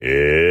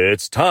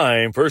It's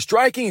time for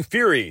Striking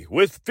Fury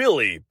with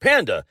Philly,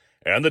 Panda,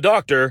 and the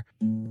Doctor.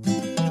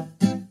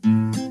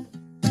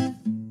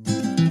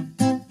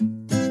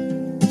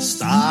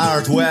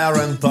 Start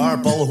wearing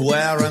purple,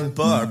 wearing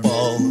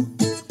purple.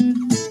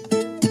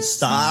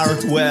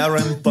 Start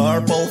wearing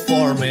purple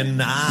for me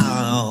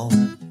now.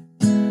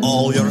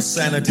 All your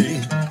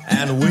sanity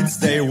and wits,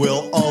 they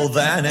will all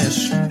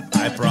vanish,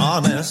 I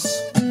promise.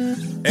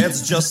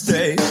 It's just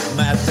a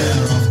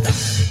matter of time.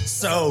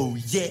 So,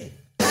 yeah.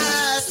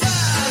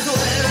 Start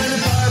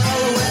wearing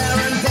purple,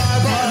 wearing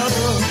purple.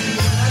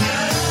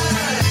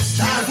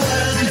 Start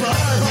wearing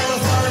purple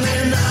for me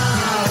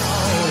now.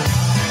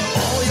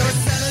 All your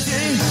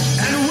sanity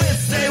and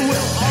wits, they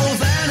will all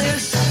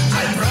vanish,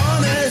 I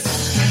promise.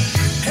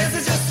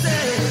 It's just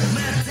a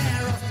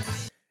matter of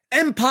time.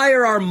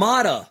 Empire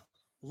Armada,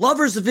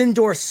 lovers of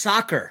indoor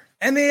soccer,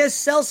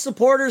 MASL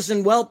supporters,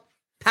 and, well,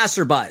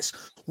 passerbys.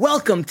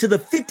 Welcome to the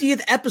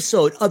 50th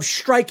episode of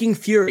Striking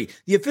Fury,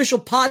 the official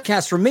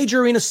podcast for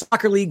Major Arena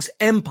Soccer League's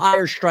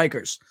Empire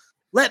Strikers.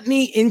 Let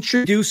me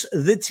introduce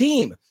the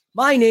team.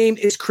 My name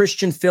is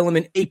Christian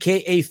Filament,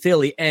 a.k.a.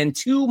 Philly, and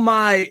to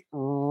my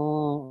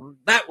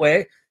that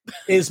way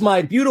is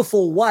my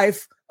beautiful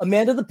wife,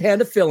 Amanda the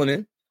Panda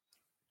Filament.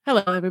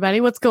 Hello,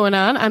 everybody. What's going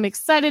on? I'm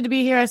excited to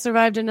be here. I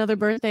survived another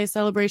birthday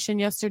celebration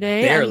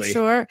yesterday. Barely. I'm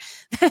sure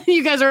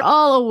you guys are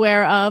all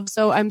aware of.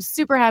 So I'm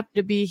super happy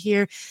to be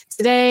here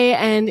today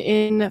and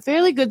in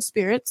fairly good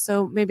spirits.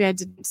 So maybe I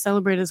didn't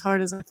celebrate as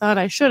hard as I thought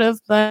I should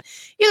have. But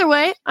either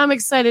way, I'm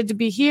excited to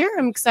be here.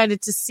 I'm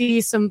excited to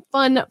see some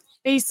fun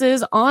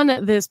faces on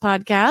this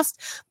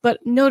podcast. But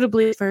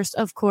notably first,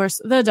 of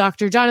course, the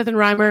Dr. Jonathan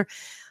Reimer.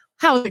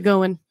 How's it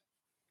going?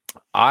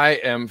 I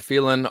am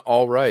feeling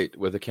all right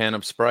with a can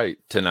of Sprite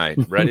tonight,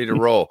 ready to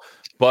roll.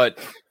 But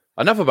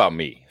enough about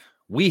me.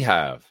 We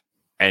have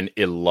an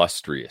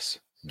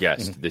illustrious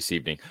guest this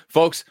evening.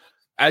 Folks,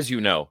 as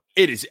you know,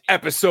 it is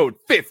episode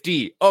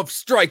 50 of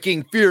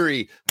Striking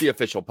Fury, the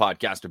official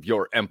podcast of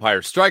your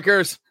Empire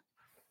Strikers.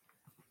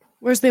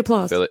 Where's the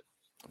applause?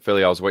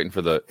 Philly, I was waiting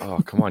for the... Oh,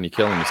 come on, you're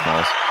killing me,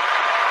 Smalls.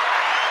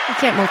 I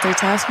can't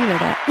multitask. You know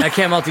that. I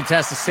can't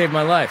multitask to save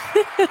my life.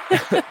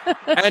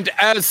 And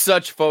as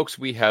such, folks,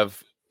 we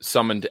have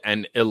summoned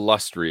an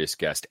illustrious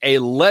guest, a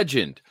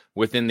legend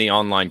within the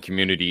online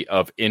community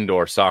of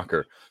indoor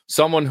soccer,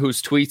 someone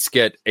whose tweets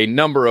get a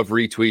number of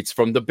retweets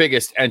from the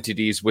biggest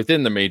entities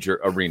within the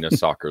Major Arena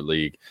Soccer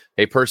League,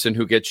 a person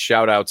who gets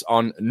shout-outs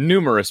on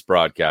numerous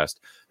broadcasts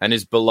and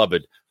is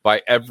beloved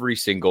by every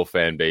single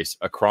fan base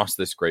across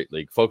this great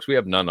league. Folks, we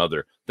have none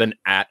other than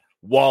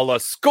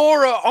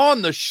 @Wallaskora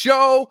on the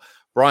show.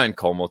 Brian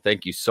Como,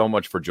 thank you so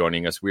much for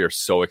joining us. We are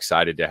so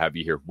excited to have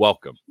you here.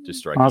 Welcome to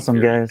Striking Awesome,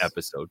 Fury, guys.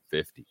 episode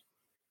 50.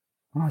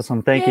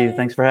 Awesome. Thank you.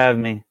 Thanks for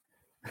having me.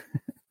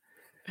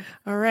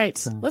 All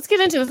right, let's get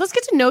into this. Let's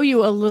get to know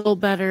you a little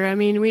better. I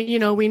mean, we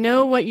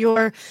know what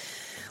your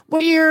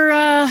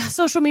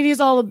social media is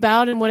all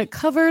about and what it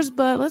covers,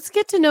 but let's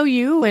get to know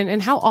you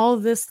and how all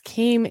of this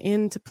came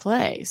into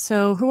play.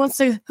 So who wants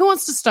to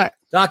start?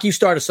 Doc, you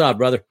start us off,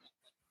 brother.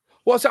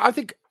 Well, so I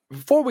think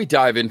before we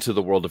dive into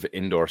the world of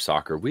indoor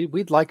soccer,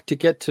 we'd like to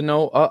get to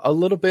know a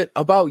little bit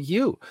about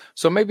you.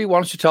 So maybe why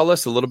don't you tell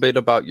us a little bit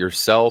about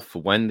yourself,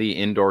 when the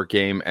indoor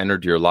game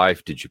entered your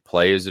life? Did you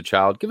play as a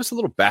child? Give us a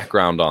little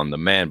background on the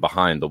man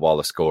behind the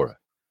Wallaskora.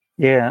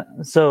 Yeah.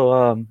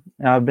 So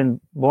I've been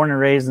born and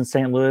raised in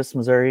St. Louis,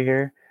 Missouri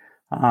here.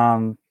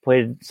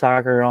 Played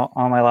soccer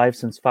all my life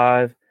since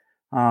 5.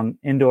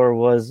 Indoor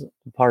was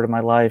part of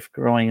my life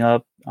growing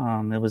up.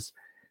 It was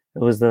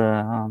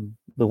the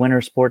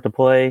winter sport to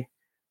play.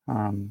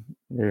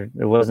 There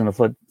wasn't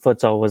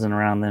futsal wasn't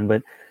around then,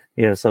 but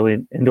yeah, so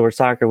indoor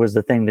soccer was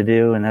the thing to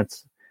do, and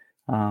that's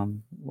what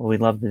we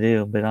love to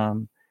do. But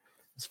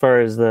as far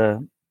as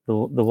the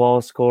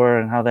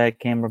Wallaskora and how that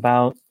came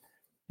about,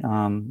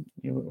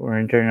 we're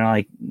entering,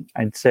 like,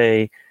 I'd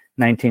say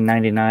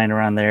 1999,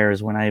 around there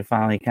is when I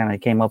finally kind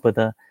of came up with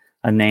a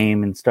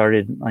name and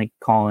started like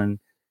calling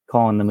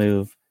the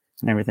move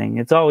and everything.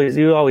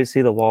 You always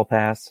see the wall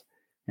pass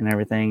and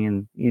everything,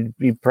 and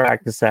you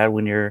practice that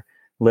when you're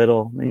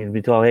little. You'd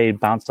be told, hey,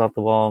 bounce off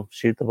the wall,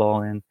 shoot the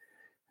ball in,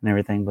 and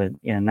everything. But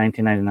yeah,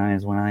 1999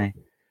 is when I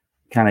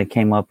kind of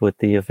came up with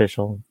the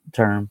official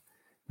term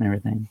and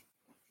everything.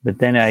 But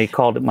then I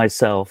called it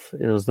myself.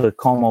 It was the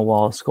Como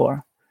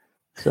Wallaskora.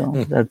 So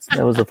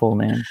that was the full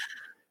name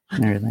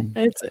and everything.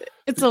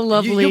 It's a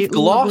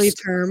lovely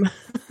term.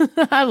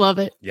 I love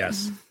it.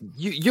 Yes.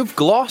 You've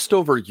glossed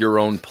over your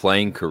own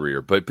playing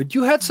career, but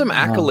you had some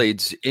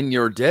accolades in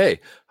your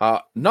day.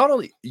 Not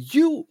only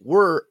you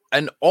were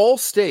an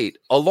all-state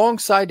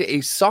alongside a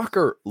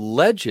soccer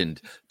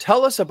legend.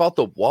 Tell us about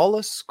the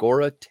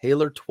Wallaskora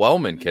Taylor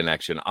Twellman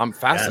connection. I'm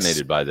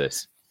fascinated by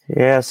this.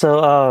 Yeah.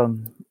 So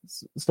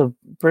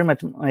pretty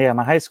much,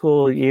 my high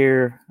school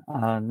year,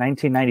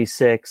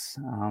 1996.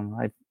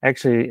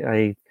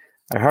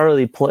 I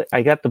hardly play.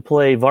 I got to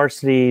play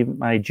varsity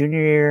my junior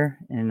year,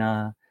 and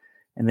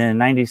then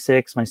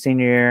 96, my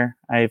senior year,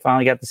 I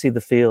finally got to see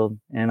the field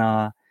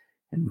and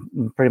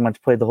pretty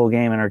much played the whole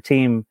game. And our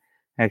team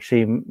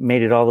actually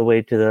made it all the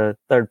way to the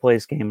third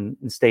place game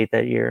in state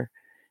that year.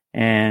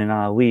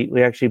 And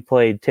we actually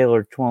played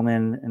Taylor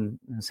Twillman and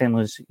St.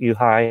 Louis U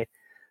High.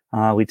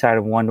 We tied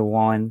them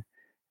 1-1.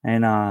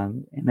 And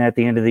at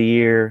the end of the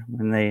year,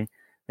 when they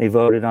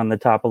voted on the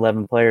top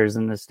 11 players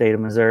in the state of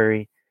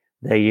Missouri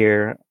that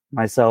year,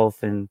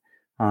 myself and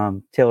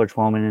Taylor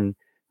Twillman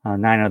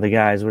and 9 other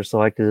guys were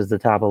selected as the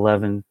top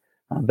 11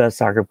 best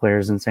soccer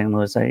players in St.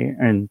 Louis that year,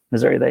 in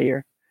Missouri that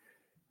year.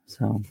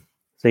 So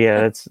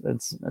yeah,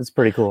 that's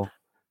pretty cool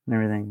and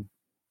everything.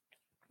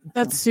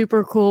 That's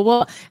super cool.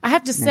 Well, I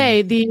have to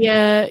say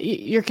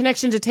your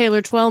connection to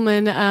Taylor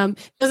Twellman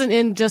doesn't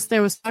end just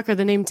there with soccer.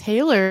 The name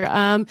Taylor.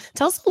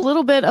 Tell us a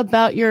little bit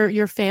about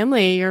your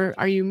family.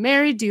 Are you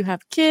married? Do you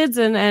have kids?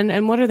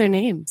 And what are their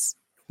names?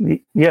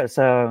 Yes,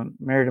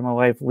 married to my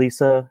wife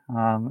Lisa.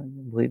 I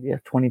believe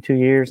 22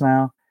 years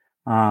now.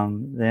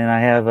 Then I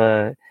have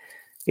a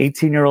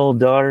 18-year-old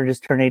daughter,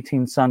 just turned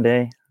 18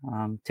 Sunday.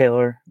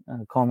 Taylor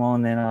Como,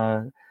 and then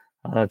a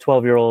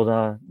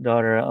 12-year-old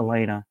daughter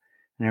Elena.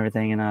 And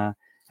everything. And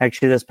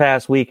actually this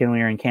past weekend we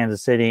were in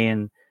Kansas City,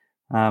 and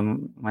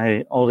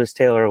my oldest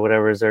Taylor or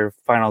whatever is their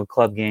final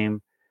club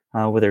game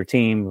with her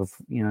team,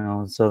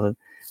 so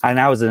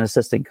I was an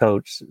assistant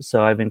coach,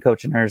 so I've been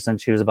coaching her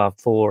since she was about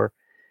 4,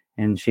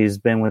 and she's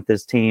been with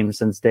this team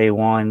since day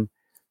one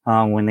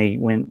when they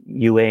went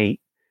U8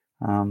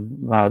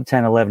 about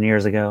 10-11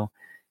 years ago.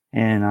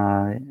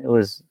 And it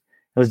was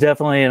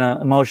definitely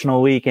an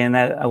emotional weekend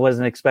that I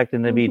wasn't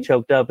expecting to be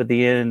choked up at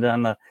the end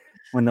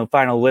when the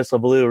final whistle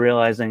blew,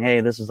 realizing,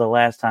 hey, this is the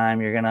last time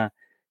you're gonna,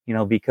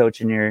 be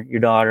coaching your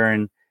daughter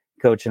and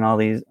coaching all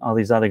these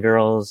other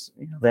girls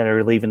that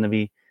are leaving to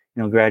be,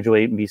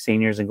 graduate and be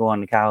seniors and go on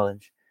to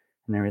college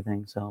and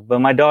everything. So, but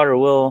my daughter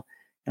will,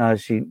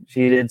 she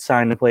did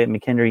sign to play at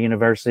McKendree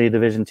University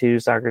Division II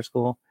soccer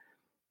school.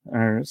 So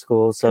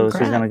Congrats.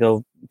 She's gonna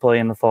go play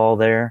in the fall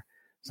there.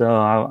 So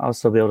I'll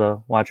still be able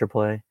to watch her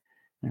play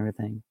and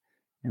everything.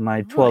 And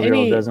my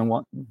 12-year-old doesn't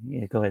want.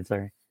 Yeah, go ahead.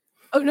 Sorry.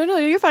 Oh, no,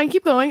 you're fine.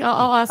 Keep going.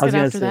 I'll ask it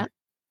after that.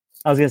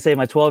 I was going to say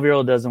my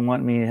 12-year-old doesn't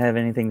want me to have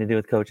anything to do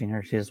with coaching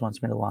her. She just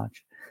wants me to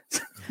watch.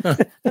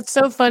 That's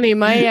so funny.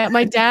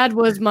 My dad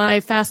was my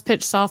fast pitch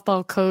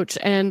softball coach,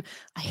 and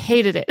I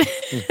hated it.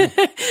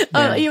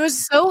 It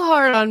was so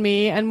hard on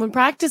me. And when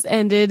practice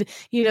ended,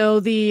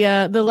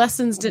 the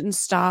lessons didn't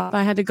stop.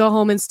 I had to go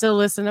home and still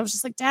listen. I was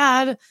just like,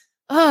 Dad,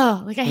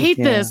 I hate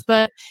this.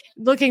 But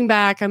looking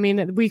back, I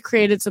mean, we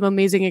created some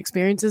amazing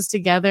experiences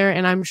together,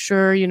 and I'm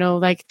sure,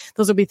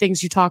 those will be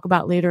things you talk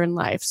about later in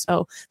life.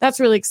 So that's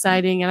really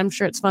exciting. And I'm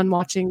sure it's fun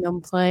watching them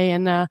play.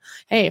 And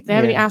hey, if they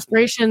have any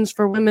aspirations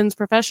for women's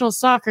professional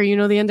soccer, the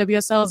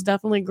NWSL is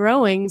definitely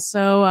growing.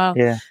 So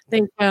I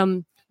think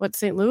what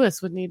St.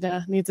 Louis would needs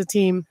a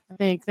team. I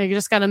think they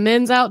just got a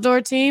men's outdoor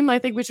team. I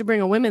think we should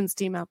bring a women's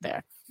team out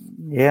there.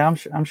 Yeah,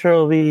 I'm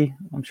sure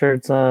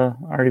it's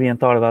already being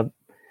thought about.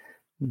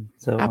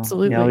 So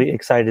absolutely,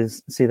 excited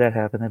to see that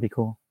happen. That'd be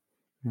cool.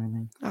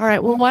 All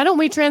right. Well, why don't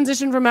we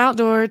transition from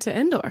outdoor to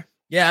indoor?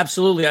 Yeah,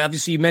 absolutely.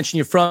 Obviously, you mentioned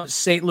you're from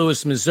St.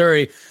 Louis,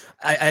 Missouri.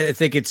 I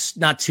think it's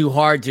not too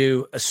hard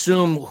to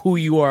assume who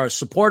you are a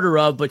supporter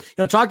of, but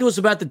talk to us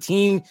about the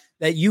team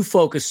that you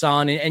focus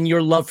on and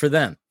your love for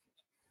them.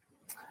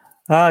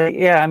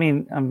 I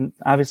mean,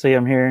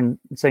 I'm here in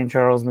St.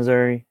 Charles,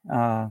 Missouri.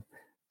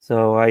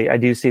 So I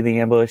do see the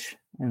Ambush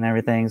and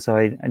everything. So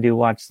I do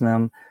watch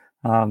them.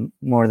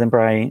 More than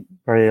probably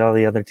all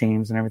the other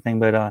teams and everything,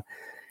 but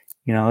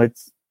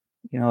it's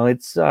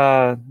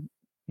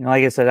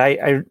like I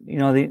said,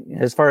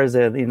 as far as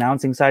the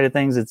announcing side of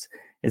things,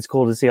 it's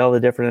cool to see all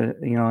the different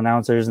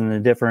announcers and the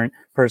different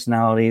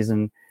personalities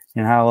and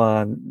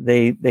how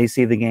they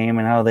see the game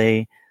and how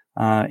they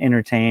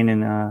entertain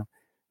and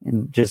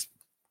just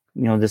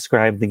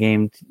describe the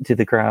game to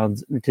the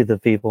crowds, to the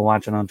people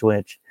watching on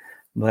Twitch.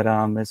 But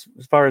as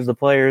far as the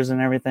players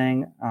and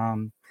everything,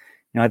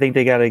 I think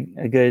they got a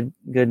good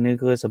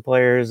nucleus of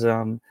players.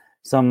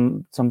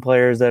 Some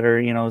players that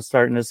are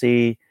starting to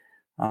see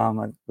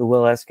the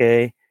Will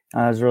Eskay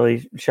is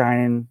really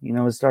shining.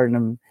 Is starting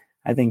to,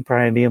 I think,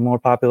 probably be a more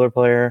popular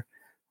player.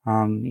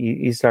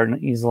 He's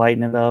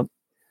lighting it up.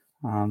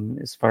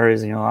 As far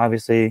as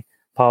obviously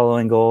Paulo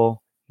in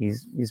goal,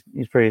 he's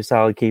pretty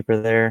solid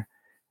keeper there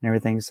and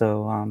everything.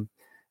 So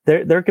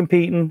they're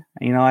competing.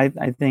 I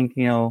think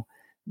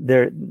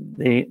they're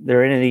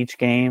in it each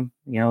game.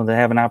 They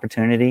have an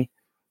opportunity.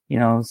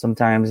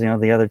 Sometimes,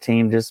 the other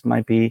team just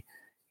might be,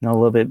 a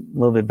little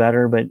bit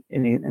better, but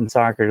in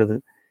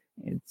soccer,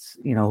 it's,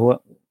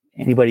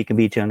 anybody can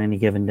beat you on any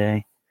given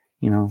day,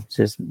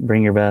 just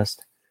bring your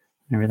best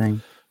and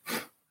everything.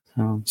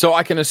 So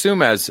I can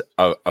assume as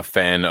a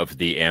fan of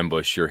the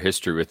Ambush, your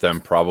history with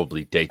them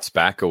probably dates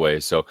back a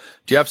ways. So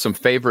do you have some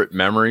favorite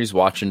memories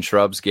watching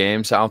Shrubs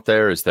games out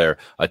there? Is there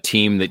a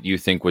team that you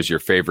think was your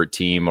favorite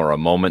team or a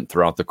moment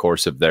throughout the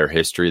course of their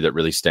history that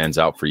really stands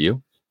out for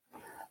you?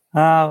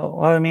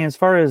 Well, I mean, as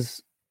far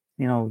as,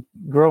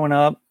 growing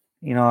up,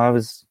 I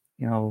was,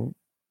 more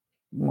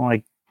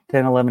like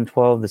 10, 11,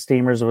 12. The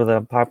Steamers were the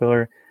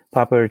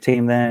popular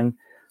team then.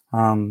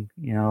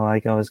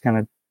 Like I was kind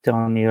of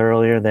telling you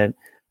earlier, that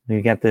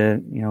we got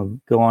to,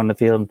 go on the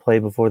field and play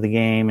before the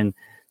game, and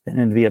then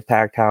it'd be a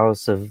packed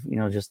house of,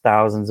 just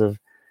thousands of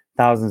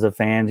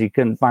fans. You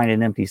couldn't find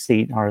an empty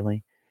seat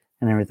hardly,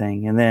 and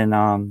everything. And then,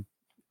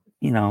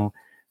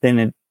 then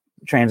it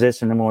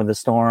transitioned to more of the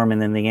storm,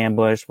 and then the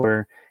ambush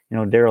where,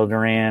 Daryl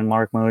Duran,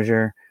 Mark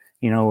Mosier,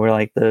 were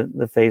like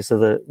the face of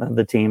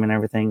the team and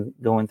everything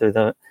going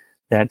through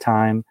that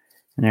time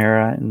and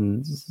era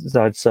and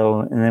such.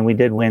 So, and then we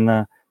did win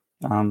the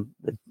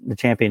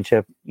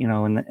championship,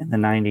 in the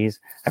 90s.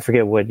 I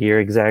forget what year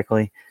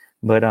exactly,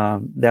 but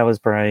that was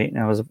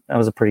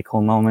a pretty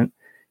cool moment,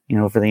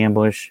 for the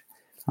ambush,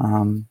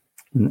 and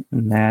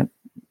that.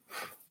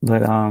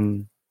 But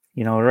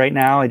right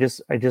now I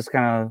just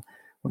kind of,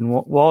 when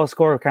Wallace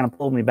Score kind of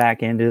pulled me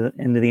back into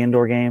the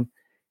indoor game,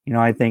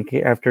 I think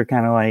after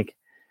kind of like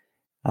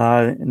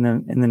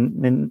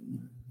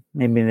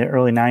maybe in the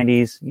early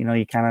 90s,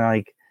 you kind of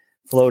like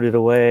floated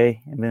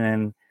away, and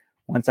then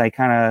once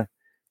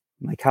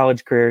my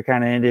college career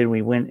kind of ended,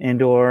 we went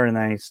indoor, and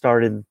I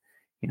started,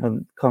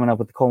 coming up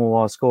with the Coleman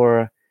Wallace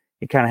Score.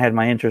 It kind of had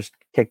my interest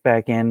kicked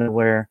back in,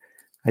 where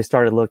I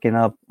started looking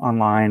up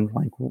online,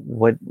 like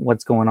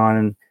what's going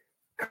on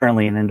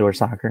currently in indoor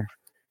soccer.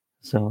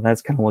 So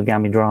that's kind of what got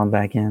me drawn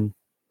back in.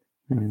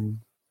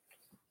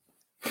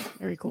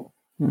 Very cool.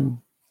 Mm.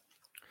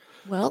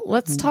 Well,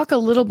 let's talk a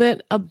little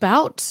bit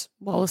about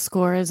Wallace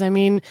Scores. I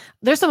mean,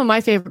 they're some of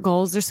my favorite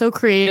goals. They're so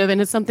creative,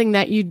 and it's something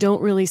that you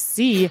don't really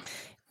see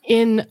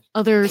in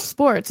other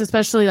sports,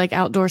 especially like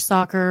outdoor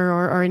soccer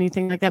or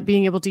anything like that,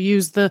 being able to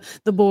use the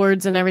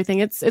boards and everything.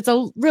 It's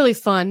a really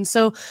fun.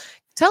 So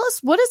tell us,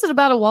 what is it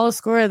about a Wallace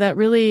Scorer that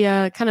really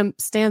kind of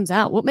stands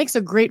out? What makes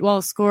a great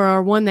Wallace Scorer,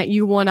 or one that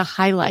you want to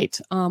highlight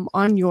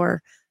on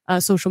your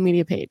social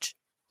media page?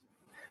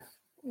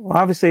 Well,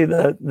 obviously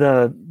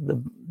the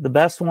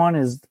best one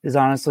is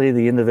honestly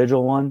the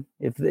individual one.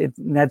 If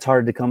that's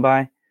hard to come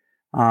by.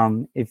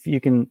 If you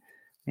can,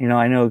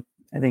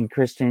 I think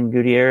Christian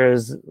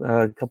Gutierrez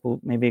a couple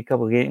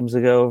games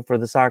ago for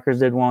the Sockers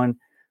did one.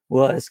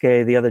 Will Esque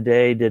the other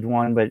day did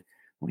one. But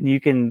when you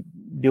can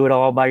do it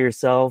all by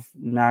yourself,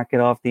 knock it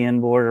off the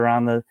inboard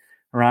around the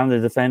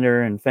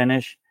defender and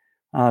finish,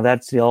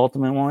 that's the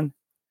ultimate one.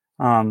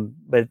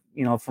 But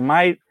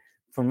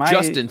for my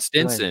Justin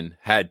Stinson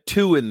had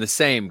 2 in the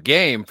same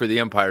game for the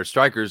Empire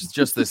Strikers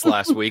just this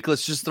last week.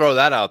 Let's just throw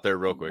that out there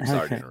real quick.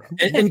 Sorry to interrupt.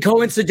 And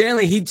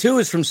coincidentally, he too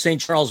is from St.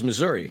 Charles,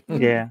 Missouri.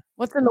 Yeah.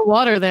 What's in the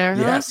water there?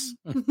 Huh? Yes.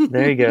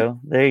 There you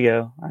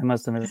go. I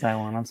must have missed that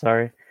one. I'm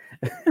sorry.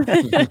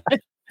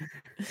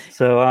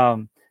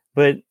 So,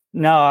 but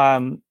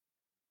no,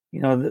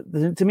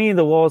 to me,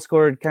 the Wallace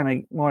Score kind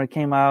of more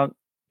came out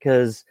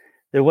because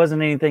there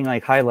wasn't anything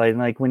like highlighting.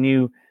 Like when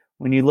you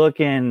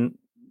look in,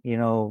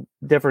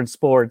 different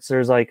sports,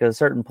 there's like a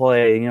certain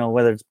play,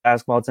 whether it's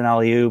basketball, it's an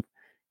alley-oop,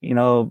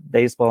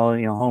 baseball,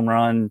 home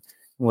run,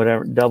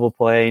 whatever, double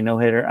play, no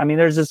hitter. I mean,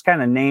 there's just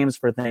kind of names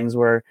for things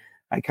where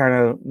I kind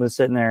of was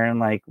sitting there and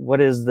like,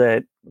 what is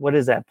that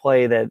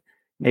play that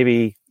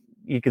maybe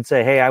you could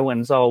say, hey, I went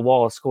and saw a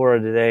Wallace Scorer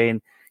today.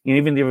 And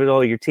even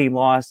though your team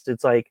lost,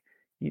 it's like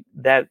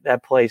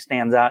that play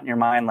stands out in your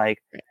mind.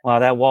 Like, wow,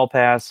 that wall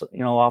pass,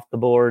 off the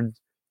board,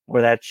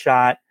 or that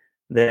shot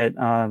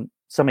that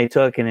somebody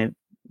took and it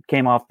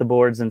came off the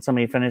boards and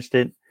somebody finished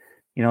it.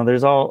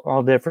 There's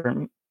all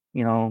different,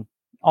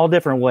 all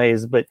different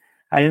ways. But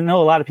I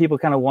know a lot of people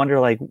kind of wonder,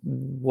 like,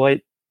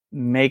 what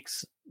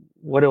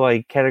do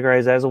I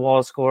categorize as a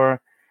Wallace Scorer?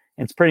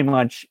 It's pretty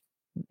much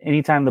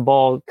anytime the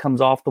ball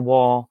comes off the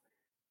wall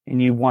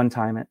and you one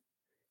time it,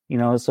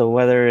 so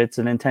whether it's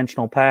an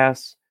intentional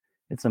pass,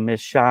 it's a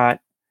missed shot,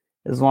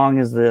 as long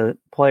as the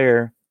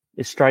player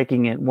is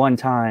striking it one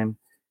time,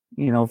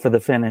 for the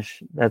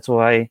finish. That's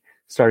why I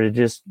started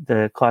just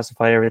to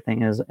classify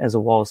everything as a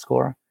Wallace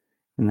Scorer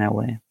in that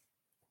way.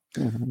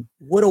 Mm-hmm.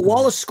 Would a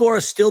Wallace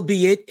Scorer still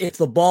be it if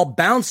the ball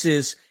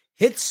bounces,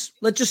 hits,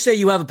 let's just say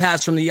you have a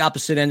pass from the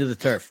opposite end of the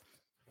turf,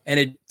 and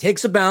it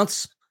takes a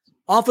bounce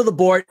off of the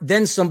board,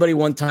 then somebody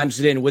one times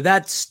it in. Would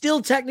that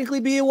still technically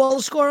be a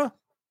Wallace Scorer?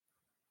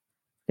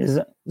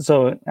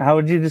 So how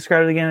would you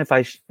describe it again?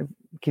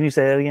 Can you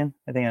say that again?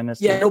 I think I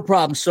missed it. Yeah, no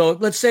problem. So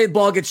let's say the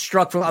ball gets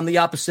struck on the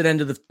opposite end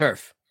of the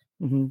turf.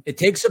 Mm-hmm. It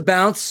takes a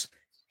bounce,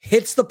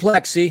 hits the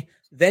plexi,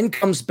 then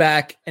comes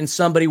back, and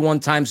somebody one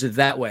times it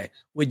that way.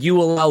 Would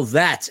you allow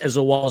that as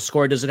a Wallace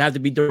Scorer? Does it have to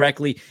be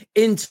directly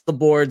into the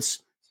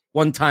boards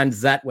one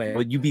times that way?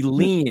 Would you be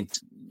lenient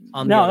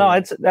on the other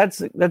way?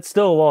 That's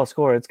still a Wallace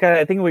Scorer. It's kind of,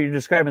 I think what you're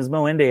describing is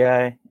Mo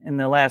Ndiaye in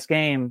the last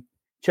game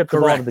chipped the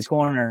ball to the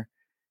corner,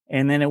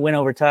 and then it went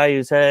over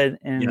Tayu's head,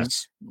 and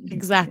yes,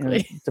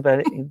 exactly.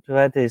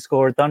 Tabate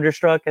scored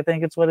Thunderstruck. I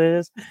think it's what it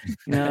is.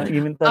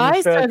 Even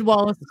I said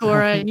Wallace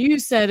Scorer, and you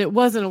said it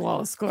wasn't a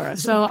Wallace Scorer,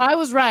 so I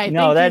was right.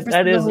 No, that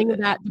is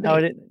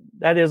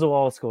that is a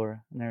Wallace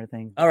Scorer and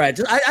everything. All right,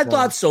 I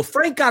thought so.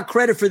 Frank got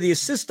credit for the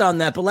assist on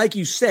that, but like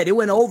you said, it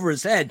went over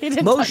his head.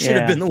 Most should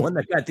have been the one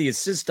that got the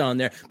assist on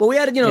there. But we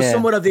had,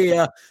 somewhat of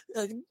a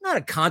not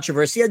a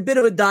controversy, a bit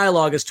of a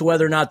dialogue as to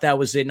whether or not that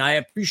was it. And I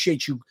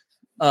appreciate you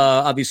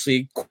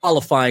obviously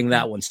qualifying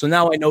that one. So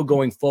now I know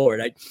going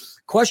forward.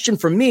 Question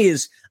for me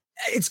is,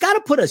 it's got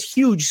to put a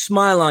huge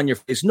smile on your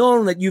face,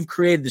 knowing that you've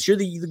created this. You're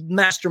the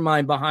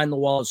mastermind behind the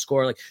Wallace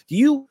Score. Like, do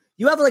you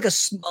have like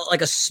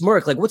a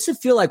smirk? Like, what's it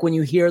feel like when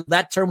you hear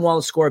that term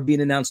Wallace Score being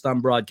announced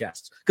on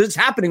broadcasts? Because it's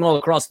happening all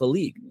across the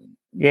league.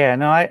 Yeah,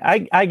 no,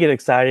 I get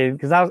excited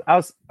because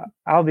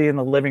I'll be in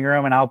the living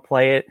room and I'll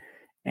play it,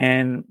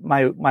 and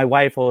my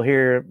wife will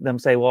hear them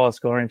say Wallace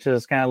Score, and she'll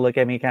just kind of look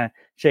at me, kind of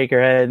shake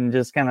her head, and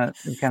just kind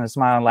of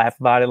smile and laugh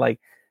about it. Like,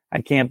 I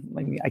can't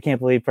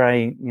believe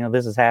probably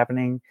this is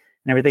happening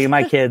and everything. And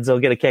my kids will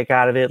get a kick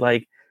out of it,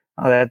 like,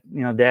 oh, that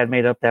Dad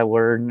made up that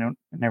word and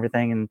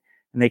everything, and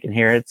they can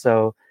hear it.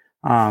 So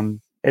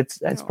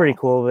it's pretty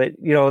cool. But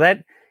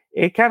that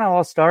it kind of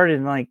all started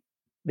in like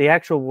the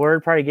actual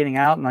word probably getting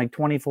out in like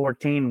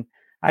 2014.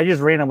 I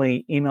just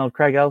randomly emailed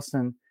Craig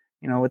Elston,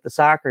 with the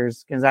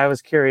Sockers, because I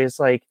was curious.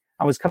 Like,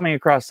 I was coming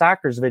across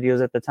Sockers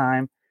videos at the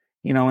time,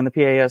 in the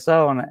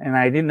PASO, and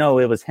I didn't know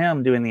it was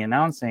him doing the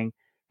announcing.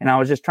 And I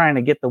was just trying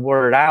to get the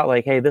word out,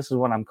 like, hey, this is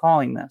what I'm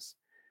calling this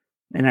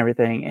and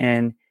everything.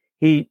 And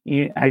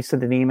I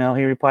sent an email,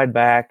 he replied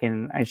back,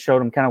 and I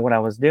showed him kind of what I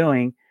was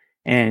doing.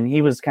 And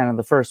he was kind of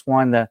the first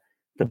one to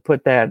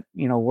put that,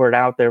 word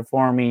out there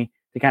for me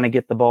to kind of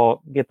get the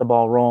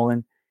ball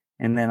rolling.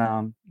 And then,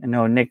 I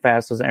know Nick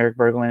Vastos and Eric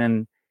Berglund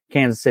and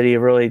Kansas City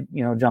have really,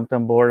 jumped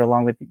on board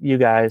along with you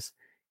guys,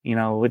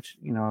 which,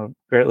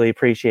 greatly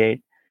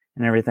appreciate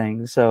and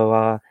everything.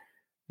 So,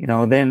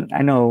 then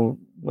I know,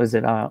 was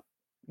it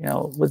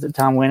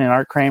Tom Wynn and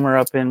Art Kramer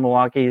up in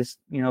Milwaukee's,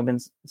 been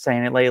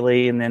saying it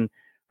lately. And then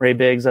Ray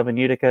Biggs up in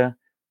Utica,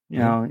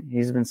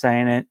 he's been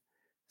saying it.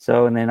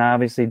 So, and then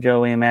obviously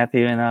Joey and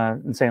Matthew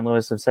in St.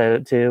 Louis have said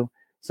it too.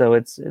 So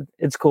it's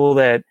cool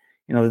that,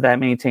 that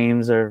many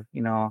teams are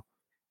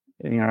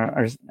saying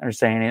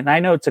it. And I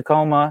know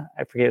Tacoma,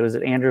 I forget, was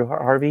it Andrew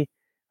Harvey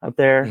up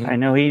there? Mm-hmm. I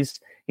know he's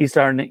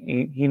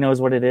starting, he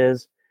knows what it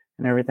is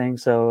and everything.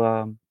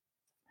 So,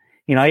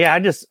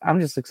 I'm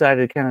just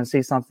excited to kind of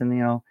see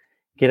something,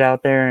 get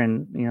out there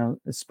and,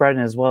 it's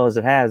spreading as well as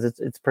it has.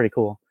 It's pretty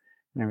cool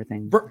and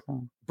everything.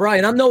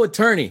 Brian, I'm no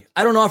attorney.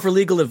 I don't offer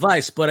legal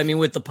advice, but I mean,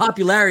 with the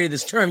popularity of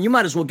this term, you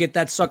might as well get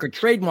that sucker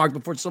trademarked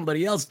before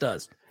somebody else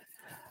does.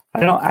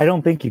 I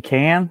don't think you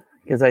can,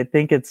 because I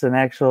think it's an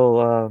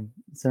actual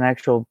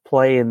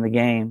play in the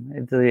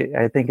game.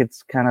 I think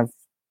it's kind of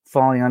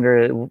falling under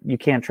it. You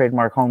can't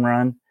trademark home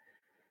run.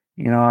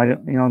 You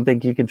don't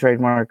think you can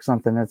trademark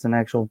something that's an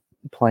actual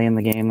play in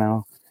the game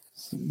now.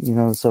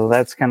 So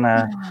that's kind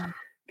of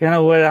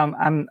what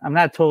I'm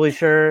not totally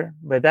sure,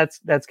 but that's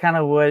kind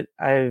of what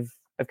I've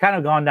kind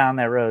of gone down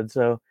that road.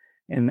 So,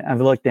 and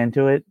I've looked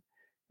into it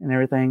and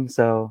everything.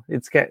 So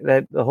it's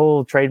that the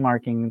whole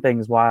trademarking thing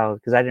is wild,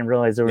 because I didn't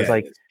realize there was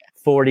like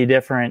 40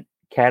 different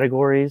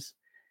categories.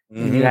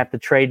 Mm-hmm. And you have to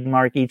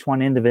trademark each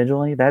one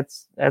individually.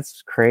 That's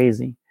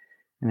crazy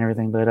and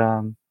everything. But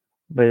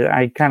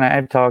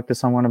I've talked to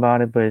someone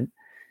about it, but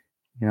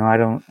I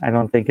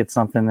don't think it's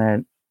something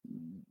that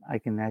I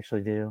can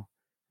actually do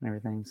and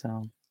everything.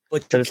 So,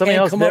 but you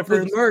can't come up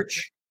with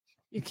merch.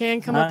 You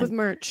can come up with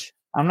merch.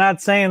 I'm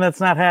not saying that's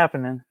not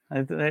happening.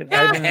 I've been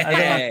on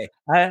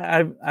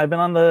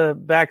the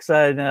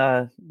backside.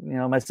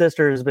 My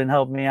sister has been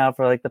helping me out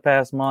for like the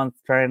past month,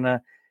 trying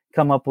to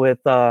come up with.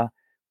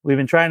 We've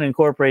been trying to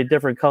incorporate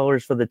different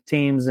colors for the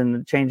teams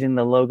and changing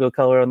the logo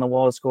color on the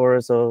Wallace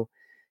Score, so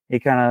it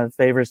kind of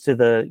favors to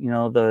the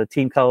the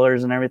team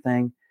colors and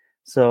everything.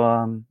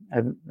 So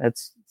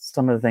that's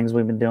some of the things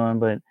we've been doing.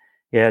 But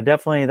yeah,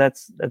 definitely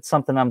that's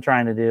something I'm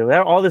trying to do.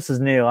 All this is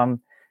new.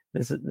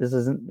 This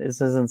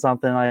isn't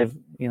something I've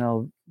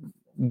been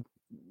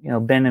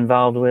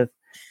involved with,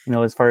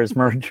 as far as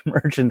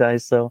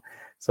merchandise. So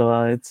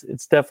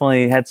it's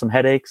definitely had some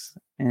headaches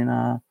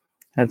and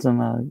had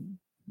some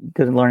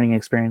good learning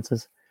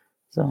experiences.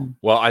 So,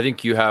 well, I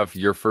think you have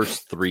your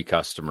first 3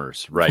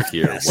 customers right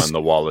here. Yes. When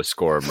the Wallace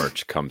Score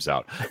merch comes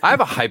out. I have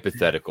a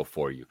hypothetical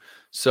for you.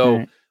 So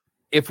right.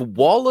 If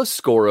Wallace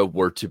Score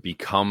were to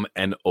become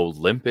an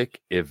Olympic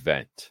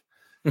event,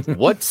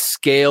 what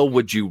scale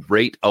would you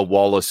rate a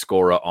Wallace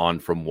Score on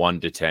from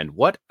 1 to 10?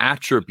 What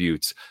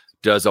attributes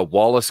does a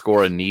Wallace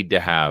Score need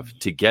to have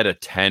to get a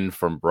 10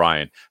 from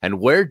Brian? And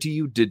where do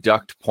you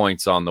deduct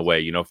points on the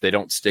way? If they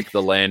don't stick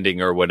the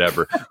landing or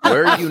whatever,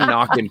 where are you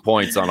knocking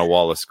points on a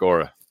Wallace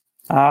Score?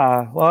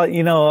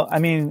 Well,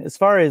 as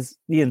far as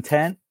the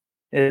intent,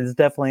 it is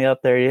definitely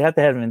up there. You have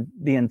to have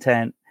the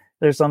intent.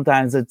 There's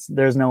sometimes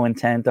there's no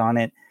intent on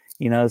it,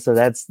 so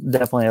that's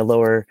definitely a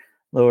lower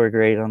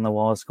grade on the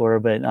Wallace Score.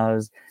 But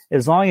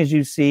as long as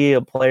you see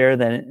a player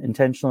that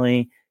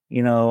intentionally,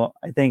 I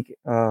think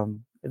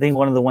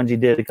one of the ones you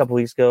did a couple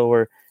weeks ago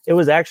where it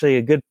was actually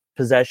a good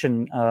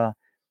possession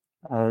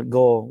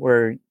goal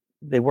where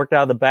they worked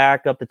out of the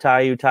back up to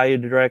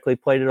Tayu directly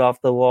played it off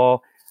the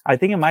wall. I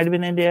think it might have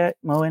been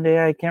Mo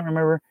India. I can't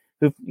remember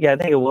who. Yeah, I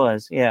think it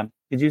was. Yeah,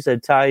 because you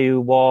said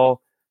Tayu,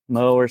 Wall,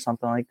 Mo, or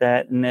something like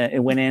that, and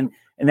it went in.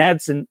 And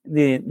that's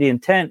the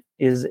intent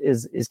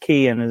is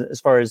key, and as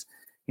far as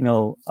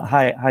a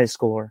high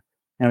score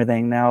and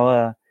everything.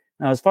 Now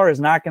Now, as far as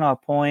knocking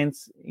off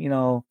points,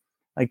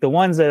 like the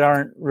ones that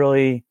aren't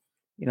really,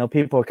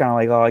 people are kind of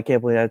like, oh, I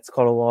can't believe that's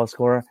called a wall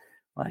scorer.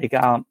 Like,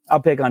 I'll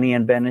pick on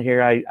Ian Bennett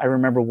here. I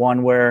remember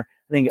one where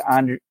I think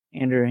Andre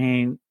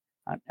Hayne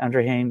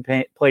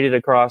played it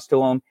across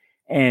to him,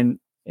 and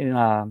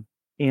Ian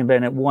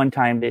Bennett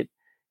one-timed it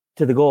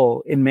to the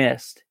goal and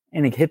missed,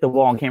 and it hit the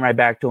wall and came right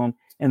back to him,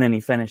 and then he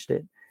finished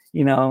it,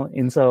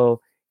 and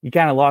so you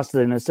kind of lost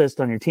an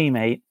assist on your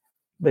teammate,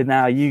 but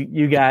now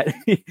you got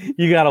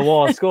you got a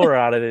wall scorer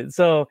out of it.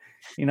 So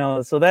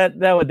so that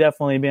would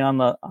definitely be on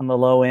the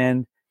low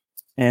end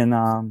and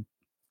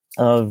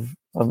of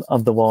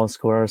the wall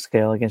scorer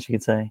scale, I guess you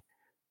could say.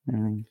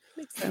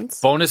 Makes sense.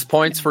 Bonus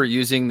points for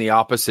using the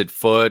opposite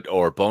foot,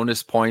 or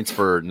bonus points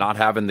for not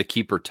having the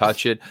keeper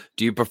touch it.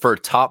 Do you prefer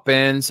top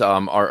ends?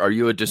 Are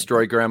you a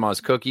destroy grandma's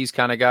cookies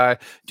kind of guy?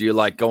 Do you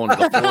like going to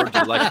the floor? Do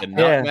you like the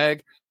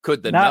nutmeg?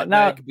 Could the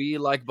nutmeg be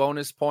like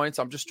bonus points?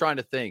 I'm just trying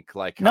to think.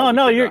 Like, no,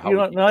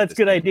 that's a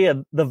good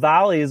idea. The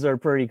volleys are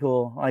pretty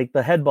cool, like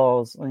the head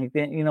balls, like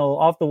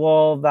off the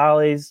wall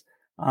volleys.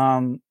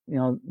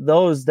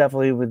 Those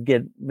definitely would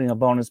get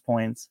bonus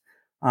points.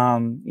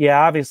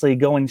 Obviously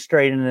going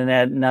straight into the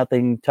net,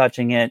 nothing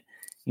touching it,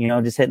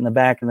 just hitting the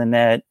back of the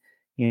net,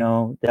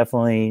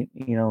 definitely,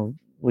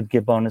 would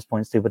get bonus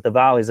points too. But the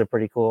volleys are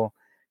pretty cool.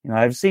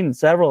 I've seen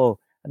several.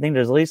 I think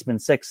there's at least been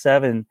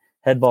 6-7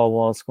 head ball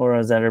wall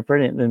scorers that are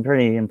been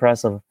pretty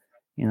impressive,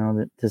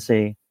 to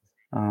see.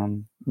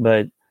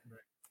 But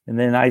and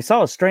then I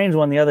saw a strange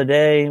one the other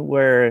day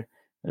where it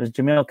was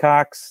Jamil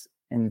Cox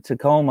in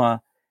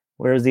Tacoma,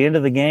 where it was the end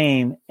of the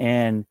game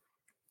and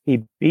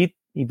he beat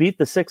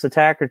the sixth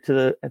attacker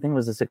I think it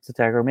was the sixth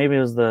attacker, or maybe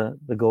it was the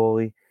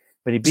goalie,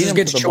 but he beat him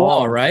to the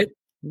ball, right?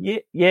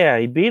 Yeah,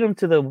 he beat him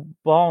to the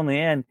ball in the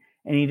end,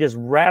 and he just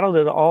rattled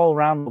it all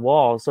around the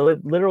wall. So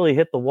it literally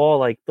hit the wall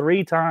like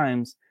 3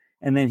 times,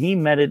 and then he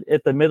met it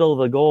at the middle of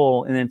the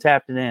goal and then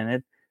tapped it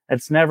in.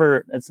 It's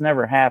never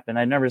happened.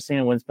 I've never seen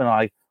it when it's been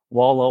like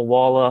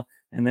Walla,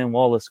 and then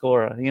Walla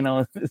Scora,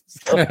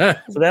 so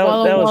that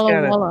was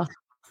kind of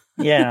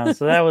yeah.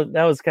 So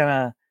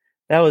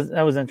that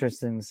was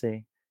interesting to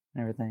see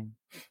and everything.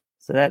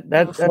 So that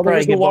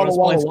probably get bonus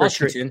points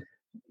Washington.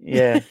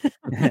 Yeah.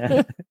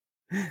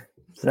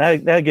 So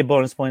that'd get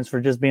bonus points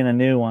for just being a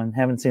new one.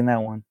 Haven't seen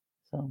that one.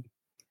 So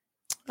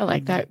I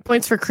like that.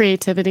 Points for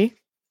creativity.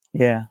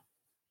 Yeah.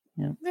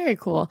 Very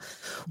cool.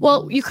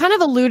 Well, you kind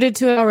of alluded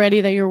to it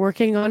already that you're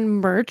working on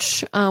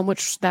merch,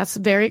 which that's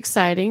very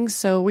exciting.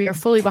 So we are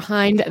fully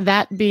behind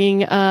that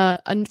being a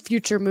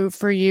future move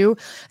for you.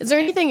 Is there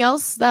anything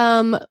else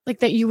like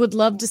that you would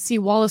love to see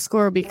Walla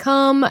Scorer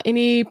become?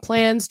 Any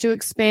plans to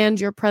expand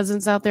your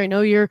presence out there? I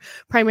know you're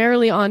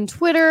primarily on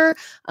Twitter.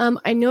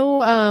 I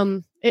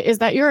know is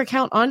that your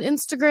account on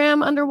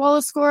Instagram under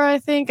Walla Scorer, I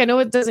think? I know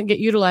it doesn't get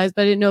utilized,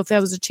 but I didn't know if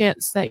that was a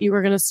chance that you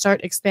were going to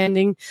start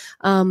expanding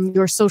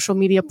your social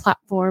media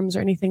platforms or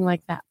anything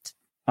like that.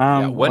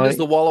 When does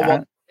the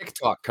Walla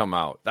TikTok come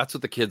out? That's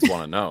what the kids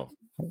want to know.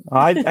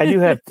 I do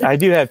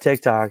have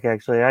TikTok,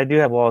 actually. I do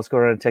have Walla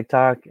Scorer on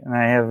TikTok, and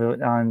I have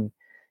it on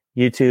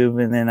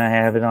YouTube, and then I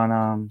have it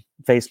on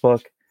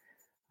Facebook.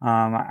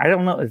 I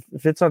don't know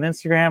if it's on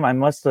Instagram. I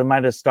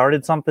might have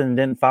started something and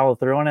didn't follow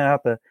through on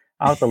it.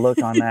 I'll have to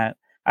look on that.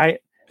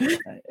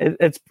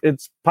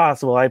 It's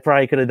possible. I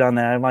probably could have done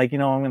that. I'm like, I'm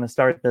going to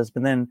start this,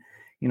 but then,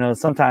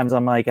 sometimes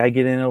I'm like, I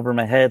get in over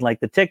my head.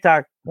 Like the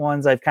TikTok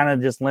ones, I've kind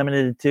of just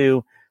limited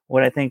to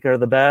what I think are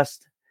the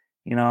best.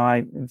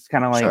 It's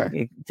kind of like Sure.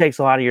 It takes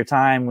a lot of your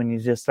time when you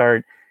just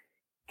start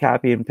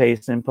copy and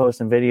pasting,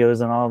 posting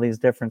videos on all these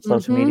different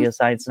social media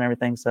sites and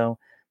everything. So,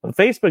 but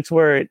Facebook's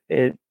where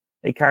it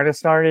kind of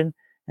started,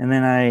 and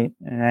then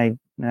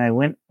I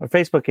went, or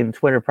Facebook and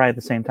Twitter probably at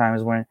the same time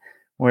as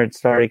where it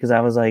started, because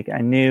I was like, I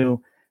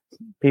knew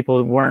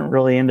people weren't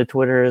really into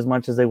Twitter as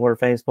much as they were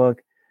Facebook,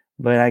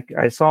 but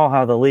I saw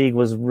how the league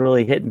was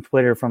really hitting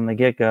Twitter from the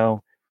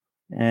get-go,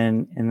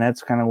 and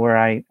that's kind of where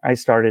I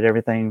started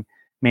everything,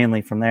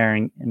 mainly from there,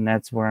 and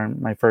that's where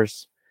my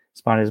first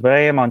spot is. But I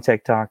am on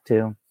TikTok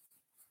too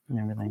and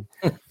everything.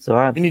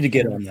 So we need to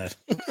get on that.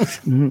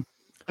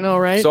 I know,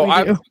 right? So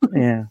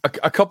yeah.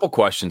 A couple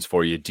questions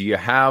for you. Do you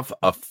have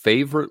a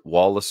favorite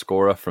Walla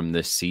Scorer from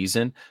this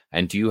season?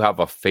 And do you have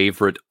a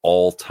favorite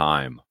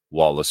all-time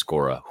Walla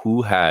Scorer?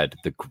 Who had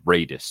the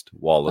greatest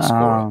Walla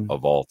Scorer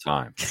of all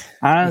time?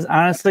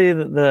 Honestly,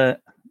 the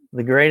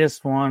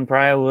greatest one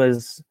probably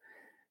was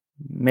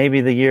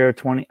maybe the year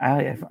 20.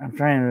 I'm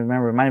trying to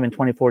remember. It might have been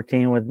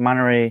 2014 with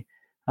Monterey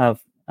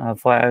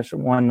Flash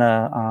won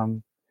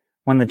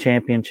the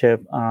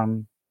championship. I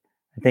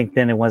think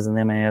then it wasn't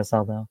the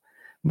MASL though.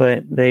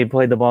 But they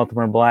played the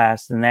Baltimore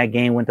Blast, and that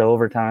game went to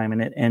overtime,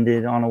 and it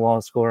ended on a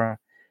Walla Scorer.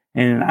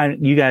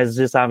 And you guys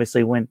just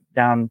obviously went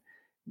down,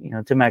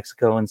 to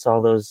Mexico and saw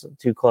those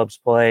two clubs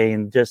play,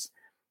 and just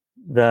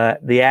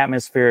the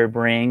atmosphere it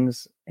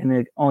brings.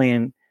 And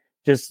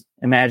just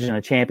imagine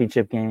a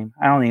championship game.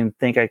 I don't even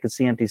think I could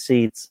see empty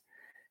seats.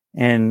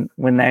 And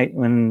when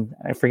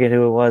I forget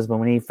who it was, but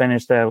when he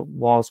finished that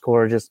Walla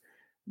Scorer, just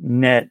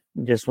went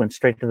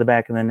straight to the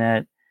back of the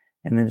net.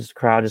 and then just the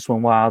crowd just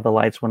went wild. The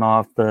lights went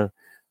off.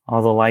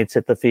 All the lights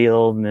hit the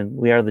field, and then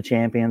 "We Are the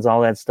Champions."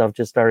 All that stuff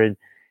just started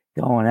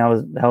going. That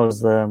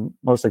was the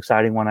most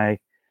exciting one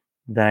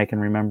that I can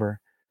remember.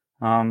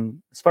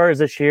 As far as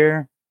this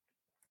year,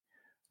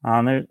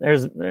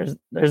 there's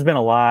been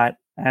a lot.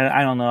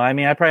 I don't know. I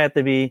mean, I probably have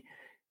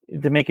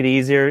to make it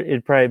easier.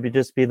 It'd probably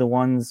just be the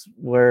ones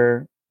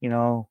where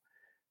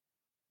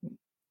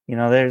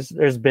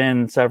there's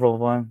been several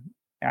of them.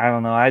 I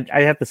don't know.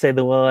 I have to say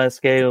the Will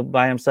Escape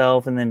by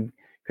himself, and then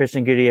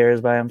Christian Gutierrez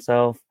by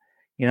himself.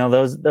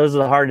 Those are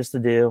the hardest to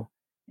do.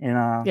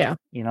 And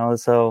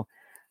so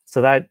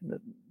that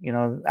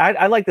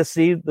I'd like to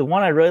see, the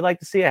one I'd really like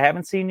to see, I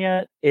haven't seen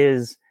yet,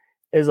 is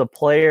a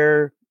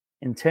player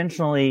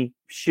intentionally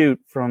shoot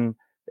from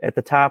at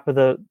the top of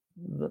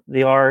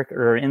the arc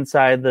or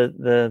inside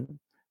the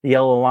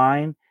yellow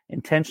line,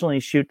 intentionally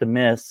shoot to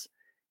miss.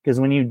 Because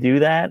when you do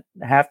that,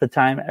 half the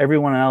time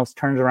everyone else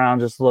turns around,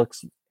 just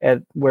looks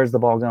at where's the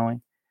ball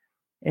going.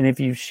 And if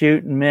you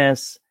shoot and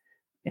miss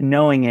and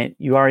knowing it,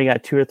 you already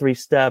got 2 or 3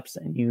 steps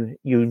and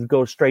you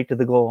go straight to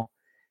the goal.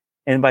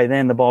 And by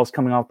then the ball's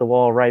coming off the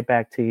wall right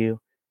back to you,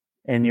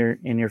 and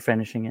you're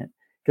finishing it.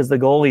 Because the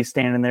goalie's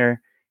standing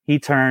there, he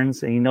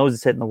turns and he knows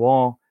it's hitting the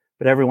wall,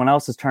 but everyone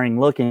else is turning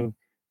looking,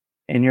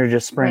 and you're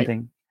just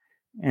sprinting.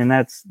 Right. And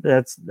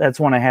that's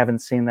one I haven't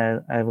seen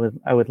that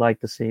I would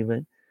like to see.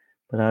 But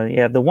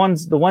the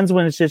ones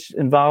when it's just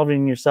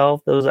involving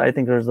yourself, those I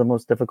think are the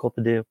most difficult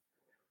to do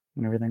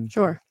and everything.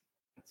 Sure.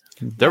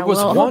 There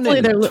was one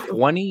in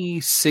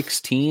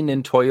 2016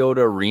 in Toyota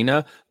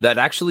Arena that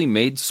actually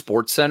made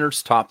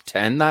SportsCenter's top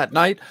 10 that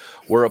night,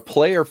 where a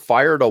player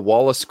fired a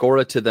Wallace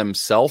Scora to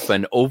themselves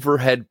and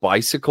overhead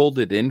bicycled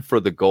it in for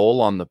the goal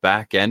on the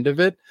back end of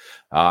it.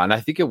 And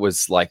I think it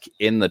was like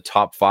in the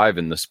top 5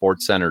 in the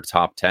SportsCenter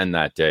top 10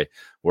 that day,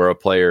 where a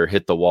player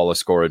hit the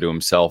Wallace Scora to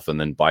himself and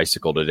then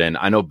bicycled it in.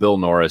 I know Bill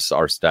Norris,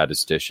 our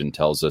statistician,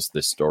 tells us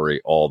this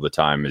story all the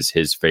time is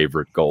his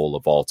favorite goal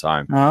of all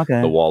time. Oh, okay.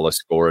 The Wallace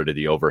Scora to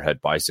the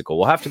overhead bicycle.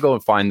 We'll have to go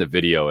and find the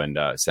video and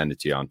send it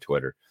to you on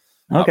Twitter.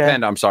 Okay.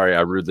 Panda, I'm sorry,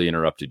 I rudely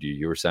interrupted you.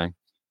 You were saying?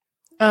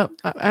 Oh,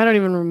 I don't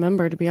even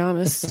remember, to be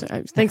honest.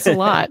 Thanks a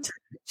lot.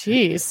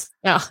 Jeez.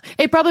 Yeah,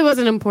 it probably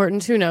wasn't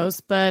important. Who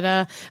knows? But,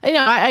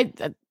 I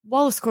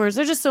Wallace scores,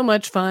 they're just so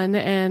much fun.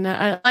 And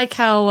I like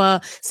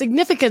how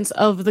significance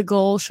of the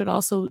goal should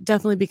also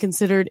definitely be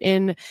considered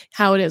in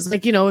how it is.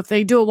 Like, if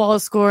they do a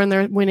Wallace score and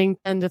they're winning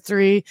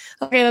 10-3,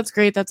 okay, that's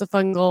great. That's a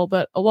fun goal.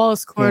 But a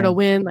Wallace score to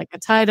win like a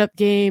tied up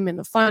game in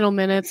the final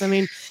minutes, I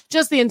mean,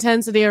 just the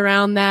intensity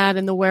around that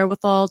and the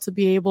wherewithal to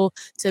be able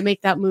to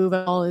make that move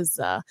at all is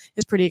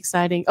pretty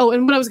exciting. Oh,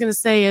 and what I was going to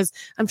say is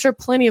I'm sure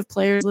plenty of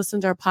players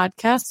listen to our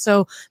podcast.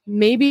 So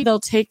maybe they'll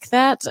take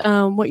that,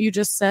 what you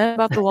just said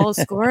about the Wallace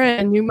score,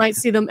 and you might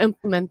see them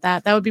implement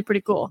that. That would be pretty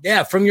cool.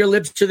 Yeah, from your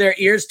lips to their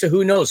ears to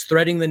who knows,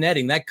 threading the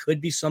netting. That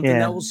could be something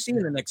that we'll see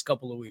in the next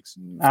couple of weeks.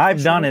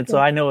 I've done it, so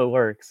I know it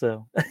works.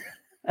 So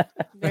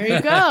there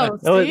you go.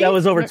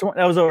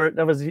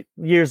 that was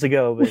years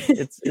ago, but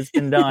it's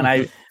been done.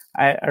 I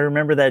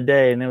remember that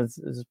day, and it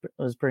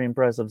was pretty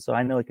impressive. So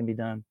I know it can be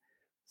done.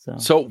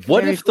 So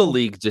what if the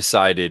league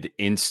decided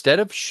instead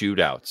of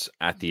shootouts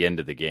at the end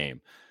of the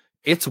game,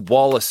 it's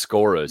Wallace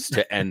Scoras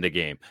to end the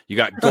game? You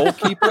got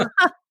goalkeeper.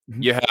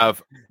 You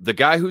have the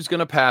guy who's going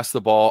to pass the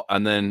ball,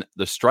 and then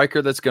the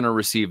striker that's going to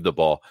receive the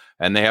ball,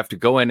 and they have to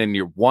go in and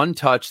your one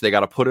touch, they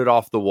got to put it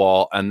off the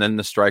wall, and then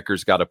the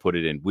striker's got to put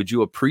it in. Would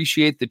you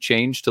appreciate the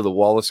change to the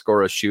Wallace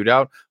Scora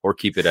shootout, or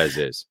keep it as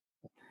is?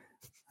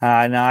 No,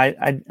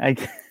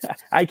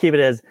 I keep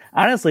it as,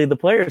 honestly, the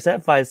players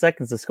have 5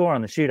 seconds to score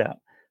on the shootout,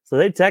 so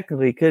they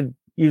technically could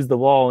use the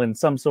wall in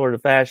some sort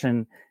of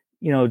fashion,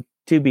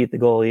 to beat the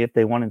goalie if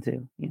they wanted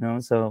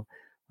to, so.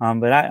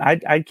 But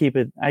I'd keep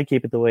it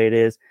the way it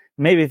is.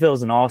 Maybe if it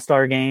was an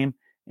all-star game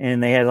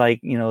and they had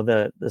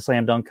the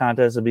slam dunk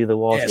contest would be the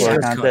wall score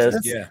contest.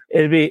 Yeah.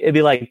 It'd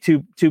be like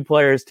two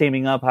players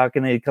teaming up. How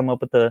can they come up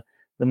with the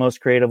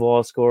most creative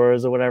wall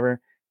scorers or whatever?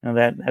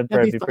 That'd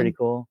probably be pretty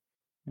cool.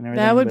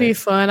 That would be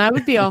fun. I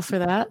would be all for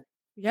that.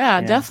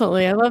 Yeah,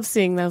 definitely. I love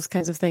seeing those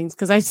kinds of things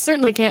because I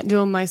certainly can't do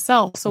them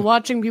myself. So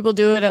watching people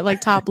do it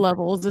at top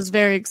levels is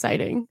very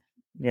exciting.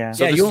 Yeah.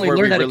 So you only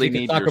learned how to kick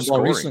need a soccer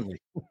ball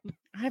recently.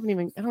 I don't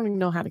even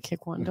know how to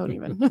kick one. Don't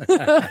even. Not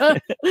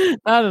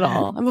at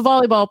all. I'm a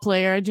volleyball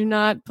player. I do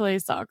not play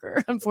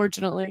soccer,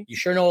 unfortunately. You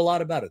sure know a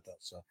lot about it, though.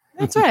 So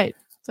that's right.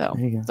 So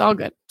it's all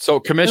good. So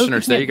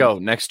commissioners, there you go.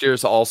 Next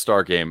year's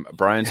All-Star game.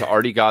 Brian's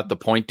already got the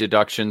point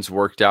deductions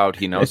worked out.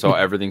 He knows how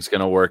everything's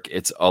going to work.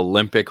 It's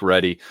Olympic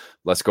ready.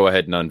 Let's go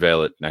ahead and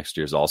unveil it. Next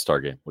year's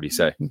All-Star game. What do you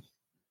say?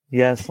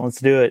 Yes,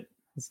 let's do it.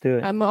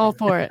 I'm all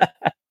for it.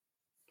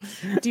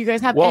 Do you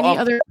guys have any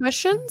other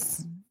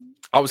questions?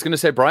 I was going to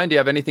say, Brian, do you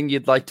have anything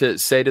you'd like to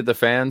say to the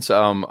fans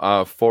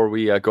before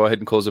we go ahead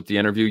and close up the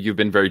interview? You've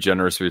been very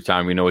generous with your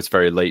time. We know it's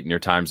very late in your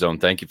time zone.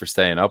 Thank you for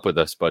staying up with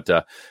us. But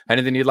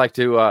anything you'd like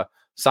to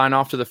sign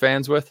off to the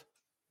fans with?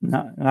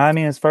 No, I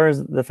mean, as far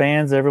as the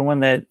fans, everyone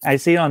that I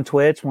see on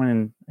Twitch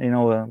when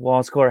a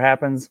wall score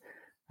happens,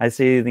 I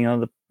see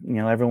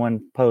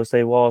everyone post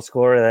a wall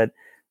score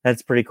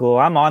that's pretty cool.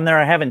 I'm on there.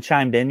 I haven't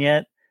chimed in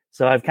yet,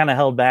 so I've kind of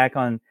held back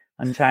on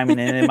chiming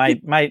in. It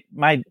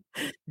might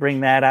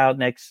bring that out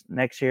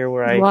next year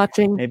where I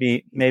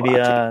maybe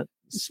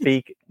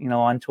speak,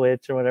 on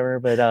Twitch or whatever.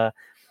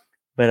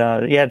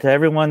 But yeah, to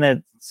everyone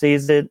that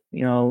sees it,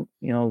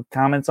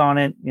 comments on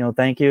it,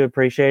 thank you,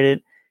 appreciate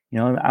it.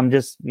 I'm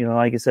just,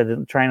 like I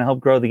said, trying to help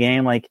grow the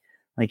game like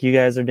you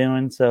guys are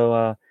doing.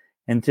 So,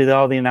 and to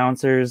all the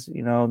announcers,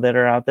 that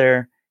are out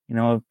there,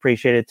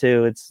 appreciate it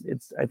too.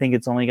 I think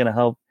it's only going to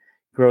help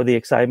grow the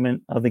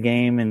excitement of the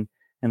game and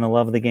the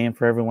love of the game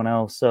for everyone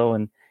else. So,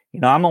 and,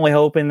 I'm only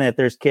hoping that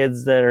there's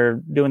kids that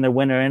are doing their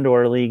winter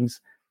indoor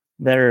leagues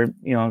that are,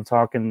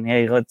 talking,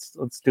 hey, let's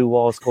do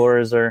wall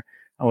scores or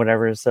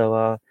whatever.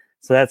 So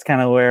that's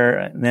kind of where,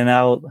 and then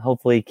I'll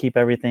hopefully keep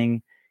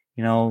everything,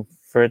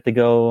 for it to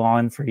go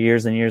on for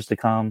years and years to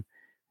come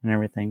and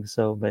everything.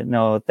 So, but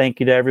no, thank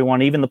you to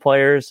everyone, even the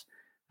players.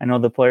 I know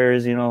the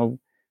players,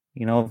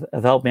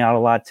 have helped me out a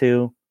lot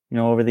too,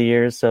 over the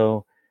years.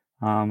 So,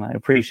 I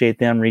appreciate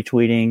them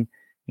retweeting,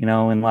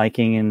 and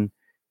liking and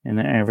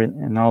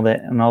all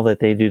that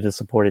they do to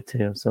support it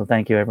too. So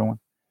thank you, everyone.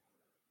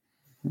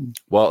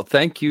 Well,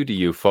 thank you to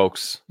you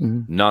folks.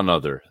 Mm-hmm. None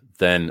other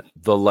than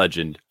the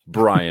legend,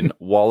 Brian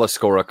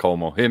Wallace-Scora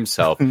Como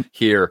himself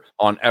here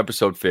on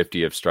episode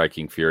 50 of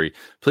Striking Fury.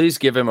 Please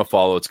give him a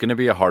follow. It's going to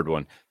be a hard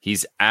one.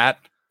 He's at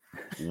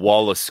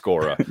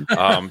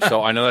Wallace-Scora.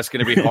 So I know that's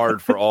going to be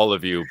hard for all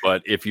of you,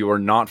 but if you are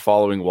not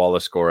following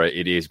Wallace-Scora,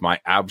 it is my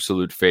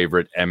absolute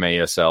favorite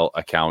MASL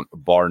account,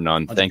 bar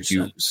none. 100%. Thank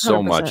you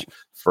so 100%. Much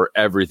for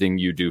everything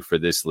you do for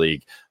this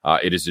league.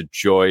 It is a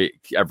joy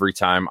every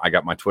time I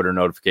got my Twitter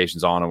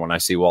notifications on, and when I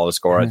see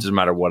Wallace-Scora, it doesn't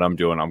matter what I'm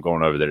doing, I'm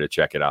going over there to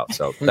check it out.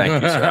 So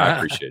thank you, sir. I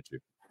appreciate you.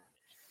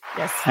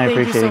 Yes, I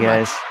appreciate you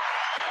guys.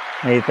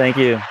 Hey, thank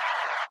you.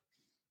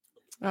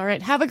 All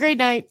right. Have a great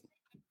night.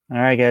 All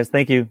right, guys.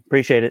 Thank you.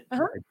 Appreciate it.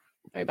 Uh-huh.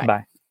 Right, bye.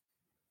 Bye.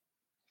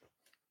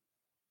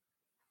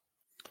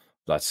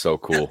 That's so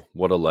cool.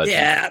 What a legend.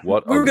 Yeah.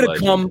 What we were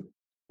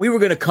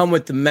going to come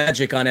with the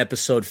magic on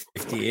episode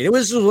 50. It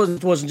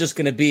wasn't just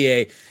going to be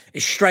a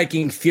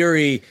Striking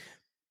Fury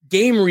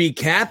game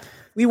recap.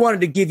 We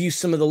wanted to give you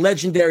some of the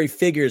legendary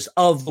figures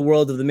of the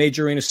world of the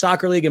Major Arena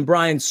Soccer League, and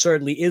Brian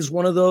certainly is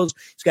one of those.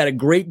 He's got a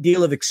great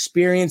deal of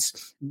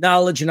experience,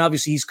 knowledge, and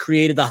obviously he's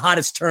created the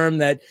hottest term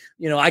that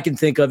I can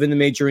think of in the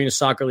Major Arena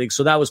Soccer League.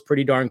 So that was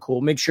pretty darn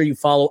cool. Make sure you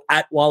follow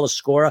at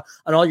Wallace-Scora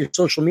on all your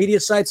social media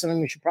sites, and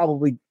we should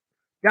probably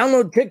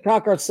download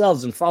TikTok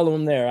ourselves and follow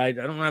him there. I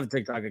don't have a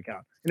TikTok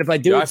account. And if I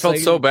do, I felt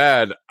so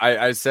bad.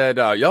 I said,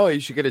 yo, you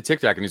should get a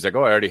TikTok. And he's like,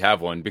 oh, I already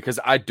have one, because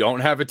I don't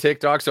have a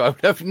TikTok. So I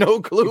would have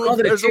no clue if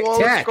there's a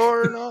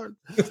Wallace-Scora or not.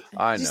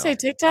 I know. Did you say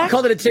TikTok? I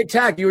called it a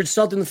TikTok. You were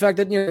insulting the fact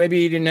that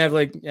maybe you didn't have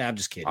I'm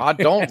just kidding. I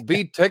don't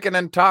be ticking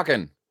and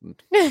talking.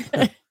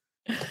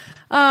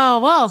 Oh,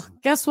 well,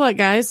 guess what,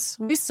 guys?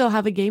 We still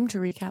have a game to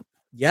recap.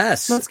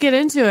 Yes. Let's get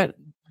into it.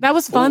 That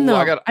was fun, though.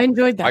 I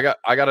enjoyed that.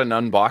 I got an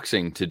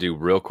unboxing to do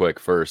real quick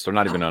first. Or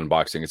not even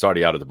unboxing. It's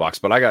already out of the box.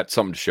 But I got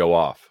something to show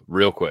off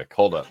real quick.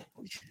 Hold up.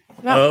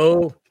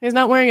 No. He's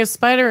not wearing a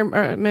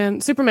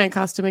Superman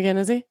costume again,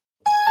 is he?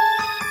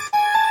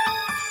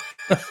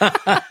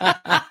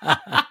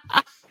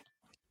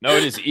 No,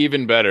 it is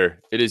even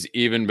better. It is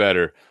even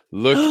better.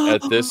 Look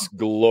at this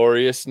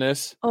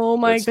gloriousness. Oh,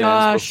 my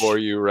gosh. Before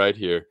you right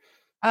here.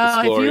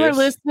 If you are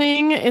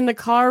listening in the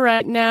car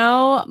right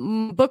now,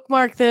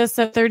 bookmark this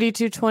at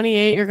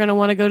 3228. You're going to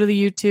want to go to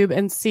the YouTube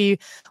and see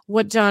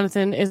what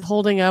Jonathan is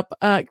holding up.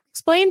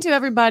 Explain to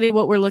everybody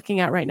what we're looking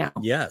at right now.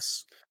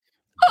 Yes.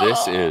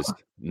 This is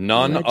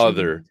none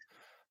other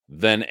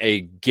than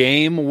a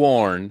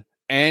game-worn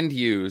and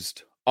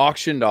used,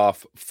 auctioned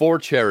off for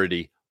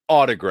charity,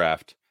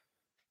 autographed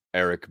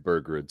Eric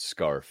Bergrud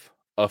scarf.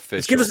 Official.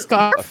 Let's give us a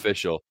scarf?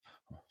 Official.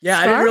 Yeah,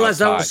 I didn't realize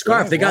that was a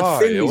scarf. They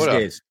got thin these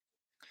days.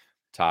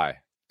 Tie.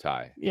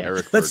 Yeah.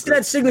 Eric Let's do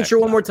that signature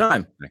one more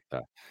time.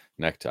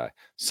 Necktie.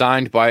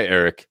 Signed by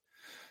Eric.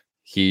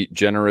 He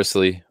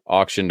generously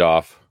auctioned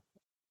off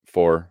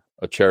for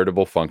a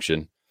charitable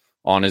function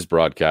on his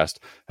broadcast.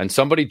 And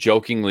somebody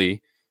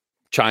jokingly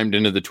chimed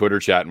into the Twitter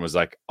chat and was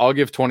like, I'll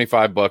give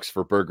 $25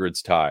 for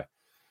Bergrud's tie.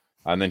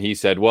 And then he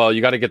said, well, you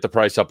got to get the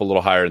price up a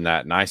little higher than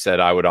that. And I said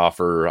I would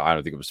offer, I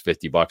don't think it was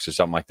 $50 or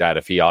something like that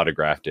if he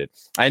autographed it.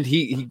 And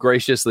he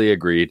graciously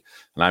agreed.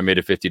 And I made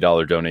a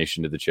 $50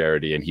 donation to the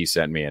charity. And he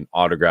sent me an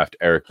autographed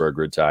Eric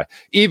Bergrud tie.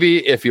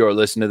 Evie, if you are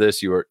listening to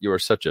this, you are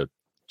such a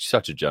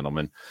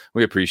gentleman.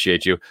 We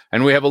appreciate you.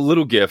 And we have a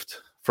little gift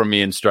from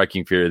me in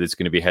Striking Fury that's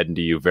going to be heading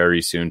to you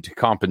very soon to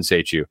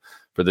compensate you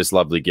for this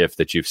lovely gift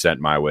that you've sent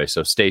my way.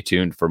 So stay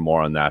tuned for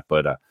more on that.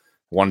 But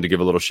wanted to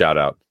give a little shout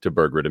out to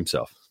Bergrud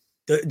himself.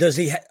 Does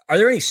he? Are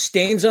there any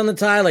stains on the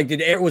tie? Like,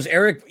 was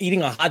Eric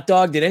eating a hot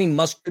dog? Did any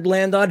mustard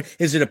land on?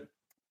 Is it a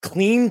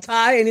clean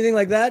tie? Anything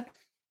like that?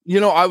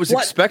 I was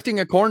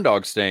expecting a corn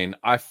dog stain.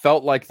 I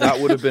felt like that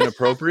would have been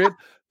appropriate,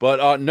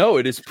 But no,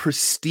 it is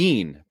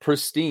pristine.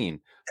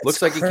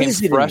 Looks like it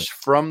came fresh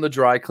from the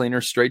dry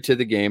cleaner straight to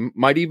the game.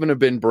 Might even have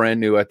been brand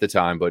new at the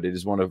time, but it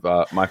is one of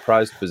my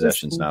prized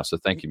possessions now. So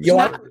thank you,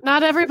 Mr.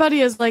 Not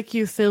everybody is like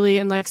you, Philly,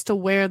 and likes to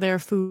wear their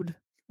food.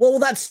 Well,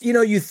 that's,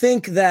 you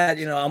think that,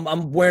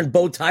 I'm wearing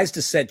bow ties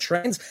to set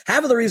trends.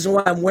 Half of the reason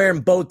why I'm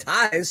wearing bow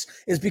ties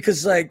is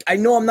because, like, I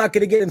know I'm not going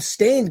to get them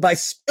stained by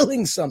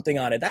spilling something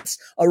on it. That's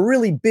a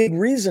really big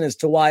reason as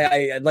to why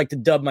I'd like to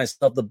dub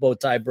myself the bow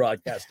tie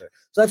broadcaster.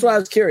 So that's why I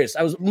was curious.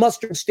 I was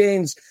mustard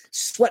stains,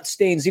 sweat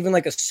stains, even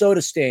like a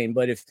soda stain.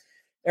 But if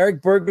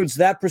Eric Bergwood's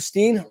that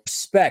pristine,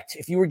 respect.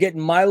 If you were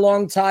getting my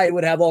long tie, it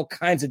would have all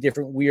kinds of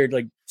different weird,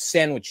 like,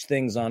 sandwich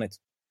things on it.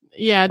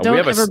 Yeah, don't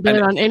ever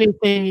bet on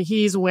anything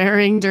he's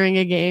wearing during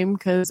a game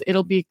because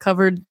it'll be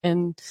covered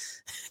in.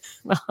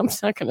 Well, I'm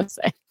not going to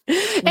say.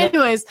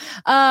 Anyways,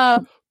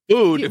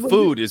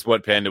 food is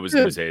what Panda was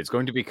going to say. It's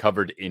going to be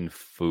covered in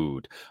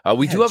food.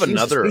 We do have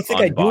another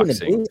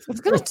unboxing. I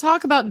was going to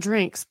talk about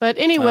drinks, but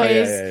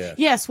anyways,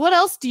 yes. What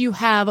else do you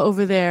have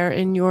over there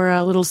in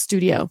your little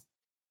studio?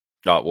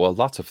 Well,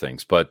 lots of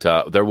things, but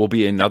there will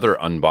be another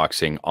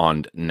unboxing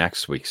on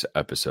next week's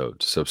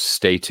episode, so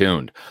stay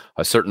tuned.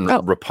 A certain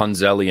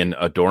Rapunzelian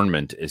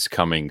adornment is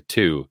coming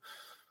to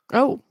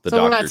so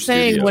we're not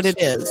saying what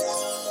it is.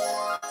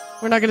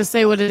 We're not going to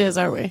say what it is,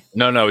 are we?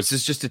 No, this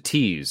is just a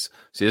tease.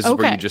 See, this is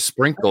where you just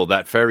sprinkle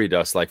that fairy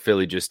dust like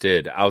Philly just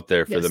did out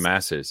there for the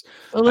masses.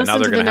 Well, and now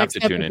they're going to have to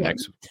tune in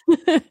next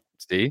week.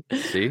 See?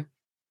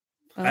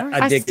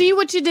 I see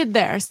what you did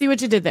there.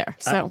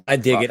 So I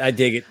dig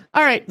it.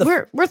 All right,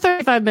 we're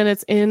 35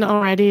 minutes in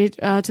already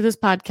to this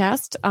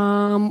podcast,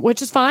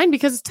 which is fine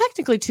because it's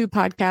technically 2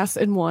 podcasts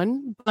in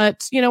one.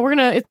 But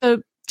it's a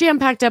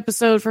jam-packed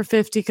episode for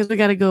 50 because we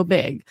got to go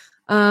big.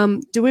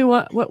 Do we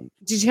want? What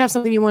did you have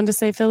something you wanted to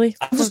say, Philly?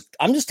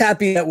 I'm just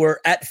happy that we're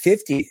at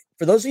 50.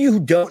 For those of you who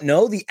don't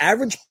know, the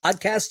average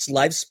podcast's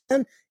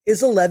lifespan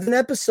is 11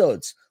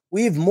 episodes.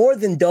 We've more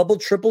than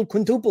doubled, tripled,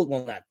 quintupled.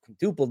 Well, not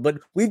quintupled, but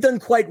we've done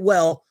quite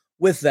well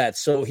with that.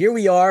 So here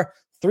we are,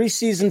 3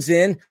 seasons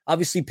in.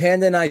 Obviously,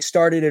 Panda and I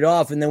started it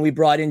off, and then we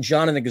brought in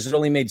Jonathan because it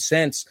only made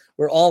sense.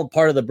 We're all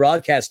part of the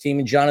broadcast team,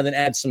 and Jonathan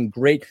adds some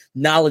great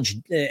knowledge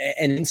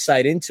and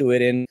insight into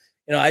it. And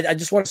I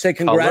just want to say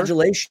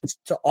congratulations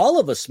to all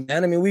of us,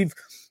 man. I mean,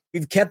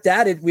 we've kept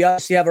at it. We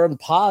obviously have our own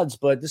pods,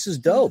 but this is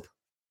dope.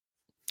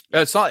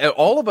 It's not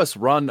all of us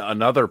run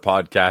another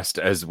podcast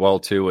as well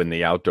too in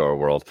the outdoor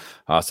world.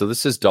 So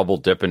this is double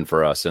dipping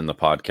for us in the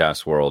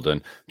podcast world,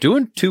 and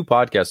doing 2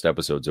 podcast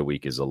episodes a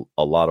week is a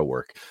lot of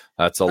work.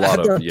 That's a lot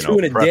of 2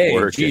 in a prep day.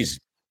 work.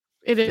 Jeez.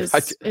 It is.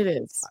 It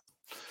is.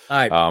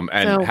 All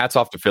right. Hats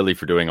off to Philly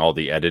for doing all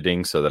the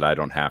editing so that I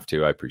don't have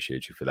to. I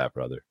appreciate you for that,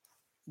 brother.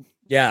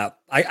 Yeah,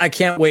 I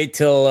can't wait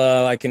till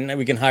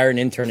we can hire an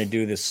intern to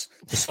do this.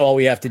 Just all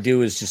we have to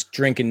do is just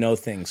drink and know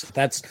things.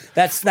 That's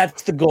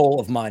the goal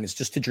of mine, is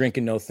just to drink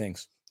and know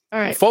things. All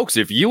right, folks,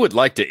 if you would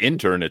like to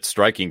intern at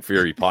Striking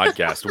Fury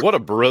Podcast, what a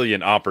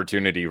brilliant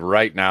opportunity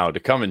right now to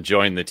come and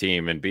join the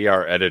team and be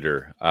our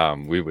editor.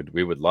 We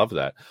would love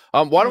that.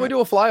 Why don't we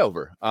do a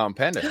flyover?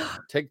 Panda,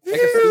 take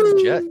us through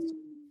the jet.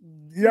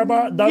 Yeah,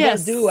 but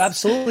yes. Do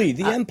absolutely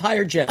the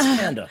Empire Jets,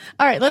 Panda.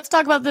 All right, let's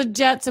talk about the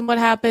Jets and what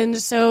happened.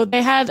 So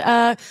they had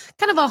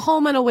kind of a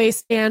home and away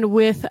stand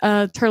with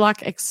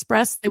Turlock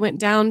Express. They went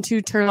down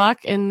to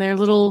Turlock in their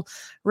little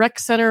rec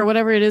center or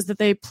whatever it is that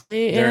they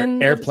play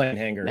in. Airplane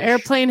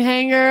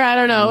hangar. I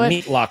don't know.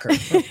 Meat locker.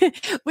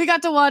 We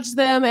got to watch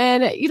them,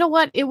 and you know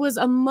what? It was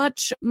a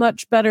much,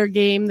 much better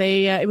game.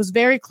 It was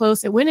very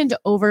close. It went into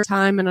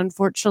overtime, and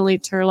unfortunately,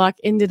 Turlock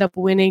ended up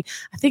winning.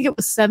 I think it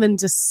was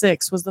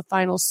 7-6 was the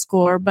final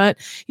score, but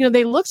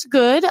they looked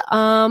good.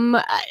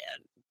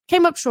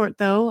 Came up short,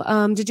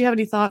 though. Did you have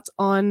any thoughts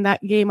on that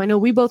game? I know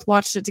we both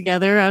watched it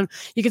together.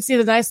 You could see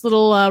the nice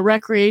little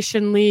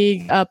recreation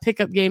league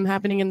pickup game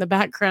happening in the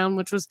background,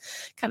 which was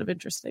kind of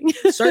interesting.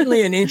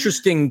 Certainly an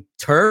interesting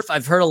turf.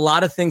 I've heard a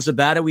lot of things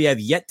about it. We have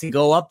yet to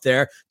go up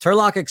there.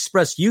 Turlock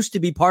Express used to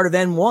be part of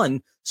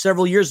N1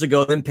 several years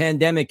ago. Then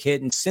pandemic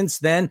hit, and since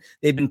then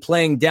they've been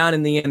playing down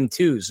in the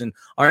M2s. And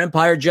our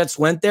Empire Jets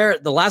went there.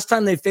 The last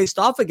time they faced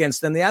off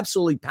against them, they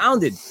absolutely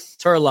pounded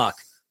Turlock.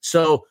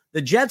 So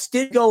the Jets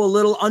did go a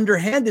little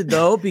underhanded,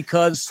 though,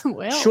 because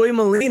Troy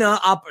Molina,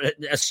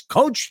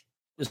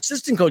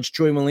 assistant coach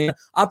Troy Molina,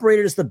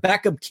 operated as the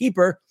backup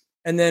keeper.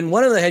 And then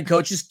one of the head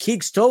coaches,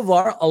 Keeks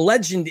Tovar, a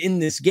legend in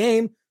this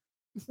game,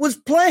 was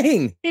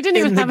playing. He didn't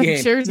even have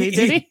a jersey,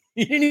 did he?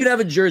 He didn't even have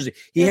a jersey.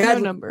 He had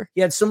no number.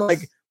 He had some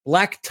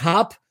black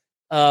top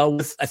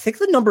with, I think,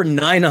 the number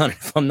 9 on it,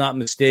 if I'm not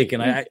mistaken.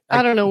 I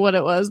don't know what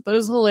it was, but it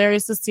was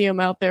hilarious to see him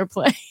out there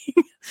playing.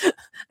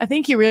 I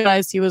think he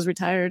realized he was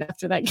retired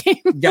after that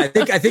game. Yeah,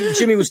 I think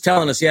Jimmy was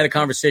telling us he had a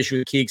conversation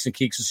with Keeks, and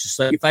Keeks was just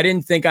like, if I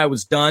didn't think I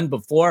was done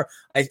before,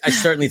 I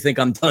certainly think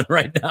I'm done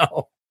right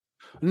now.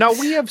 Now,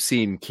 we have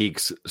seen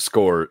Keeks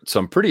score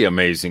some pretty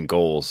amazing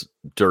goals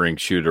during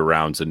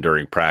shoot-arounds and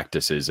during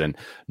practices, and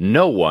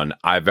no one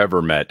I've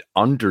ever met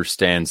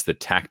understands the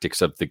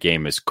tactics of the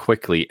game as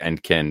quickly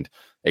and can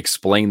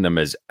explain them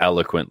as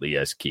eloquently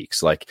as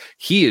Keeks. Like,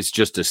 he is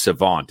just a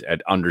savant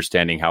at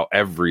understanding how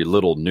every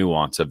little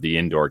nuance of the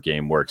indoor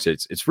game works.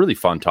 It's really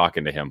fun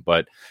talking to him,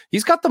 but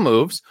he's got the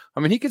moves. I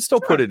mean, he can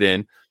still put it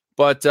in,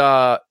 but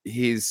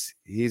he's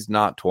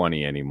not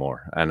 20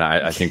 anymore. And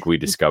I think we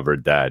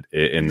discovered that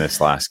in this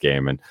last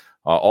game. And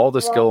all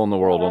the skill in the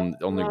world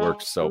only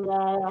works so.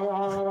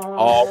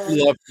 Oh,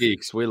 we love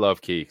Keeks. We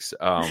love Keeks.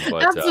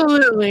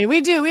 Absolutely,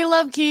 we do. We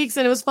love Keeks,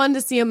 and it was fun to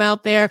see him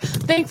out there.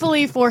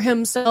 Thankfully for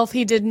himself,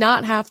 he did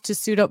not have to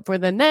suit up for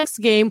the next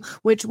game,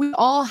 which we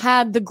all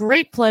had the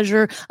great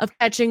pleasure of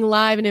catching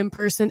live and in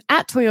person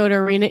at Toyota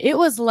Arena. It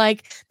was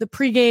like the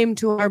pregame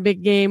to our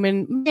big game,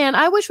 and man,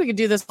 I wish we could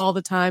do this all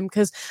the time,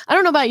 because I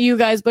don't know about you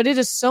guys, but it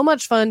is so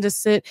much fun to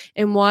sit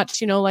and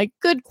watch, like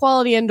good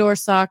quality indoor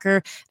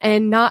soccer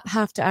and not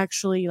have to actually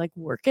like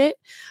work it.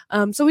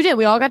 So we did.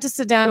 We all got to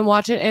sit down and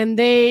watch it, and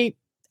they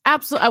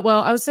absolutely,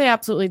 well, I would say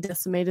absolutely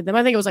decimated them.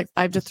 I think it was like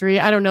 5-3.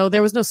 I don't know.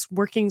 There was no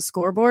working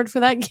scoreboard for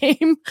that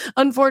game,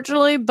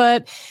 unfortunately,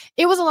 but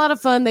it was a lot of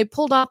fun. They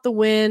pulled out the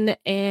win,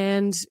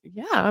 and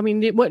yeah, I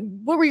mean, what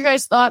were your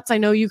guys' thoughts? I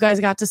know you guys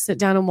got to sit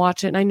down and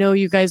watch it, and I know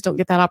you guys don't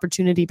get that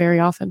opportunity very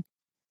often.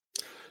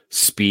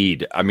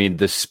 Speed. I mean,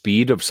 the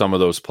speed of some of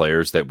those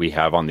players that we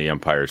have on the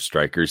Empire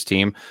Strikers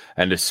team,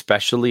 and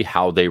especially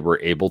how they were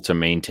able to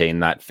maintain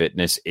that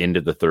fitness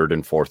into the third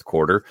and fourth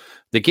quarter.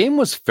 The game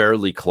was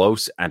fairly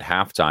close at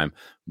halftime.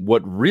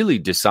 What really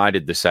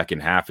decided the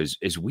second half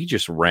is we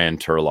just ran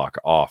Turlock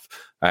off.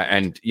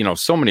 And,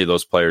 so many of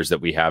those players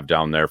that we have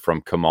down there,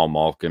 from Kamal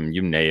Malcolm,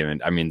 you name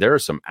it. I mean, there are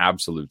some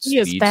absolute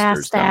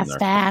speedsters down there.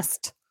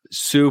 Fast.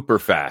 Super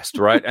fast,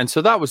 right? And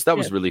so that was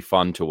really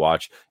fun to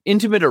watch.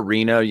 Intimate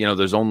arena,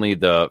 there's only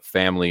the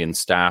family and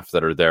staff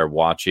that are there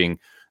watching.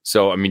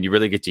 So, I mean, you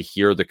really get to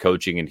hear the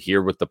coaching and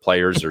hear what the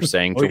players are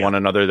saying to one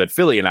another that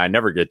Philly and I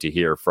never get to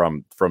hear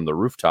from the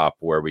rooftop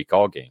where we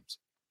call games.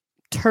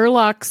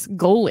 Turlock's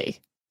goalie.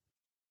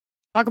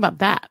 Talk about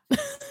that.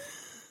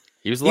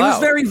 He was loud. He was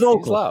very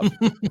vocal.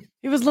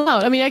 He was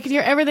loud. I mean, I could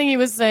hear everything he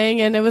was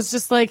saying, and it was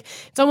just like,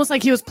 it's almost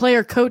like he was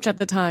player coach at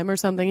the time or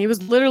something. He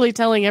was literally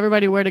telling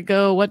everybody where to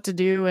go, what to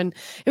do, and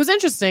it was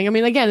interesting. I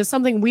mean, again, it's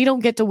something we don't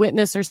get to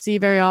witness or see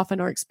very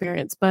often or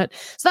experience, but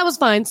so that was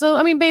fine. So,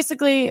 I mean,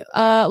 basically,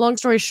 long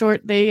story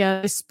short,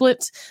 they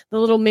split the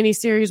little mini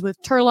series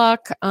with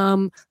Turlock.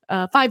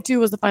 5-2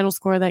 was the final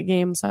score of that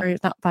game. Sorry,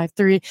 not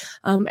 5-3.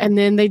 And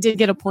then they did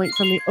get a point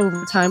from the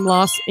overtime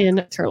loss in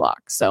Turlock.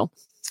 So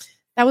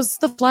that was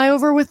the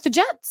flyover with the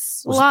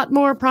Jets. A lot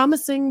more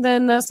promising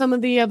than some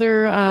of the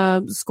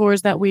other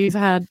scores that we've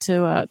had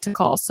to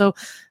call. So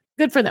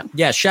good for them.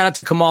 Yeah, shout out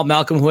to Kamal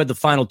Malcolm, who had the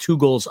final 2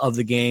 goals of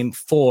the game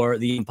for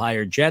the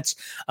Empire Jets.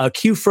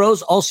 Q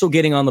Froze also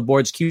getting on the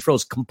boards. Q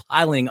Froze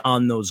compiling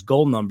on those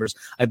goal numbers.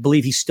 I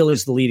believe he still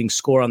is the leading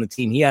scorer on the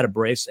team. He had a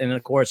brace. And,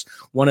 of course,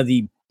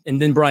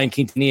 and then Brian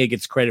Quintanilla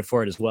gets credit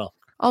for it as well.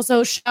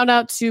 Also, shout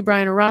out to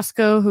Brian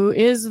Orozco, who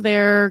is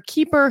their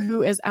keeper,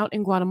 who is out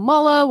in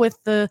Guatemala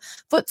with the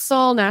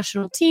futsal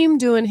national team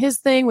doing his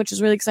thing, which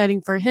is really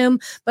exciting for him.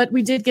 But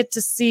we did get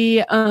to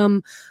see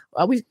 2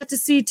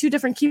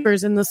 different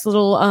keepers in this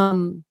little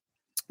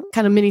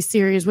kind of mini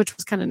series, which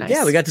was kind of nice.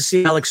 Yeah, we got to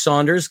see Alex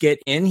Saunders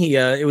get in.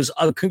 It was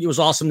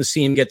awesome to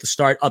see him get the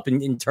start up in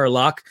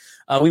Turlock.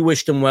 We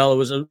wished him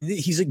well.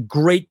 He's a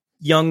great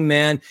young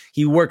man.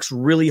 He works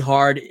really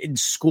hard in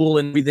school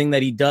and everything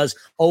that he does.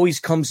 Always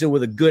comes in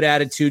with a good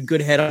attitude,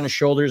 good head on his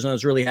shoulders, and I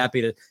was really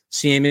happy to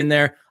see him in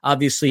there.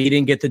 Obviously, he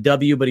didn't get the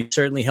W, but he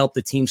certainly helped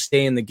the team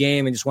stay in the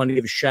game, and just wanted to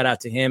give a shout out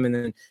to him. And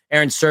then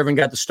Aaron Servin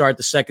got to start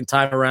the second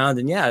time around,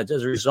 and yeah, as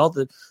a result,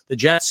 the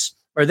Jets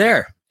are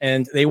there,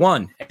 and they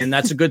won, and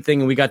that's a good thing,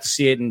 and we got to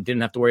see it and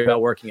didn't have to worry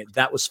about working it.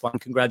 That was fun.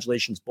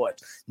 Congratulations, boys.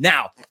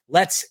 Now,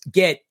 let's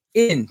get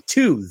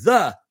into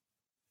the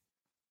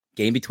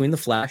game between the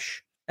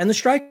Flash and the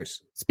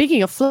Strikers.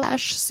 Speaking of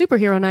Flash,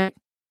 superhero night.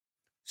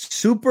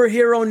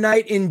 Superhero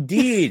night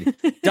indeed.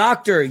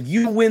 Doctor,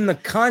 you win the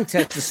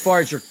contest as far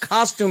as your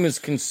costume is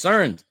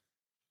concerned.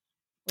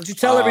 Why don't you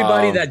tell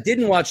everybody that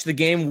didn't watch the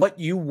game what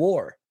you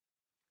wore?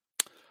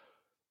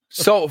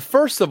 So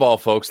first of all,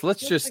 folks,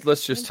 let's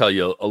just tell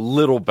you a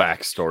little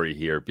backstory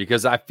here,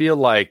 because I feel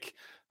like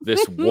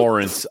this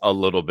warrants a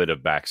little bit of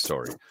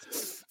backstory.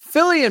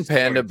 Philly and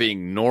Panda,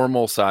 being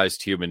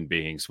normal-sized human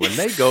beings, when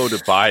they go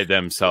to buy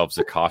themselves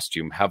a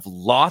costume, have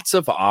lots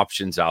of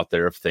options out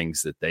there of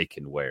things that they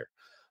can wear.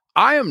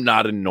 I am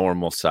not a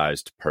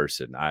normal-sized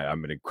person.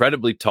 I'm an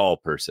incredibly tall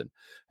person,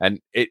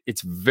 and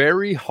it's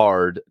very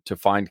hard to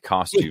find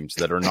costumes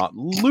that are not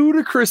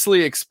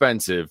ludicrously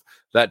expensive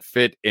that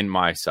fit in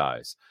my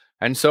size.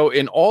 And so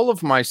in all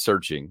of my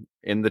searching,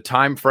 in the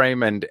time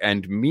frame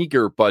and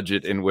meager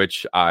budget in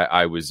which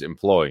I was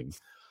employing,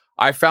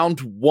 I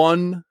found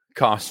one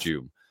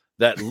costume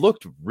that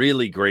looked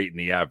really great in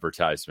the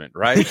advertisement,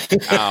 right?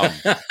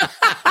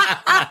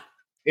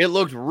 It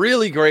looked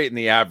really great in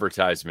the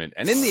advertisement.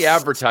 And in the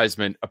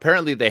advertisement,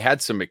 apparently they had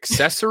some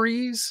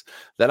accessories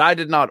that I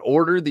did not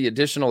order, the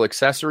additional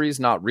accessories,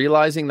 not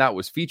realizing that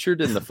was featured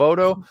in the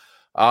photo.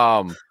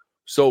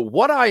 So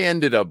what I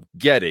ended up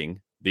getting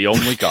the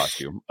only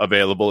costume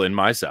available in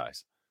my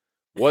size,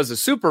 was a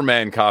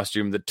Superman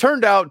costume that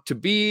turned out to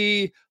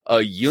be a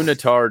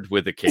unitard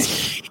with a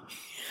cape.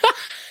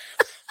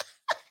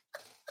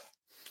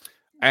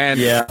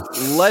 And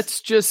let's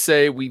just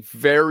say we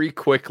very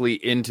quickly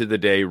into the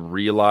day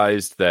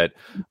realized that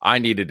I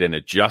needed an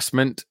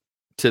adjustment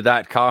to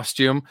that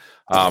costume.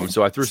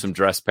 So I threw some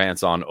dress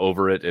pants on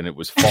over it, and it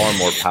was far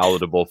more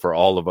palatable for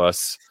all of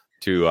us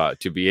to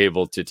be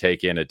able to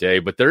take in a day.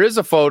 But there is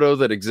a photo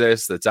that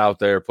exists that's out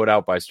there, put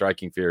out by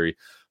Striking Fury,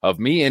 of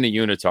me in a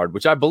unitard,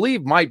 which I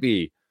believe might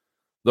be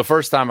the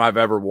first time I've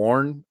ever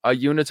worn a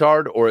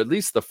unitard, or at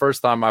least the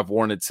first time I've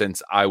worn it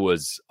since I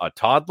was a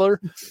toddler.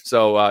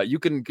 So you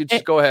can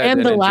just go ahead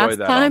and enjoy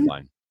that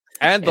online.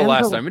 And the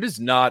last time, it is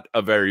not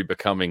a very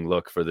becoming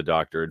look for the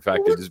Doctor. In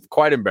fact, it is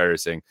quite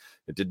embarrassing.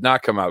 It did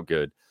not come out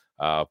good.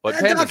 But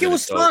Doc, it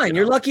was fine.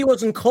 You're lucky it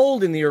wasn't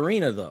cold in the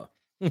arena, though.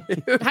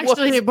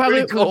 Actually, it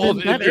probably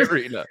cold in the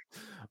arena.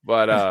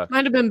 But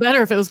might have been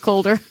better if it was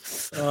colder.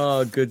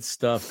 Oh, good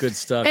stuff. Good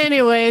stuff.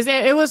 Anyways,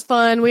 it was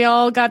fun. We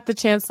all got the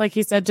chance, like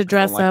he said, to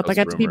dress up. I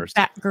got to be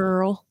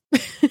Batgirl.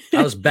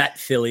 I was Bat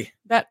Philly.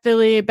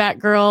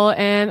 Batgirl.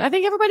 And I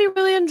think everybody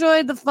really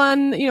enjoyed the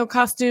fun,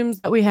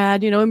 costumes that we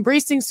had,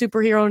 embracing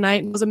superhero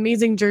night, and those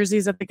amazing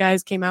jerseys that the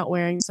guys came out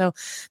wearing. So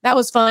that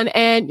was fun.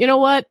 And you know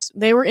what?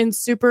 They were in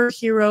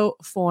superhero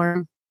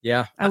form.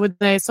 Yeah. I would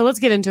say. So let's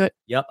get into it.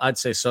 Yep, I'd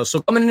say so.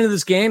 So coming into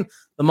this game,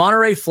 the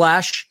Monterey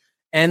Flash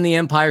and the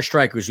Empire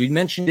Strikers. We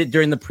mentioned it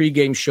during the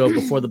pregame show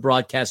before the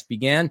broadcast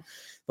began.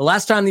 The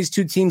last time these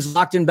two teams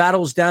locked in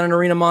battle was down in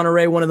Arena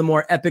Monterey, one of the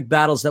more epic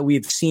battles that we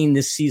have seen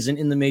this season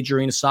in the Major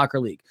Arena Soccer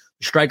League.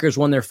 The Strikers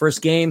won their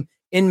first game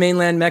in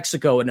mainland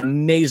Mexico, an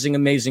amazing,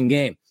 amazing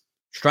game.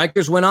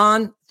 Strikers went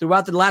on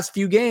throughout the last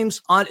few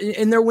games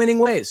in their winning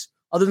ways.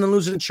 Other than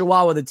losing to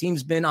Chihuahua, the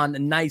team's been on a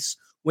nice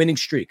winning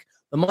streak.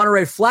 The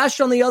Monterey Flash,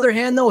 on the other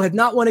hand, though, have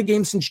not won a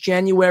game since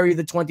January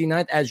the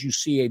 29th. As you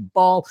see, a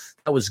ball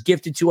that was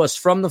gifted to us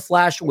from the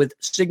Flash with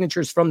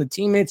signatures from the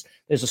teammates.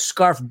 There's a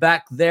scarf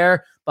back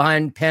there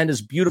behind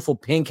Panda's beautiful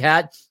pink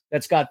hat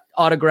that's got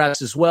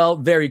autographs as well.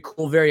 Very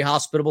cool, very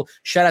hospitable.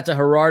 Shout out to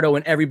Gerardo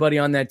and everybody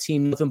on that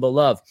team. Nothing but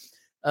love.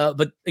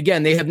 But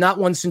again, they have not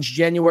won since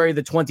January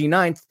the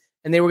 29th,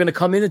 and they were going to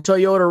come into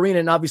Toyota Arena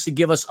and obviously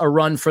give us a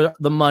run for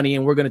the money,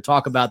 and we're going to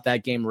talk about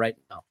that game right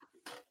now.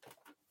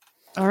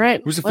 All right.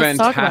 It was a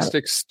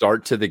fantastic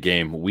start to the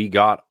game. We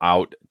got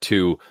out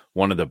to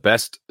one of the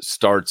best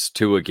starts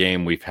to a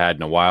game we've had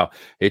in a while.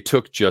 It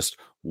took just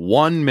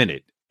 1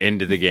 minute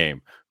into the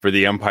game for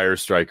the Empire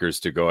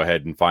Strikers to go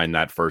ahead and find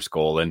that first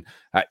goal. And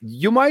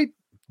you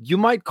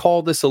might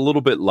call this a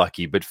little bit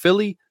lucky, but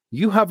Philly,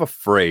 you have a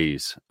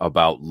phrase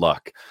about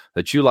luck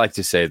that you like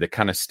to say that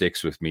kind of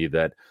sticks with me,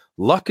 that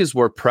luck is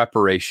where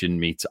preparation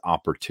meets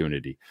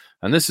opportunity.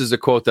 And this is a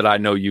quote that I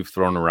know you've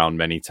thrown around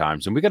many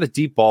times. And we got a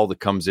deep ball that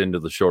comes into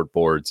the short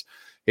boards.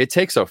 It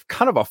takes a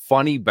kind of a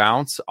funny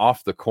bounce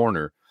off the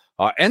corner,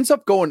 ends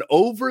up going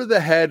over the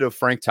head of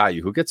Frank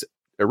Tayu, who gets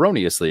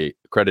erroneously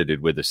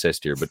credited with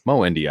assist here, but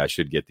Mo India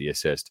should get the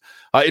assist.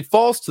 It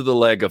falls to the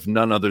leg of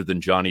none other than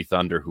Johnny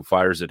Thunder, who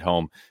fires it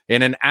home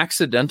in an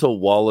accidental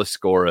Wallace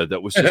scorer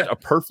that was just a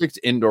perfect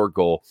indoor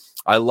goal.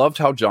 I loved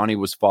how Johnny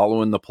was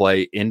following the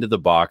play into the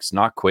box,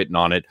 not quitting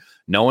on it,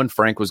 knowing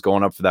Frank was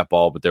going up for that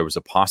ball, but there was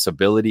a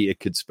possibility it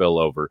could spill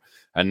over.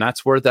 And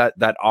that's where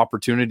that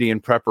opportunity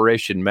and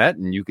preparation met.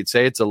 And you could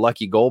say it's a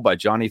lucky goal by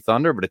Johnny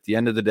Thunder, but at the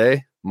end of the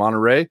day,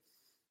 Monterey,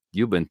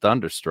 you've been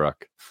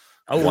thunderstruck.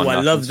 Oh,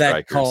 I love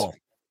that call.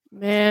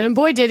 Man, and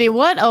boy, did he.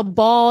 What a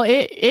ball.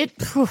 If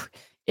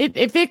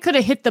it could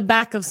have hit the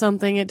back of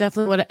something, it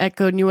definitely would have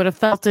echoed, and you would have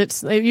felt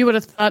it. You would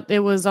have thought it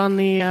was on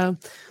the,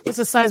 what's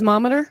the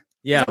seismometer?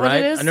 Yeah,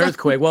 right. An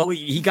earthquake. Well,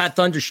 he got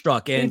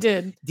thunderstruck. And he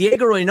did.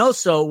 Diego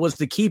Reynoso was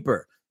the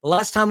keeper. The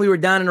last time we were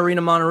down in Arena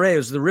Monterey, it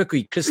was the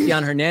rookie,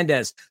 Cristian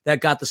Hernandez,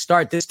 that got the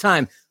start. This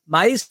time,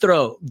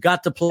 Maestro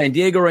got to play, and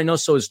Diego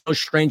Reynoso is no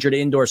stranger to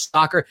indoor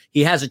soccer.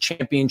 He has a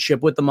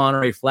championship with the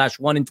Monterey Flash,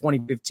 won in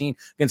 2015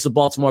 against the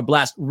Baltimore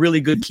Blast.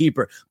 Really good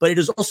keeper. But it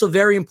is also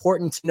very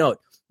important to note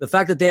the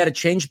fact that they had a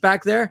change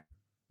back there.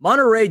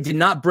 Monterey did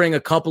not bring a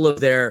couple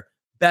of their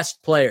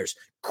best players.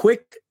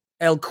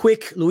 El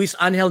Quick, Luis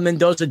Angel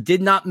Mendoza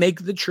did not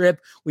make the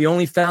trip. We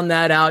only found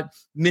that out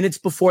minutes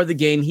before the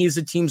game. He's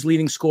the team's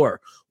leading scorer.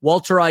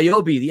 Walter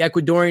Ayobi, the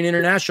Ecuadorian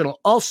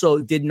international, also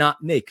did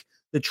not make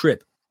the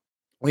trip.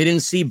 We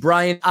didn't see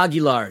Brian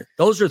Aguilar.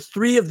 Those are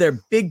three of their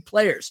big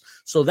players.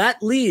 So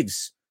that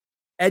leaves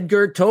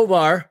Eric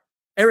Tovar,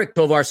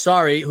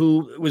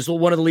 who was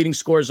one of the leading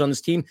scorers on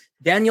this team,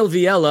 Daniel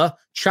Viella,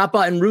 Chapa,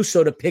 and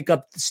Russo to pick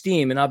up the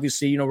steam. And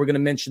obviously, we're going to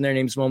mention their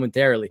names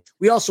momentarily.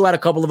 We also had a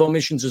couple of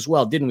omissions as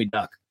well, didn't we,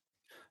 Doc?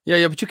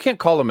 Yeah, but you can't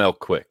call him El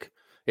Quick.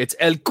 It's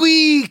El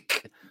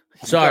Quick.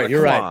 Sorry,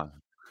 you're right.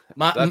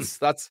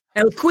 That's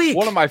El Quick.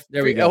 One of my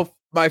there we go.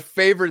 My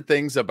favorite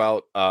things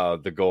about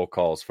the goal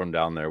calls from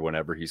down there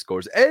whenever he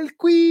scores. El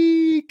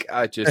Quick. week.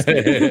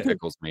 It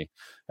tickles me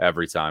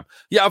every time.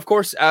 Yeah, of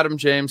course, Adam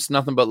James,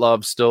 nothing but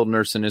love, still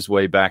nursing his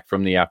way back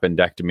from the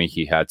appendectomy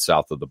he had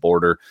south of the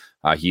border.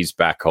 He's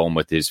back home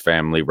with his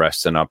family,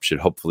 resting up, should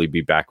hopefully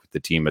be back with the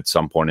team at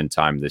some point in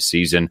time this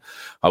season.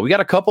 We got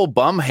a couple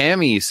bum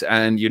hammies,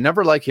 and you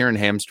never like hearing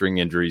hamstring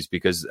injuries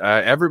because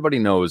everybody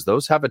knows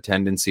those have a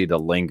tendency to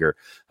linger.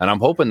 And I'm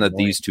hoping that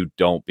these two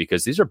don't,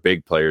 because these are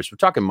big players. We're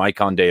talking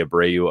Maikon de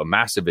Abreu, a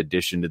massive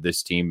addition to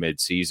this team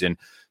mid-season.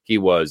 He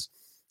was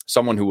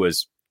someone who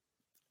was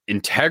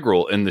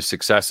integral in the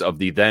success of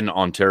the then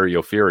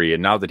Ontario Fury.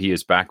 And now that he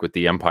is back with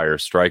the Empire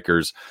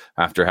Strikers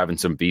after having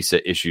some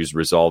visa issues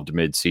resolved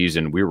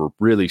mid-season, we were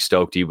really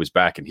stoked he was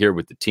back and here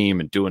with the team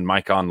and doing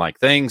Maikon-like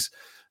things.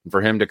 And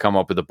for him to come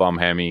up with a bum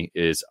hammy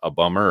is a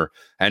bummer.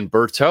 And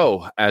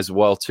Berto as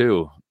well,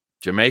 too.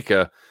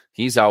 Jamaica,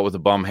 he's out with a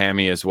bum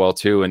hammy as well,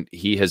 too. And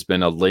he has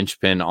been a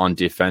linchpin on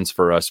defense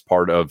for us.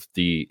 Part of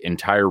the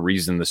entire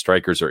reason the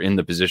Strikers are in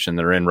the position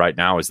they're in right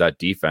now is that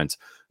defense.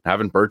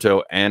 Having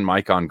Berto and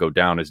Maikon go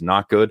down is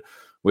not good.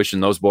 Wishing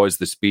those boys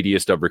the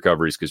speediest of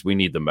recoveries because we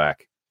need them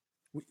back.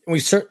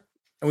 We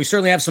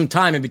certainly have some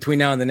time in between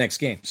now and the next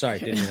game. Sorry,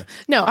 didn't you?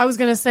 No, I was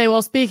going to say,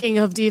 well, speaking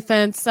of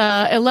defense,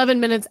 11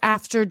 minutes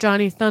after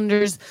Johnny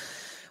Thunder's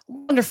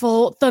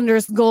wonderful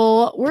Thunder's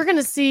goal, we're going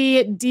to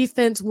see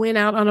defense win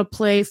out on a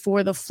play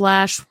for the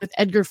Flash with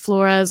Edgar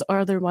Flores, or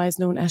otherwise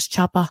known as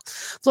Chapa.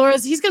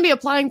 Flores, he's going to be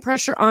applying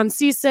pressure on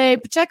Cisse.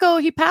 Pacheco,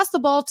 he passed the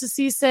ball to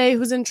Cisse,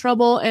 who's in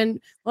trouble,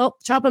 and, well,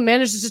 Chapa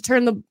manages to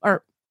turn the...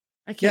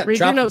 I can't read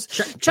your notes.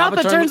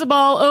 Chapa turns the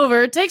ball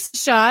over, takes a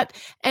shot,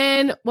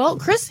 and, well,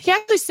 Chris, he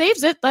actually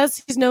saves it,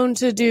 as he's known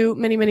to do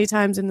many, many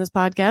times in this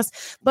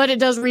podcast, but it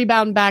does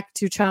rebound back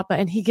to Chapa,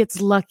 and he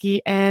gets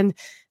lucky, and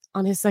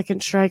on his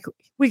second strike,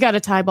 we got a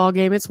tie ball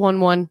game. It's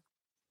 1-1.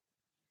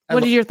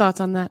 What are your thoughts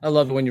on that? I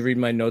love it when you read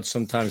my notes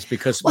sometimes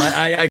because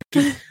I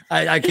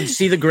can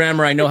see the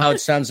grammar. I know how it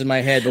sounds in my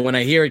head, but when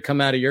I hear it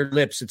come out of your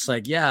lips, it's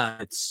like, yeah,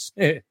 it's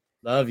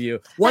love you.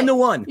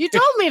 1-1. You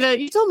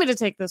told me to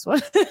take this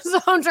one, so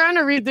I'm trying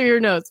to read through your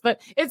notes, but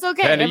it's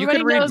okay. Hannah, you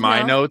can read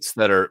my notes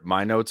that are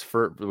my notes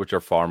which are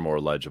far more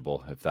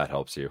legible, if that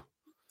helps you.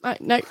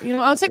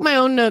 I'll take my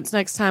own notes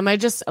next time. I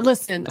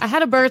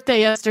had a birthday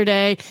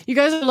yesterday. You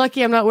guys are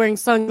lucky I'm not wearing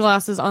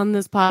sunglasses on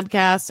this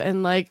podcast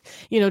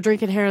and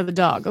drinking hair of the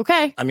dog.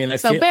 Okay. I mean,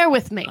 bear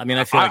with me. I mean,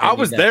 I feel like I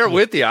was there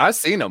with you. I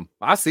seen him.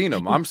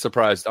 I'm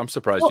surprised. I'm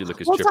surprised you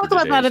look as We'll chipper talk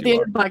about today that as at the you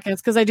end of the podcast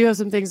because I do have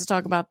some things to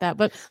talk about that.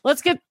 But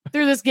let's get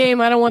through this game.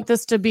 I don't want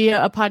this to be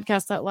a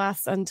podcast that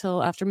lasts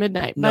until after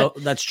midnight. No,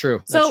 that's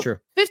true. That's true.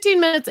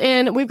 15 minutes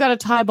in, we've got a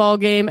tie ball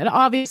game. It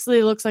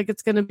obviously looks like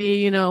it's going to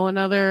be,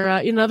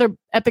 another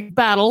epic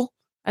battle,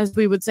 as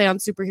we would say on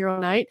Superhero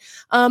Night.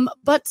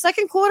 But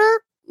second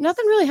quarter,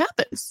 nothing really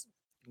happens.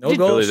 No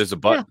goals. Philly, there's a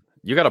button.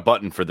 Yeah. You got a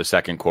button for the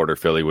second quarter,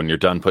 Philly, when you're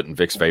done putting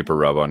Vicks Vapor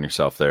Rub on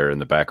yourself there in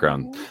the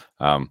background.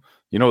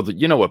 You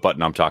know what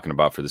button I'm talking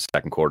about for the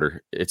second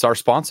quarter. It's our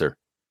sponsor.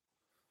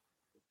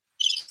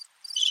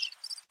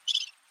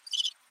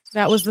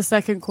 That was the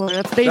second quarter.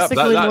 That's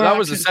basically that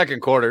was the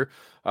second quarter.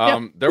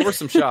 There were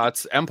some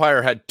shots.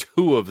 Empire had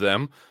 2 of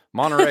them.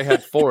 Monterey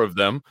had 4 of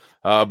them,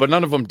 but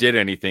none of them did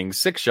anything.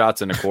 6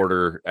 shots in a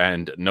quarter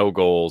and no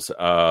goals.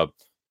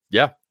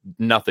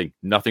 Nothing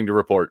to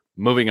report.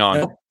 Moving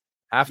on.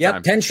 Halftime.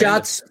 Yep, 10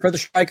 shots for the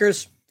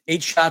Strikers,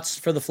 8 shots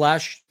for the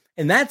Flash,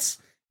 and that's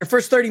your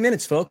first 30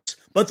 minutes, folks.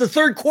 But the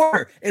third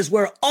quarter is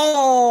where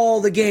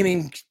all the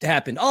gaming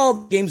happened, all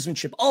the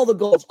gamesmanship, all the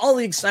goals, all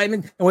the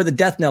excitement, and where the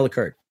death knell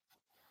occurred.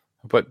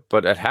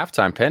 But at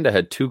halftime, Panda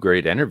had 2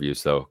 great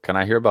interviews, though. Can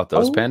I hear about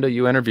those, Panda?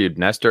 You interviewed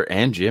Nestor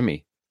and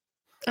Jimmy.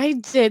 I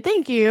did.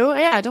 Thank you.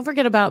 Yeah, don't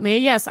forget about me.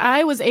 Yes,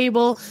 I was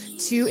able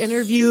to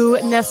interview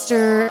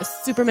Nestor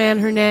Superman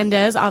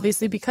Hernandez,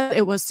 obviously, because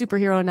it was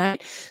Superhero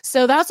Night.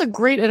 So that's a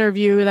great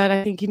interview that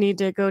I think you need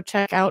to go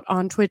check out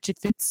on Twitch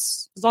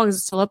as long as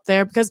it's still up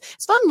there, because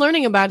it's fun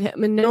learning about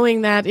him and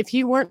knowing that if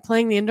he weren't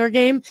playing the indoor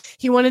game,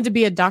 he wanted to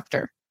be a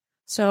doctor.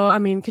 So, I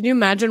mean, can you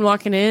imagine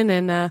walking in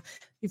and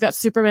you've got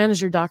Superman as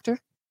your doctor?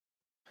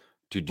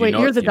 Dude,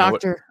 you're the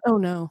doctor. Oh,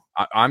 no.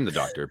 I'm the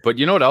doctor. But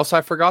you know what else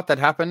I forgot that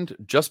happened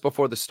just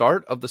before the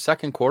start of the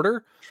second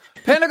quarter?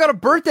 Panda got a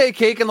birthday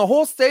cake and the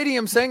whole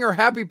stadium sang her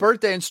happy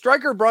birthday, and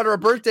Stryker brought her a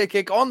birthday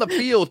cake on the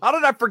field. How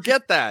did I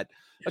forget that?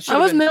 I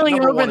was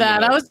milling over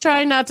that. I was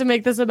trying not to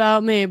make this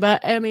about me, but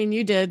I mean,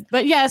 you did.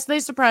 But yes, they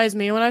surprised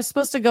me. When I was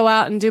supposed to go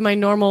out and do my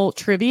normal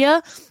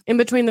trivia in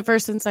between the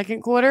first and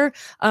second quarter,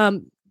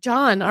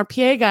 John, our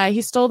PA guy,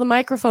 he stole the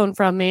microphone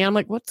from me. I'm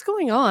like, what's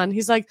going on?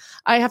 He's like,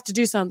 I have to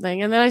do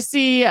something. And then I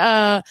see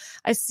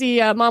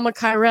Mama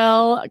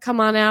Kyrell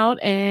come on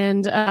out,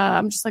 and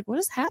I'm just like, what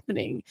is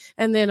happening?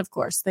 And then, of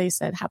course, they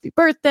said happy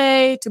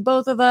birthday to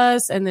both of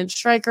us. And then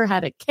Stryker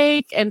had a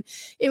cake, and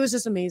it was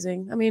just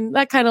amazing. I mean,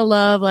 that kind of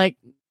love,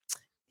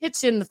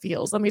 hits you in the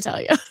feels, let me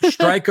tell you.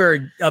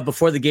 Stryker,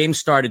 before the game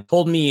started,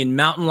 told me in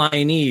Mountain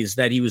Lionese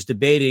that he was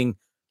debating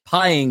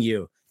pieing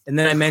you. And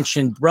then I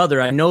mentioned,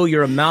 brother, I know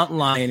you're a mountain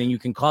lion and you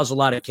can cause a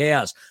lot of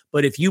chaos,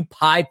 but if you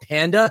pie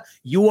Panda,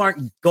 you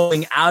aren't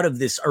going out of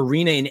this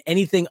arena in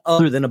anything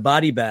other than a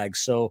body bag.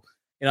 So,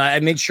 I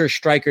made sure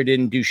Stryker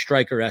didn't do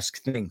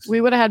Stryker-esque things.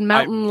 We would have had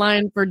mountain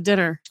lion for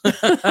dinner.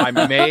 I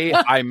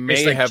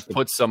may have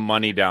put some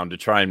money down to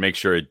try and make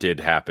sure it did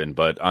happen,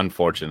 but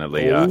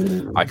unfortunately,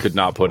 I could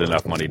not put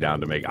enough money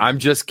down to make. I'm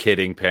just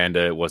kidding,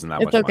 Panda. It wasn't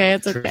that much money.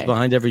 It's okay.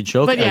 Behind every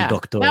joke, but yeah,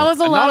 doctor. That was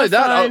a lot of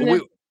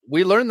fun.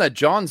 We learned that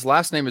John's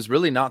last name is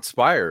really not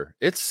Spire.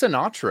 It's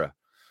Sinatra.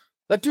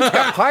 That dude's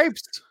got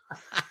pipes.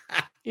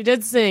 He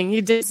did sing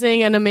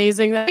an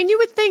amazing. I mean, you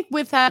would think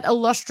with that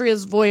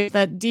illustrious voice,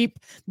 that deep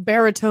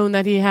baritone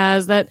that he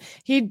has, that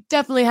he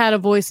definitely had a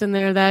voice in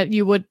there that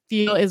you would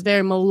feel is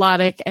very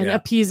melodic and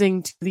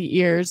appeasing to the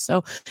ears.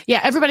 So yeah,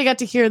 everybody got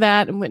to hear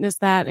that and witness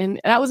that.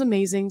 And that was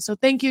amazing. So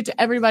thank you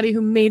to everybody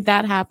who made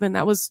that happen.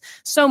 That was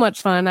so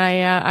much fun.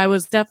 I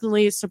was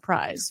definitely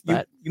surprised.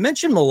 But you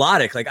mentioned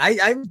melodic. Like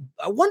I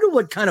wonder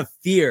what kind of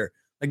fear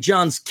like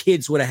John's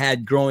kids would have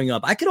had growing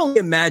up. I could only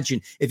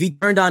imagine if he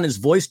turned on his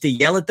voice to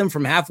yell at them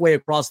from halfway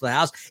across the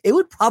house, it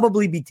would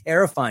probably be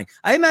terrifying.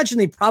 I imagine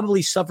they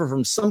probably suffer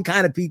from some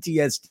kind of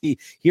PTSD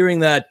hearing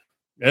that,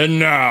 and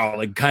now,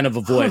 like kind of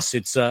a voice.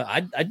 It's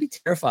I'd be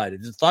terrified.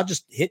 The thought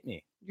just hit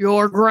me.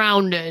 You're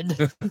grounded.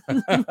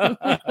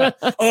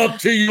 Up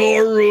to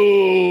your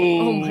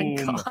room. Oh my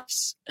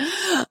gosh.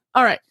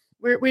 All right.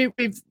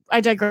 I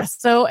digress.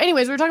 So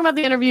anyways, we were talking about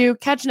the interview,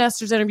 Catch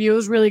Nestor's interview. It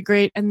was really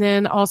great. And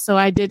then also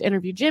I did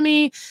interview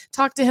Jimmy,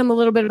 talk to him a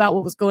little bit about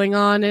what was going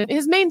on and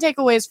his main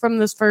takeaways from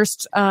this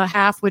first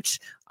half,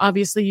 which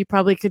obviously you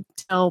probably could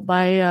tell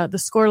by the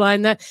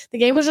scoreline that the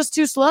game was just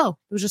too slow.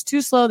 It was just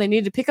too slow. They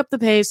needed to pick up the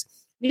pace,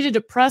 needed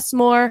to press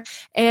more.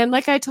 And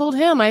like I told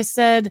him, I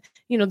said,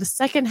 the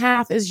second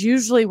half is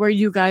usually where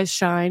you guys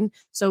shine.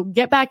 So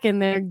get back in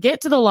there,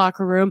 get to the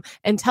locker room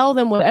and tell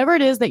them whatever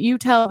it is that you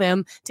tell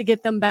them to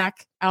get them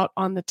back out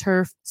on the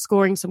turf,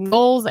 scoring some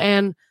goals.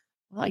 And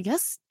well, I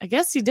guess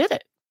he did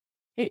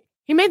it.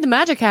 He made the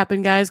magic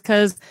happen, guys,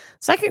 because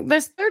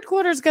this third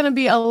quarter is going to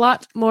be a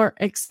lot more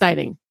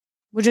exciting.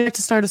 Would you like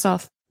to start us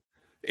off?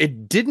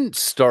 It didn't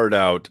start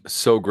out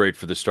so great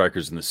for the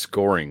Strikers in the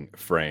scoring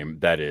frame,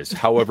 that is.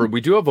 However, we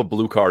do have a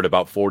blue card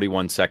about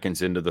 41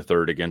 seconds into the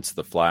third against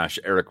the Flash.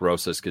 Eric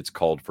Rosas gets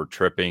called for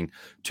tripping.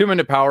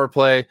 2-minute power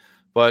play,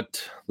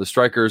 but the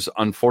Strikers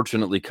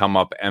unfortunately come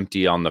up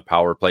empty on the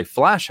power play.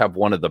 Flash have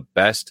one of the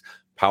best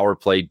power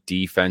play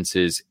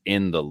defenses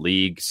in the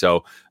league,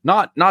 so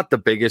not the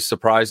biggest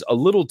surprise. A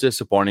little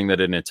disappointing that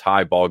in a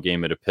tie ball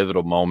game at a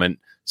pivotal moment,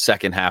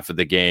 second half of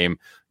the game,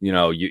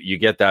 you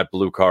get that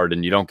blue card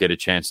and you don't get a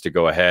chance to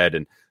go ahead.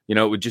 And,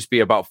 it would just be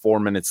about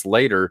 4 minutes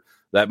later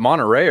that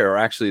Monterrey are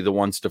actually the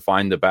ones to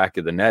find the back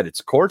of the net.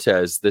 It's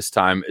Cortez this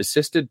time,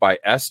 assisted by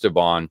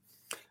Esteban.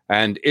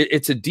 And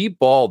it's a deep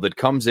ball that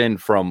comes in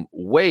from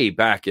way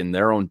back in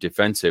their own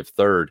defensive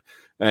third.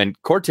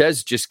 And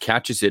Cortez just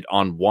catches it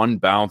on one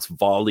bounce,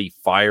 volley,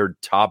 fired,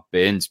 top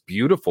bins,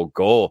 beautiful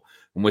goal.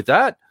 And with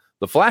that,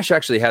 the Flash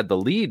actually had the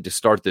lead to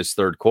start this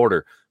third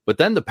quarter. But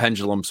then the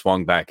pendulum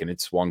swung back, and it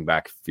swung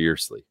back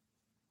fiercely.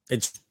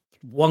 It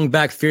swung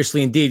back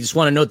fiercely indeed. Just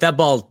want to note that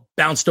ball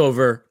bounced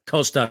over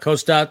Costa.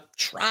 Costa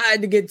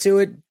tried to get to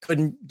it,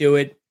 couldn't do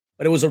it,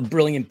 but it was a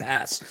brilliant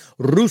pass.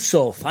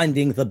 Russo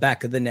finding the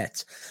back of the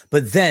net.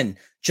 But then,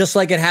 just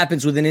like it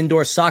happens with an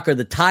indoor soccer,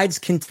 the tides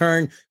can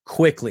turn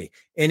quickly.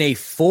 In a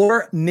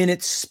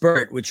 4-minute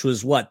spurt, which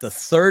was the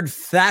third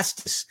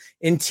fastest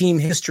in team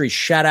history,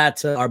 shout out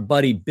to our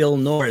buddy Bill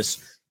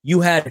Norris, you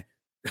had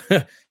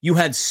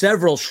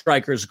several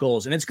Strikers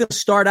goals, and it's going to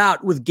start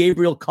out with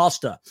Gabriel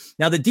Costa.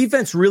 Now, the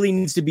defense really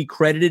needs to be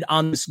credited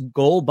on this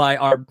goal by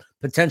our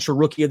potential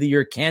Rookie of the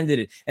Year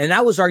candidate, and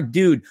that was our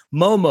dude,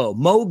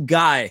 Mo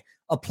Guy,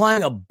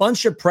 applying a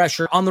bunch of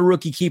pressure on the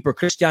rookie keeper,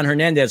 Christian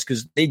Hernandez,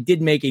 because they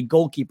did make a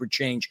goalkeeper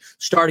change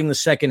starting the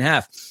second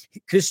half.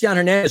 Christian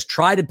Hernandez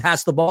tried to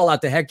pass the ball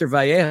out to Hector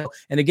Vallejo,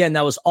 and again,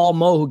 that was all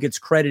Mo who gets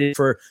credited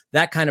for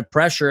that kind of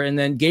pressure, and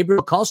then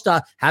Gabriel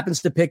Costa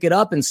happens to pick it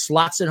up and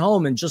slots it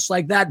home, and just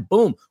like that,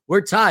 boom,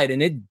 we're tied,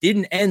 and it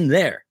didn't end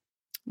there.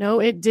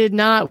 No, it did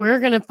not. We're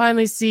going to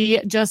finally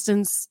see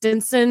Justin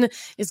Stinson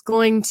is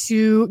going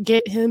to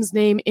get his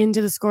name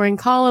into the scoring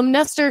column.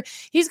 Nestor,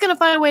 he's going to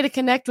find a way to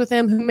connect with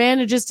him, who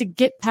manages to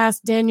get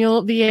past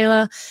Daniel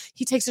Villela.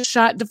 He takes a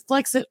shot,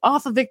 deflects it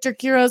off of Victor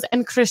Quiroz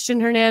and Christian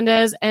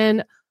Hernandez.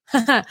 And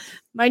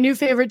my new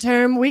favorite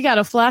term, we got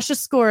a flash of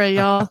scorer,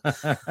 y'all.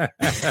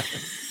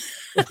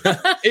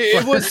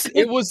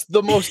 It was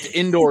the most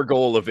indoor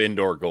goal of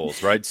indoor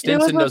goals, right?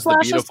 Stinson does the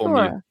beautiful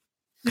move.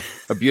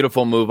 A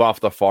beautiful move off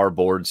the far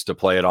boards to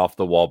play it off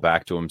the wall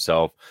back to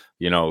himself,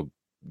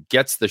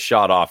 gets the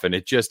shot off, and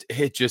it just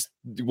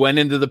went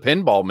into the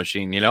pinball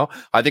machine.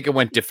 I think it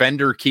went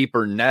defender,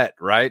 keeper, net,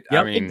 right? Yep,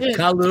 I mean,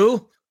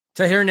 Kalu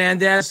to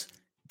Hernandez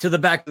to the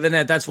back of the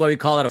net. That's why we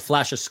call it a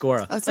flash of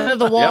scorer. Instead of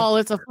the wall,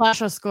 It's a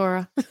flash of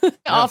scorer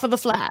off of the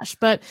flash.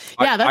 But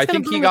yeah, I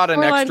think he got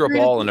an extra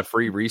ball and a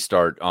free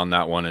restart on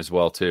that one as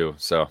well too.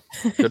 So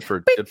good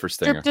for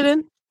Stinger. Dripped it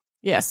in.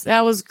 Yes,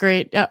 that was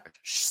great.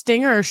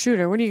 Stinger or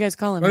Shooter? What do you guys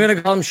call him? We're going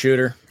to call him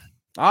Shooter.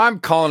 I'm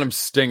calling him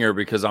Stinger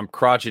because I'm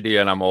crotchety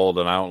and I'm old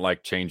and I don't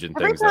like changing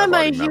Every things. time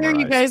I hear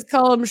you guys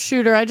call him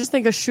Shooter, I just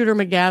think of Shooter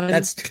McGavin.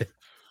 That's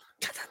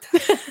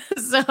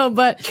so,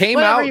 but came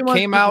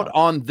out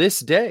on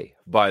this day,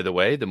 by the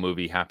way, the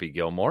movie Happy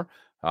Gilmore.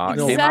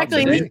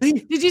 Exactly.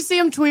 Did you see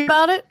him tweet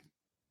about it?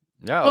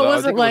 Yeah. What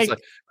was it like? I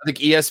think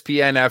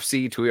ESPN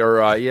FC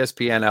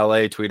ESPN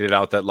LA tweeted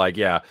out that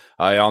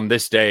on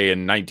this day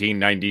in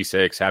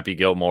 1996, Happy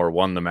Gilmore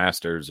won the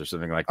Masters or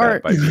something like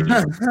that.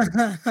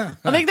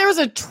 I think there was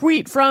a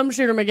tweet from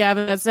Shooter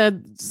McGavin that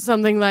said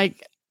something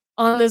like,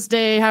 on this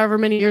day, however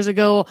many years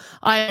ago,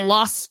 I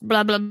lost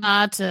blah, blah,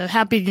 blah to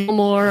Happy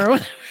Gilmore.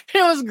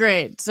 It was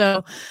great.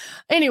 So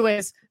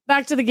anyways,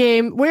 back to the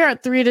game. We're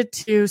at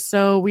 3-2.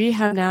 So we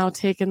have now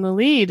taken the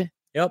lead.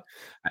 Yep.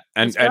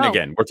 And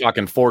again, we're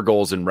talking 4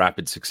 goals in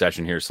rapid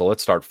succession here. So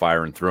let's start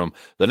firing through them.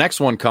 The next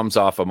one comes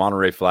off a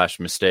Monterey Flash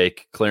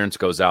mistake. Clearance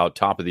goes out,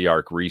 top of the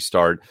arc,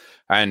 restart.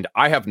 And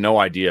I have no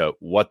idea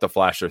what the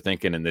Flash are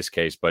thinking in this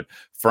case, but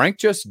Frank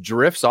just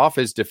drifts off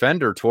his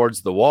defender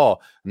towards the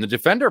wall. And the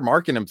defender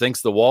marking him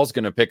thinks the wall's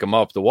going to pick him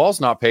up. The wall's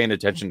not paying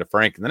attention to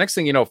Frank. And the next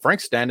thing you know,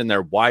 Frank's standing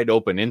there wide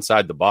open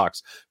inside the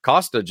box.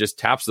 Costa just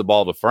taps the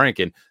ball to Frank,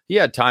 and he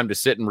had time to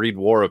sit and read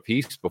War of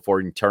Peace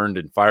before he turned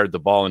and fired the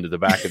ball into the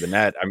back of the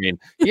net. I mean,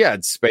 he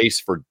had space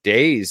for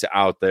days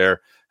out there.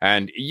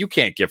 And you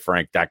can't give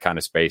Frank that kind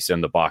of space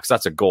in the box.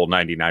 That's a goal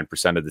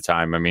 99% of the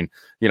time. I mean,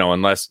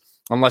 unless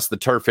the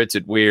turf hits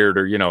it weird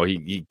or,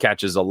 he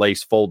catches a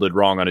lace folded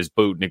wrong on his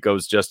boot and it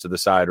goes just to the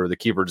side, or the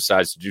keeper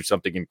decides to do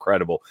something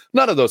incredible.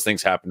 None of those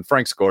things happen.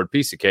 Frank scored,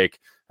 piece of cake,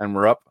 and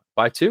we're up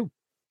by 2.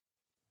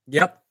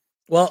 Yep.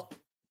 Well,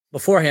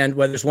 beforehand,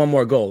 there's one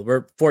more goal.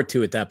 We're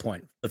 4-2 at that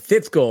point. The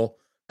 5th goal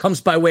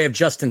comes by way of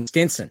Justin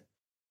Stinson.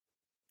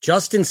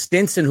 Justin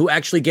Stinson, who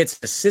actually gets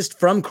assist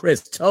from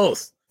Chris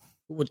Toth,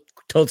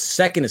 Toth's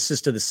 2nd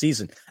assist of the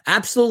season,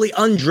 absolutely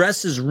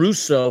undresses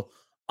Russo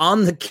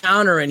on the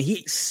counter, and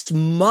he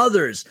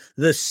smothers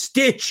the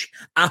stitch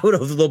out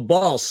of the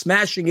ball,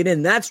 smashing it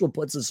in. That's what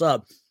puts us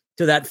up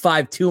to that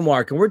 5-2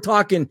 mark. And we're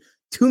talking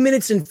 2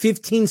 minutes and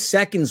 15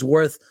 seconds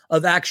worth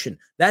of action.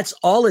 That's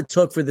all it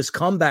took for this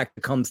comeback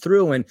to come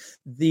through. And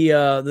the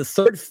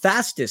 3rd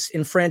fastest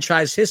in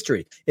franchise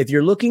history. If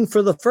you're looking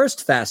for the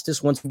 1st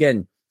fastest, once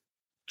again,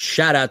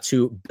 shout out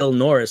to Bill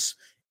Norris.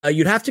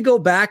 You'd have to go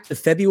back to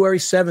February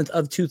 7th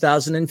of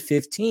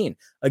 2015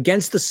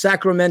 against the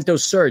Sacramento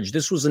Surge.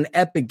 This was an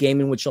epic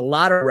game in which a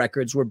lot of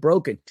records were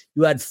broken.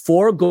 You had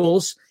 4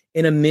 goals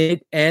in a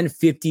minute and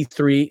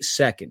 53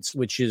 seconds,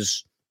 which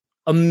is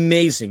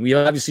amazing. We've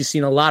obviously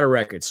seen a lot of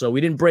records, so we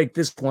didn't break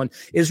this one.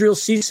 Israel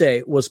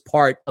Cisse was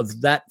part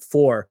of that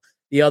 4.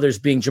 The others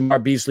being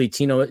Jamar Beasley,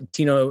 Tino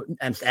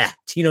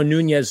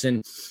Nunez,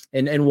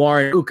 and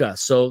Warren Uka.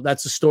 So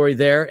that's the story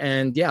there.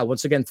 And yeah,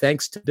 once again,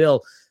 thanks to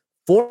Bill.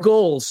 4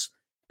 goals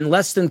in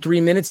less than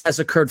 3 minutes has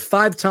occurred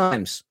 5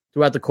 times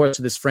throughout the course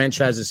of this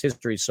franchise's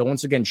history. So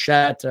once again,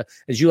 shout out to,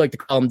 as you like to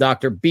call him,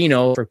 Dr.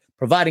 Bino, for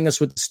providing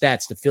us with the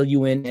stats to fill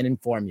you in and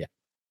inform you.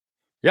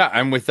 Yeah,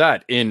 and with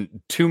that,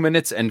 in 2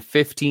 minutes and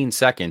 15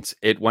 seconds,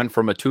 it went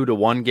from a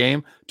 2-1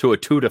 game to a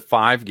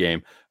 2-5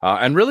 game.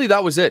 And really,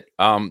 that was it.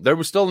 There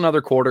was still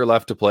another quarter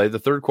left to play. The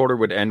 3rd quarter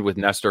would end with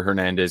Nestor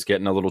Hernandez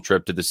getting a little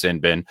trip to the sin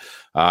bin.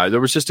 There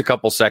was just a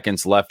couple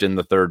seconds left in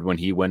the 3rd when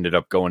he ended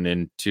up going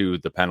into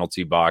the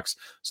penalty box.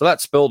 So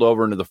that spilled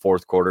over into the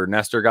 4th quarter.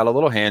 Nestor got a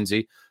little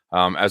handsy,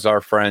 as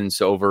our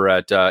friends over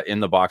at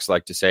In the Box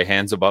like to say,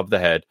 hands above the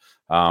head.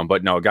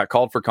 But no, got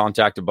called for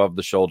contact above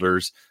the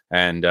shoulders.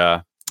 And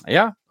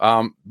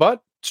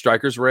but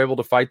Strikers were able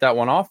to fight that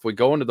one off. We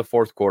go into the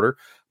 4th quarter.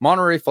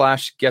 Monterey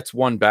Flash gets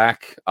one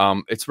back.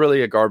 It's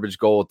really a garbage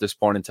goal at this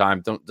point in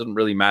time. Doesn't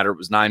really matter. It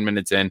was 9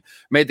 minutes in.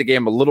 Made the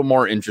game a little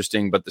more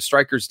interesting, but the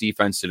Strikers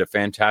defense did a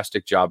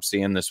fantastic job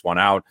seeing this one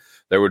out.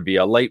 There would be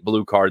a late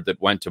blue card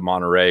that went to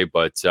Monterey,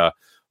 but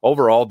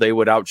overall, they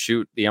would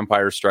outshoot the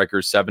Empire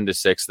Strikers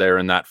 7-6 there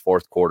in that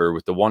 4th quarter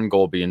with the 1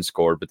 goal being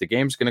scored. But the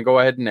game's going to go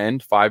ahead and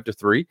end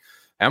 5-3.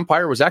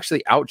 Empire was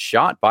actually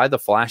outshot by the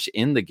Flash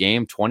in the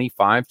game,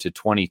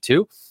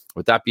 25-22.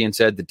 With that being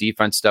said, the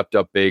defense stepped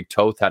up big.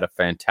 Toth had a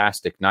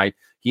fantastic night.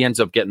 He ends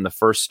up getting the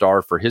 1st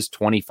star for his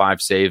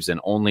 25 saves and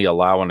only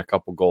allowing a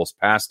couple goals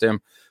past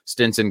him.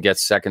 Stinson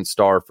gets 2nd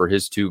star for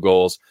his 2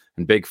 goals.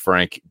 And Big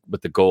Frank,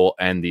 with the goal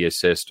and the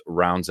assist,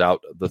 rounds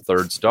out the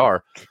 3rd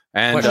star.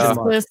 And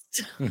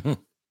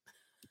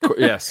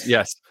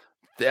yes.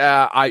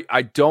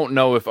 I don't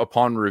know if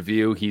upon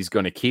review he's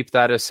going to keep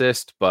that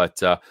assist,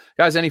 but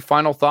guys, any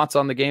final thoughts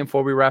on the game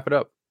before we wrap it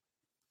up?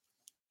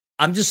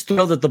 I'm just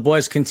thrilled that the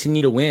boys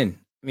continue to win.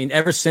 I mean,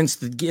 ever since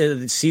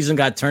the season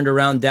got turned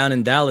around down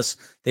in Dallas,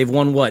 they've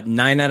won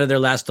 9 out of their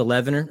last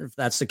 11, if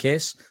that's the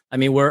case. I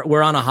mean,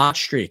 we're on a hot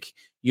streak.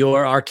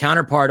 Our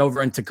counterpart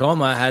over in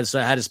Tacoma has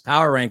had his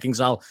power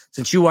rankings.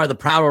 Since you are the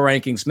power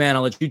rankings man,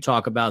 I'll let you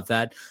talk about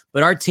that.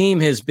 But our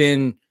team has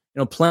been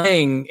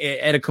playing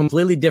at a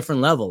completely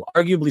different level,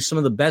 arguably some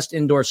of the best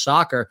indoor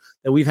soccer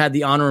that we've had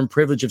the honor and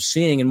privilege of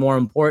seeing, and more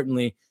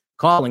importantly,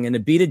 calling, and to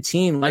beat a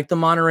team like the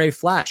Monterey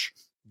Flash,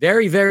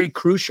 very, very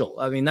crucial.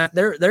 I mean, that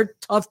they're a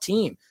tough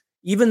team.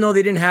 Even though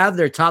they didn't have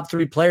their top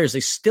 3 players, they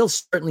still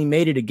certainly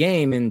made it a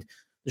game. And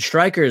the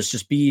Strikers,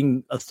 just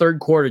being a third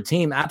quarter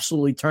team,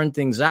 absolutely turned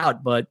things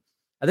out. But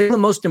I think the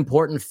most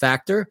important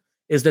factor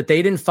is that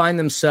they didn't find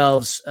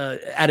themselves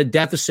at a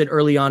deficit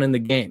early on in the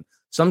game.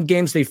 Some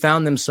games they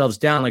found themselves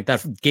down, like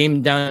that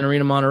game down in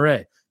Arena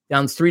Monterey,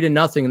 down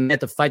 3-0, and they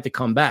had to fight to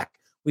come back.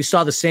 We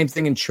saw the same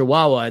thing in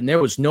Chihuahua, and there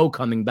was no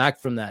coming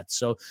back from that.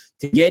 So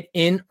to get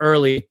in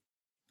early,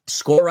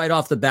 score right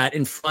off the bat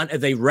in front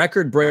of a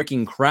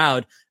record-breaking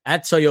crowd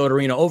at Toyota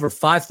Arena, over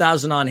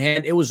 5,000 on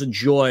hand, it was a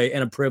joy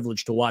and a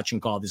privilege to watch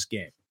and call this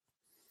game.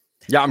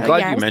 Yeah, I'm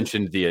glad you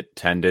mentioned the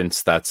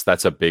attendance.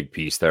 That's a big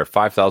piece there.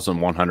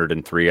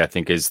 5,103, I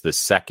think, is the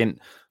second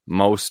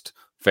most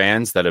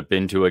fans that have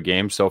been to a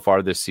game so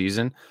far this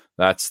season.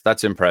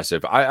 That's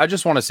impressive. I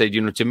just want to say,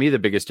 to me, the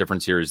biggest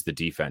difference here is the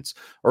defense.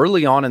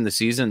 Early on in the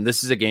season,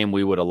 this is a game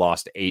we would have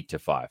lost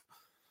 8-5.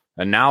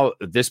 And now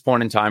at this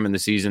point in time in the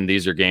season,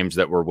 these are games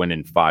that we're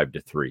winning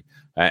 5-3.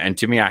 And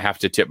to me, I have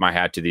to tip my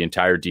hat to the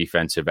entire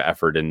defensive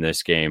effort in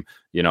this game.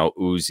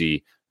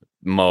 Uzi,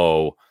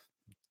 Mo,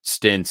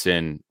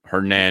 Stinson,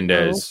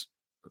 Hernandez,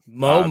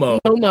 Momo,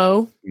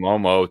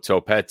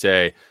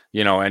 Topete,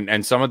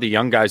 and some of the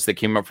young guys that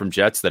came up from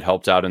Jets that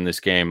helped out in this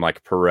game,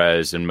 like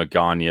Perez and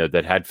Magana,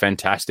 that had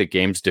fantastic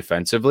games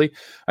defensively.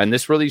 And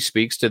this really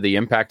speaks to the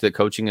impact that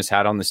coaching has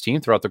had on this team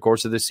throughout the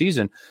course of this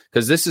season,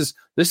 because this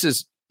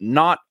is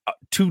not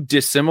too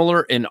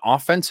dissimilar in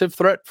offensive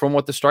threat from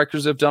what the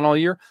Strikers have done all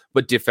year,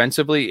 but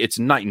defensively, it's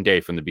night and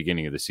day from the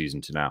beginning of the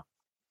season to now.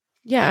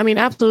 Yeah, I mean,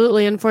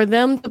 absolutely. And for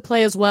them to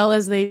play as well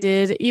as they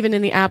did, even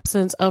in the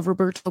absence of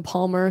Roberto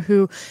Palmer,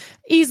 who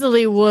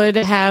easily would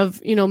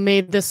have,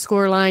 made this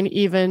scoreline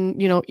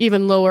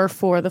even lower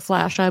for the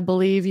Flash, I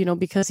believe,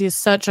 because he is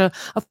such a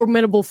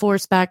formidable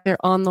force back there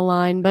on the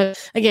line. But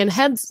again,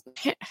 hats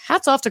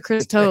off to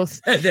Chris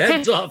Toth.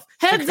 Heads off.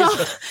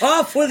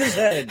 Off with his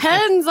head.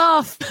 Heads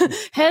off.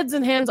 Heads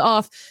and hands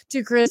off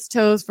to Chris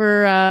Toth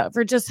for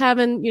just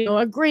having,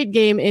 a great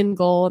game in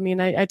goal. I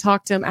mean, I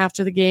talked to him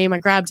after the game. I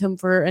grabbed him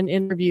for an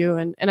interview,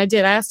 and I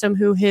asked him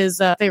who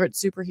his favorite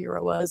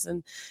superhero was,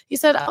 and he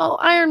said,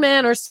 Iron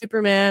Man or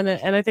Superman.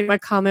 And I think my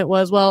comment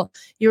was, well,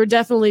 you were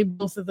definitely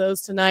both of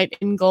those tonight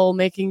in goal,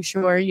 making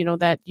sure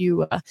that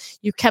you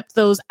kept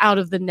those out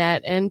of the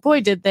net, and boy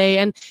did they.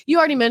 And you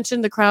already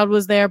mentioned the crowd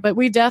was there, but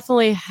we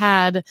definitely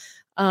had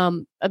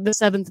the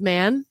seventh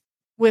man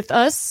with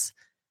us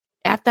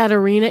at that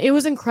arena. It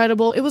was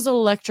incredible. It was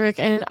electric,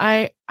 and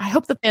I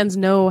hope the fans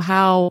know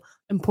how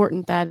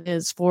important that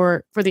is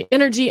for the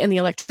energy and the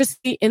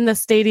electricity in the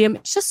stadium.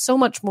 It's just so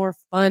much more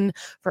fun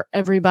for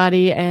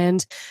everybody.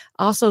 And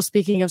also,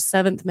 speaking of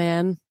seventh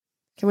man,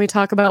 can we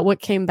talk about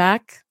what came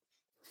back,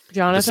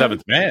 Jonathan?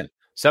 The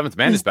seventh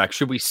man is back.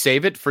 Should we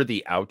save it for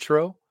the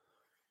outro?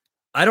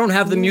 I don't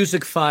have the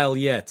music file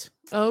yet.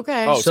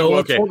 Okay. Let's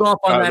hold off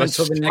on that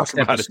until the next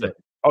episode.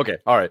 Okay.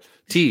 All right.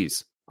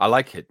 Tease. I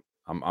like it.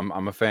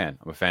 I'm a fan.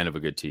 I'm a fan of a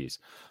good tease.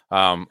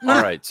 All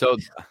right. So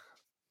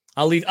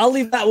I'll leave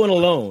that one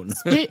alone.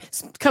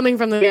 Coming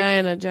from the guy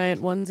in a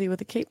giant onesie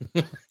with a cape.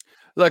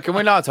 Look, can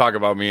we not talk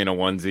about me in a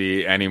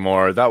onesie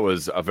anymore? That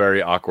was a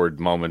very awkward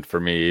moment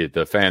for me.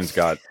 The fans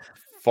got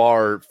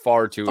far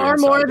too far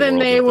more than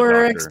they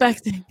were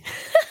expecting.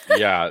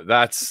 Yeah,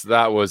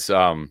 that was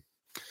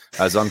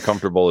as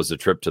uncomfortable as a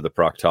trip to the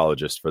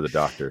proctologist for the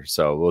doctor.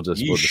 So we'll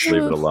just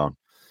leave it alone.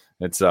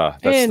 It's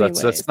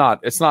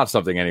that's not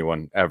something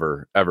anyone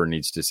ever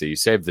needs to see.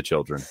 Save the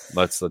children.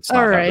 Let's not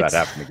have that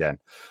happen again.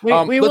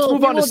 We will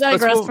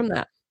digress from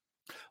that.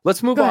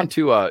 Let's move on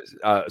to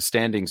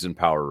standings and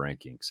power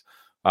rankings.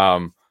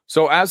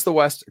 So as the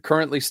West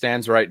currently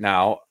stands right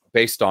now,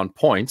 based on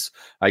points,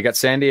 I got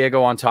San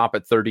Diego on top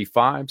at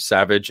 35,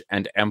 Savage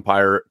and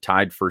Empire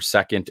tied for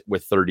second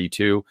with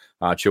 32.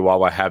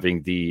 Chihuahua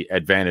having the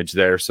advantage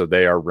there, so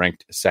they are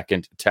ranked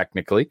second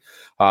technically.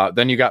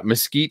 Then you got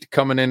Mesquite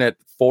coming in at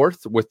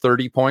fourth with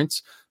 30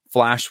 points,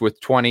 Flash with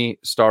 20,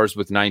 Stars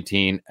with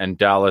 19, and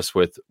Dallas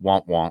with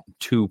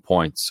 2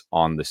 points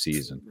on the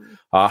season.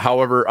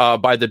 However,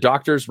 by the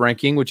doctor's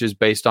ranking, which is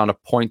based on a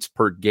points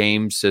per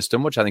game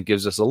system, which I think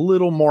gives us a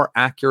little more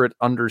accurate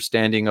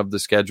understanding of the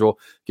schedule,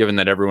 given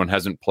that everyone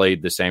hasn't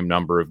played the same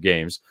number of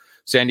games.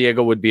 San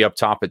Diego would be up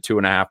top at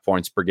 2.5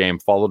 points per game,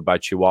 followed by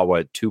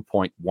Chihuahua at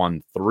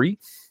 2.13.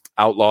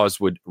 Outlaws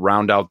would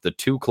round out the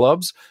two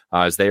clubs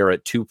as they are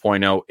at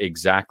 2.0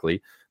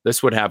 exactly.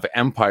 This would have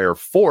Empire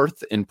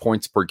fourth in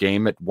points per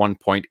game at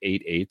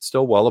 1.88,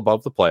 still well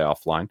above the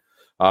playoff line,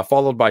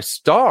 followed by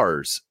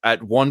Stars at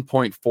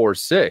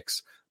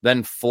 1.46,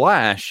 then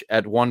Flash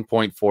at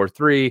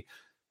 1.43,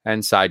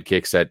 and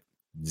Sidekicks at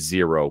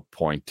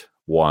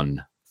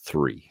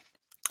 0.13.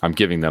 I'm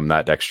giving them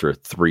that extra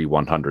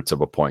 3/100ths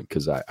of a point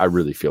because I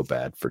really feel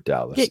bad for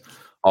Dallas.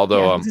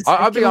 Although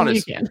I'll be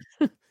honest,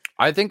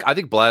 I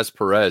think Blas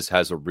Perez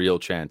has a real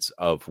chance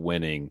of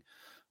winning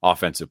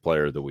Offensive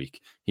Player of the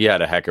Week. He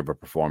had a heck of a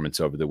performance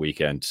over the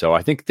weekend. So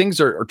I think things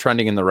are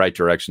trending in the right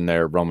direction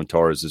there. Roman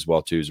Torres as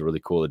well, too, is a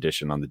really cool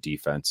addition on the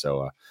defense.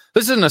 So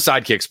this isn't a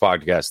Sidekicks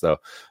podcast,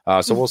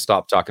 though. So we'll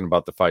stop talking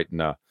about the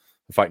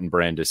fighting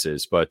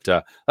Brandises. But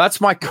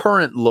that's my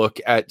current look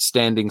at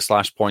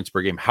standing/points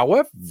per game.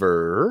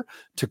 However,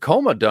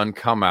 Tacoma done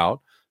come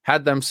out,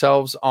 had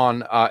themselves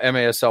on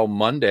MASL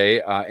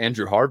Monday.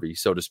 Andrew Harvey,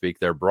 so to speak,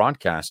 their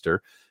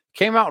broadcaster,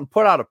 came out and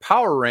put out a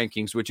power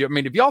rankings, which, I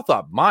mean, if y'all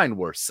thought mine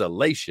were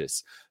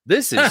salacious,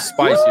 this is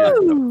spicier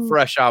than a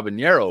fresh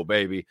habanero,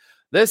 baby.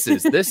 This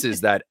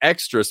is that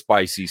extra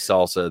spicy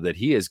salsa that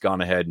he has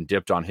gone ahead and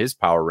dipped on his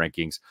power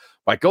rankings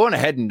by going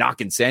ahead and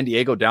knocking San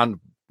Diego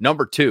down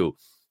number 2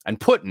 and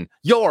putting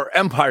your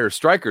Empire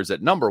Strikers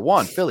at number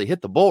 1. Philly,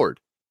 hit the board.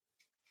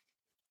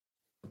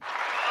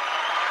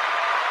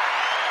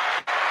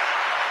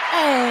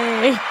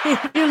 Hey,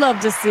 you love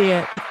to see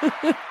it.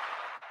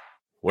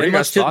 What are you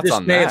guys' thoughts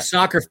on that? Of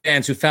soccer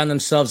fans who found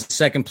themselves in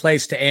second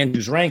place to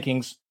Andrew's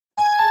rankings.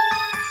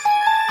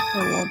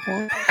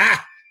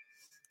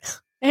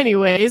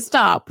 Anyway,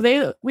 stop.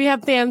 We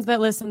have fans that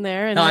listen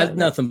there, and no, I have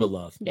nothing but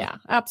love. Yeah,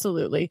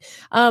 absolutely.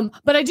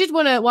 But I did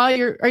want to. While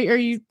are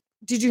you?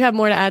 Did you have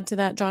more to add to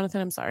that,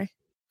 Jonathan? I'm sorry.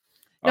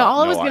 No,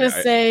 I was going to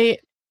say,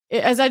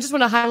 as I just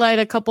want to highlight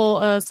a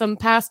couple, some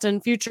past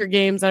and future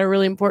games that are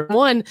really important.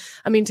 One,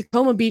 I mean,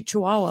 Tacoma beat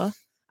Chihuahua.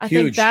 I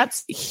think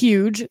that's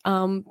huge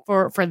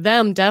for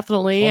them,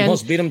 definitely.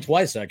 Almost beat them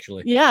twice,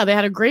 actually. Yeah, they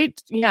had a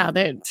great. Yeah,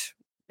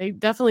 they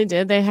definitely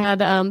did. They had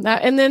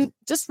that, and then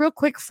just real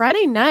quick,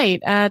 Friday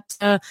night at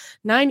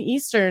 9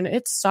 Eastern,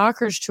 it's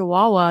Soccer's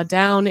Chihuahua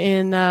down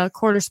in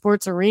Quarter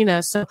Sports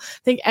Arena. So I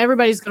think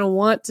everybody's going to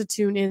want to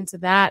tune into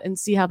that and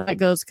see how that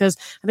goes, because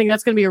I think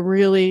that's going to be a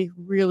really,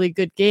 really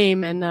good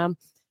game. And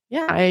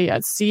I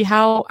see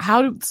how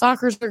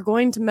Soccer's are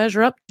going to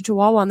measure up to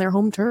Chihuahua on their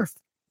home turf.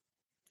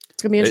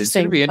 It's going to be interesting. It's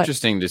going to be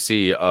interesting to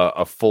see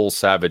a full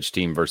Savage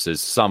team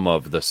versus some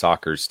of the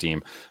Soccer's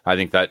team. I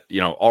think that,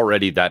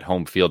 already that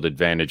home field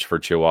advantage for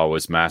Chihuahua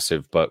is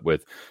massive, but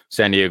with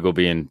San Diego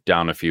being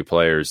down a few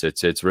players,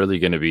 it's really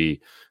going to be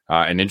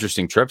an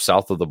interesting trip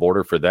south of the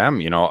border for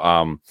them.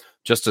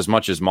 Just as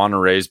much as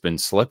Monterey's been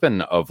slipping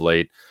of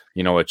late,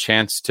 a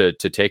chance to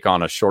take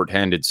on a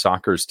shorthanded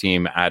Soccer's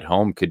team at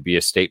home could be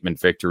a statement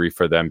victory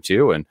for them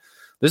too. And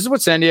this is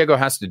what San Diego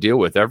has to deal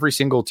with. Every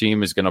single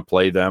team is going to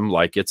play them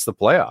like it's the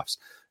playoffs.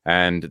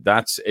 And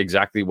that's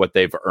exactly what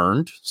they've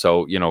earned.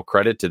 So,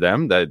 credit to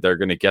them that they're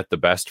going to get the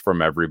best from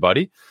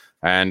everybody.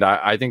 And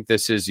I think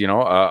this is,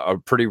 a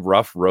pretty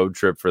rough road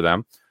trip for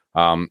them.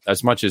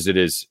 As much as it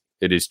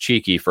is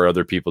cheeky for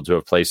other people to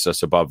have placed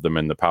us above them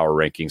in the power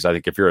rankings. I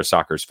think if you're a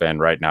Soccer's fan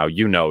right now,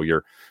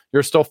 you're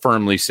still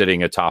firmly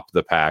sitting atop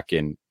the pack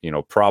and,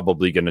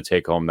 probably going to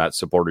take home that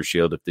supporter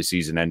shield if the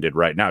season ended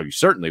right now. You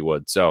certainly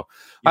would. So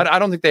I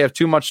don't think they have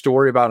too much to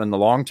worry about in the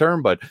long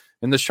term, but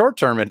in the short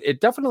term,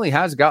 it definitely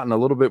has gotten a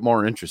little bit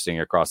more interesting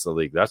across the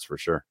league. That's for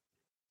sure.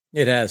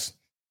 It has.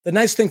 The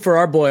nice thing for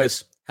our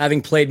boys,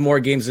 having played more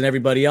games than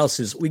everybody else,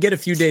 is we get a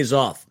few days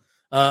off,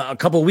 a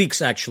couple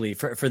weeks actually,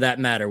 for that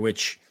matter,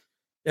 which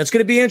that's going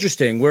to be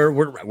interesting.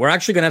 We're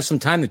actually going to have some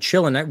time to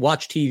chill and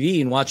watch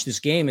TV and watch this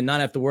game and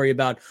not have to worry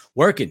about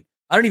working.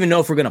 I don't even know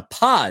if we're going to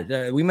pod.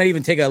 We might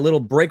even take a little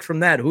break from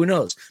that. Who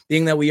knows?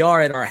 Being that we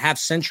are at our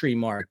half-century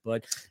mark,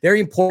 but very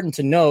important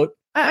to note.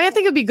 I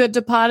think it'd be good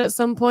to pod at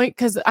some point,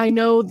 because I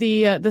know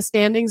the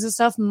standings and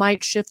stuff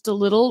might shift a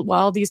little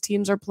while these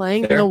teams are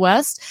playing in the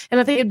West, and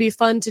I think it'd be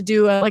fun to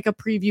do a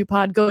preview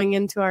pod going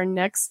into our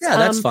next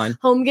that's fine.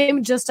 Home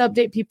game, just to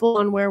update people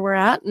on where we're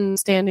at and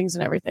standings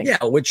and everything.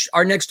 Yeah, which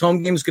our next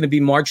home game is going to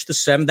be March the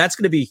 7th. That's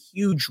going to be a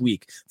huge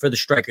week for the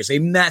Strikers, a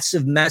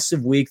massive,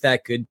 massive week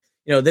that could,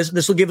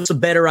 this will give us a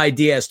better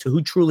idea as to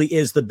who truly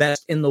is the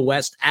best in the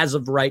West as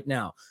of right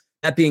now.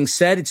 That being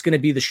said, it's going to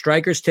be the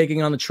Strikers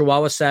taking on the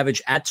Chihuahua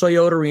Savage at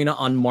Toyota Arena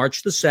on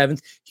March the 7th.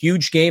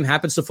 Huge game.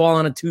 Happens to fall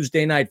on a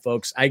Tuesday night,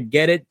 folks. I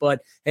get it,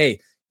 but hey,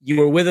 you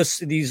were with us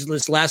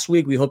this last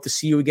week. We hope to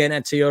see you again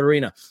at Toyota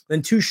Arena.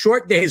 Then 2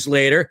 short days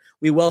later,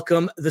 we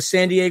welcome the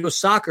San Diego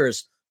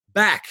Sockers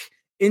back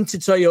into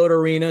Toyota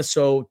Arena.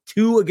 So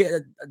we're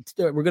going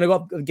to go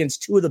up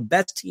against 2 of the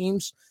best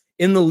teams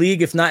in the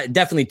league, if not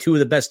definitely 2 of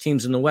the best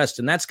teams in the West.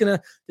 And that's going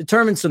to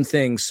determine some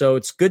things. So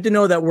it's good to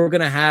know that we're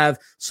going to have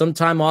some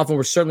time off, and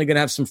we're certainly going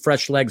to have some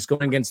fresh legs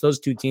going against those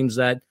 2 teams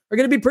that are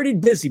going to be pretty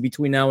busy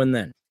between now and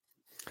then.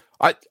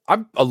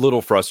 I'm a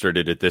little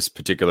frustrated at this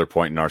particular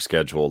point in our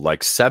schedule,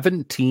 like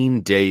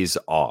 17 days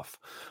off.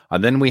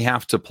 And then we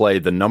have to play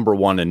the number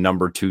 1 and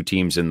number 2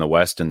 teams in the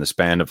West in the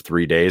span of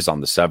 3 days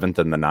on the 7th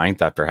and the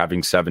 9th after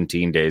having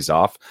 17 days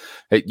off.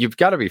 You've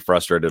got to be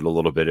frustrated a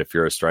little bit if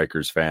you're a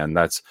Strikers fan.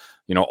 That's,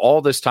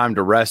 all this time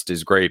to rest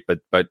is great,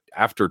 but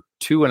after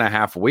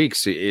 2.5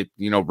 weeks,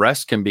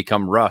 rest can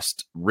become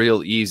rust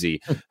real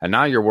easy. And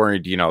now you're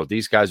worried,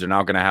 these guys are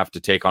now going to have to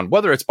take on,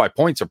 whether it's by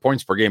points or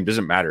points per game,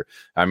 doesn't matter.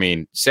 I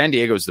mean, San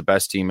Diego is the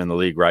best team in the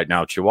league right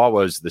now. Chihuahua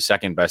is the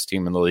second best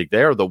team in the league.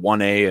 They are the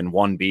 1A and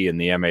 1B in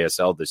the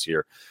MASL this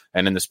year.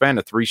 And in the span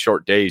of 3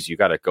 short days, you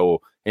got to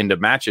go into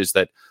matches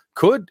that,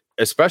 could,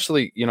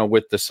 especially,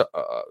 with the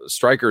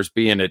strikers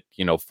being at,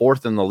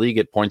 fourth in the league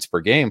at points per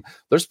game,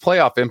 there's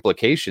playoff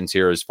implications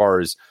here as far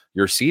as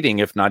your seeding,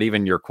 if not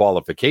even your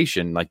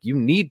qualification. Like, you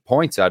need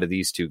points out of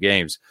these 2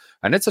 games.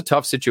 And it's a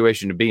tough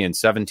situation to be in,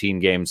 17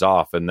 games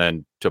off, and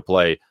then to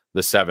play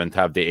the 7th,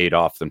 have the 8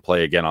 off, then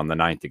play again on the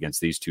 9th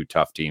against these 2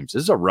 tough teams.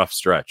 This is a rough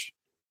stretch.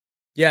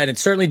 Yeah, and it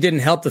certainly didn't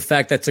help the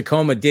fact that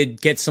Tacoma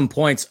did get some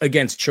points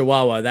against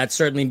Chihuahua. That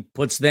certainly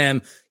puts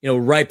them,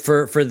 ripe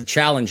for the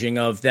challenging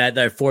of that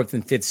 4th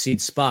and 5th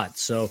seed spot.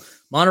 So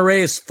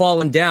Monterey has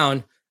fallen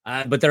down,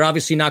 but they're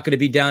obviously not going to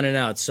be down and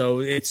out.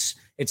 So it's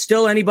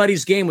still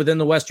anybody's game within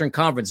the Western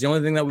Conference. The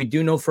only thing that we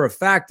do know for a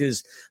fact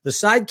is the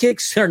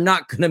Sidekicks are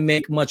not going to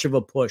make much of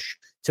a push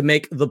to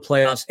make the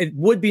playoffs. It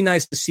would be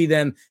nice to see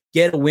them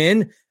get a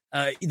win.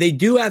 They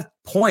do have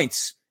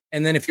points.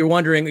 And then if you're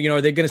wondering,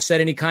 are they going to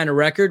set any kind of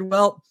record?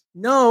 Well,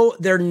 no,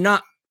 they're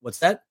not. What's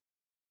that?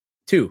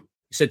 2. You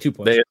said 2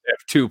 points. They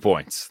have 2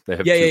 points. They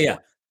have yeah.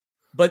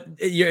 But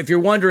if you're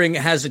wondering,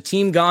 has a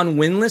team gone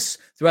winless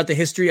throughout the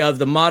history of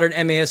the modern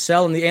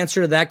MASL? And the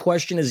answer to that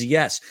question is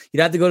yes. You'd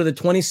have to go to the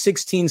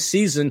 2016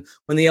 season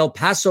when the El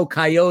Paso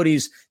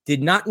Coyotes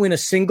did not win a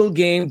single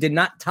game, did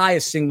not tie a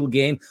single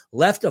game,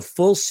 left a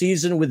full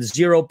season with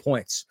 0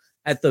 points.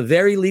 At the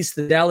very least,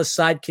 the Dallas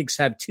Sidekicks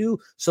have 2,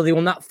 so they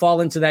will not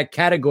fall into that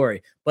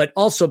category. But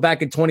also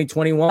back in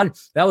 2021,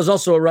 that was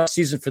also a rough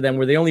season for them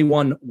where they only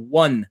won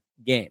 1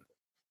 game.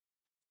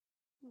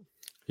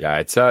 Yeah,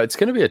 it's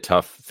going to be a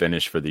tough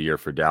finish for the year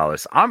for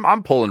Dallas.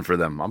 I'm pulling for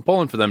them. I'm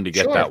pulling for them to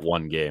get that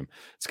 1 game.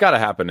 It's got to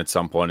happen at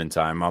some point in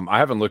time. I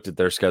haven't looked at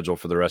their schedule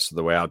for the rest of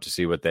the way out to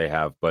see what they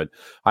have, but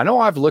I know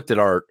I've looked at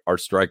our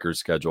strikers'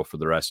 schedule for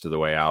the rest of the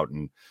way out,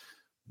 and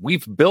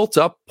we've built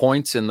up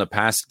points in the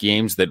past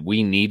games that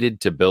we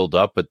needed to build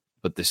up, but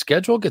the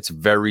schedule gets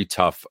very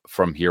tough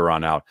from here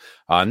on out.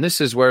 And this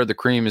is where the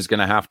cream is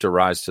going to have to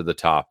rise to the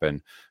top.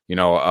 And,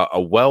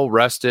 a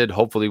well-rested,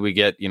 hopefully we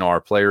get,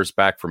 our players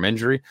back from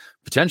injury.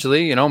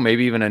 Potentially,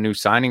 maybe even a new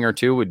signing or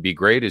 2 would be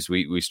great as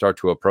we start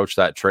to approach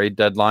that trade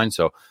deadline.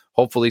 So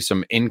hopefully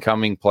some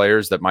incoming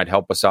players that might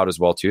help us out as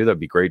well, too. That'd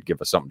be great.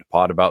 Give us something to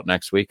pod about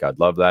next week. I'd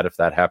love that if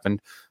that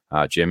happened.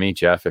 Jimmy,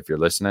 Jeff, if you're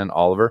listening,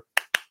 Oliver.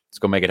 Let's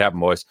go make it happen,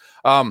 boys.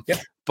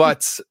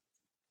 But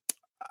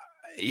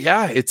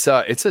yeah, it's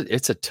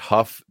a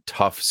tough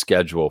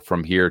schedule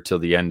from here till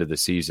the end of the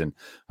season.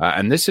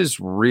 And this is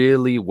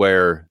really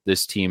where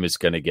this team is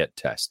going to get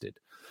tested.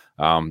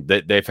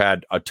 They've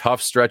had a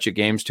tough stretch of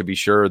games, to be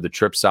sure. The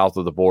trip south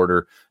of the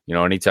border,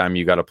 anytime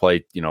you got to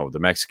play, the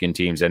Mexican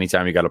teams,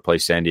 anytime you got to play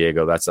San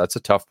Diego, that's a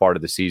tough part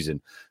of the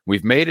season.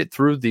 We've made it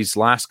through these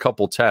last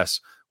couple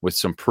tests with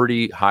some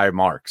pretty high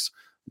marks.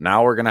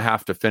 Now we're going to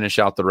have to finish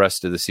out the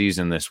rest of the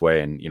season this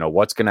way. And,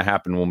 what's going to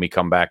happen when we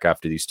come back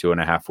after these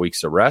 2.5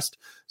 weeks of rest?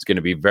 It's going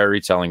to be very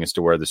telling as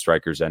to where the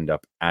Strikers end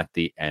up at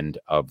the end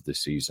of the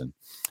season.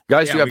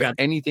 Guys, do you have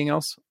anything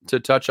else to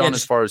touch on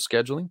as far as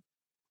scheduling?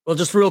 Well,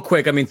 just real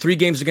quick. 3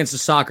 games against the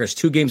Sockers,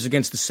 2 games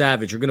against the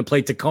Savage. We're going to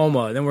play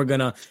Tacoma, and then we're going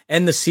to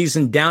end the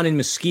season down in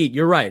Mesquite.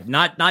 You're right.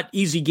 Not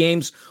easy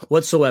games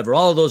whatsoever.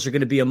 All of those are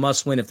going to be a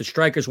must win if the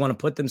Strikers want to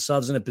put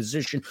themselves in a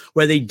position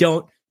where they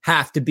don't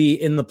have to be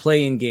in the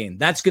play-in game.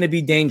 That's going to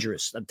be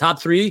dangerous. The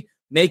top 3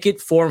 make it.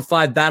 4 and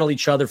 5 battle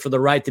each other for the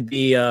right to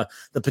be the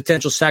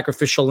potential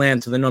sacrificial lamb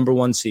to the number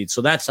 1 seed.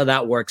 So that's how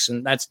that works,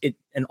 and that's it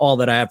and all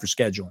that I have for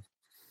scheduling.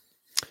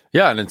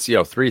 Yeah, and it's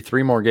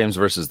three more games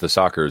versus the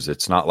Sockers.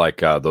 It's not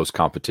like those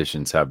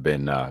competitions have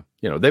been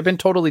they've been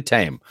totally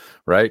tame,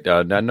 right?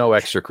 No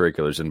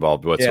extracurriculars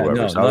involved whatsoever.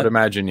 Yeah, no, so I would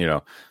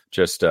imagine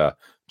just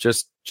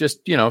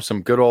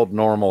some good old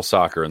normal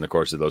soccer in the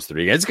course of those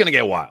 3 games. It's going to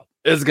get wild.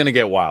 It's going to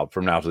get wild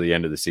from now to the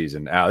end of the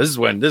season. Now, this is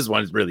when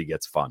it really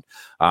gets fun.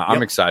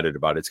 I'm excited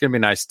about it. It's going to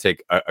be nice to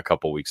take a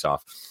couple weeks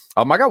off.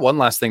 I got one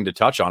last thing to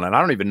touch on, and I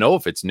don't even know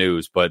if it's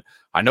news, but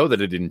I know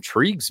that it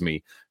intrigues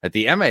me that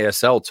the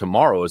MASL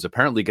tomorrow is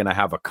apparently going to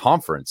have a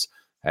conference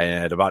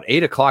at about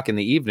 8:00 in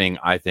the evening,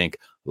 I think,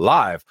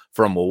 live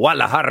from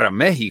Guadalajara,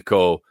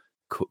 Mexico.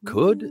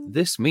 Could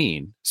this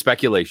mean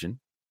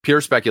speculation,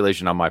 pure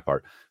speculation on my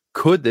part?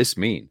 Could this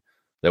mean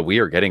that we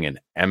are getting an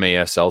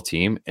MASL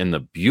team in the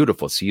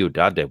beautiful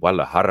Ciudad de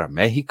Guadalajara,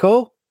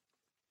 Mexico?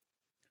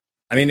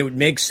 It would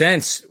make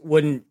sense.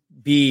 Wouldn't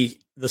be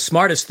the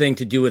smartest thing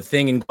to do a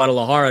thing in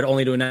Guadalajara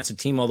only to announce a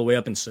team all the way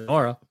up in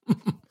Sonora.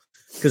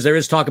 Because there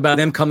is talk about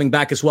them coming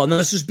back as well. Now,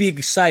 this would be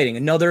exciting.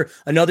 Another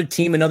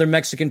team, another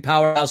Mexican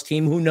powerhouse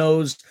team. Who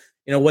knows,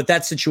 what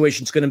that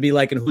situation is going to be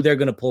like and who they're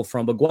going to pull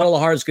from. But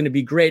Guadalajara is going to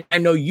be great. I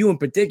know you in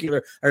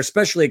particular are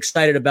especially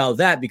excited about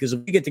that because if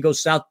we get to go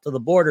south to the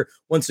border,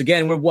 once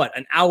again, we're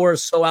an hour or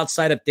so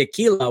outside of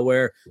Tequila,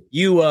 where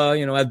you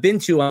have been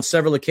to on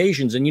several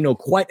occasions and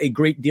quite a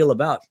great deal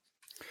about.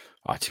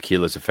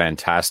 Tequila is a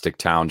fantastic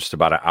town, just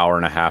about an hour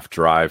and a half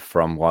drive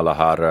from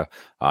Guadalajara.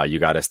 You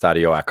got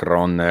Estadio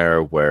Akron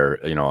there, where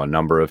a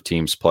number of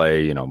teams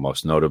play.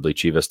 Most notably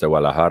Chivas de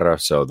Guadalajara.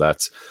 So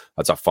that's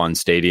a fun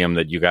stadium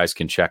that you guys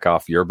can check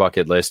off your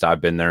bucket list.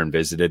 I've been there and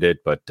visited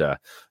it, but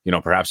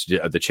perhaps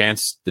the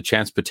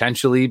chance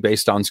potentially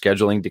based on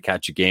scheduling to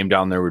catch a game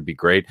down there would be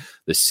great.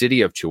 The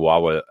city of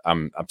Chihuahua.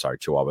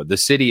 The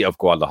city of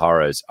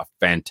Guadalajara is a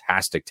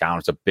fantastic town.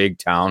 It's a big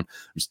town.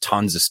 There's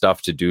tons of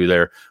stuff to do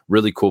there.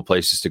 Really cool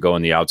places to go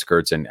in the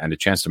outskirts, and a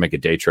chance to make a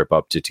day trip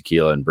up to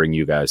Tequila and bring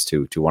you guys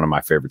to one of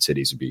my favorite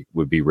cities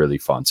would be really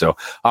fun. So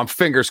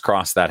fingers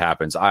crossed that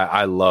happens.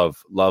 I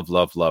love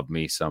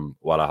me some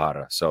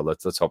Guadalajara. So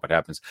let's hope it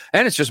happens.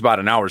 And it's just about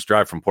an hour's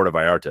drive from Puerto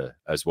Vallarta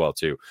as well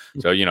too.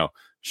 So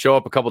show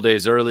up a couple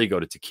days early, go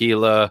to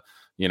Tequila,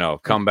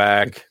 come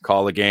back,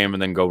 call the game,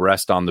 and then go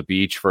rest on the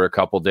beach for a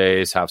couple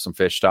days, have some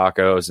fish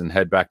tacos, and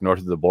head back north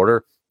of the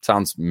border.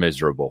 Sounds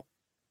miserable.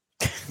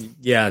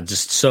 Yeah,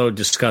 just so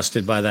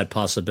disgusted by that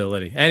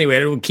possibility.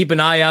 Anyway, we'll keep an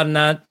eye out on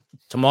that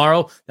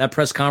tomorrow. That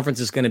press conference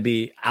is going to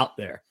be out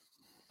there.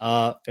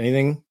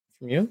 Anything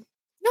from you?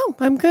 No,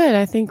 I'm good.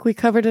 I think we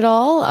covered it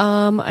all.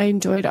 I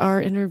enjoyed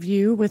our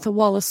interview with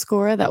Wallace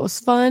Scora. That was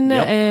fun.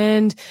 Yep.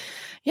 And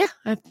yeah,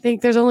 I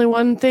think there's only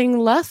one thing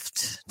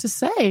left to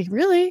say,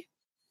 really.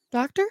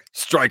 Doctor?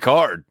 Strike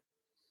hard.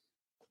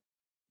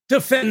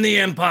 Defend the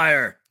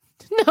empire.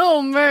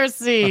 No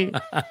mercy.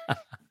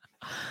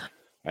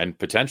 And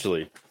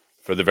potentially,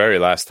 for the very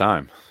last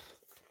time,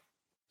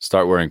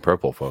 start wearing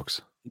purple,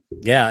 folks.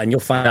 Yeah, and you'll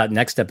find out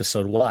next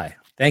episode why.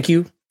 Thank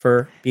you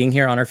for being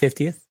here on our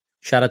 50th.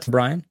 Shout out to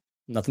Brian.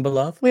 Nothing but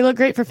love. We look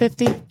great for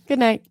 50. Good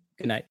night.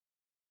 Good night.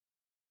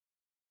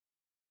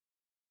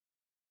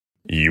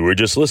 You were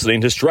just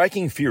listening to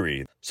Striking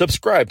Fury.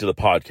 Subscribe to the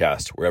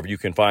podcast wherever you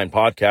can find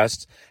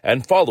podcasts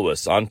and follow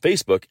us on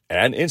Facebook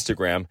and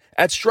Instagram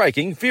at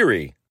Striking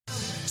Fury.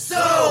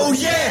 So,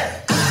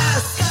 yeah,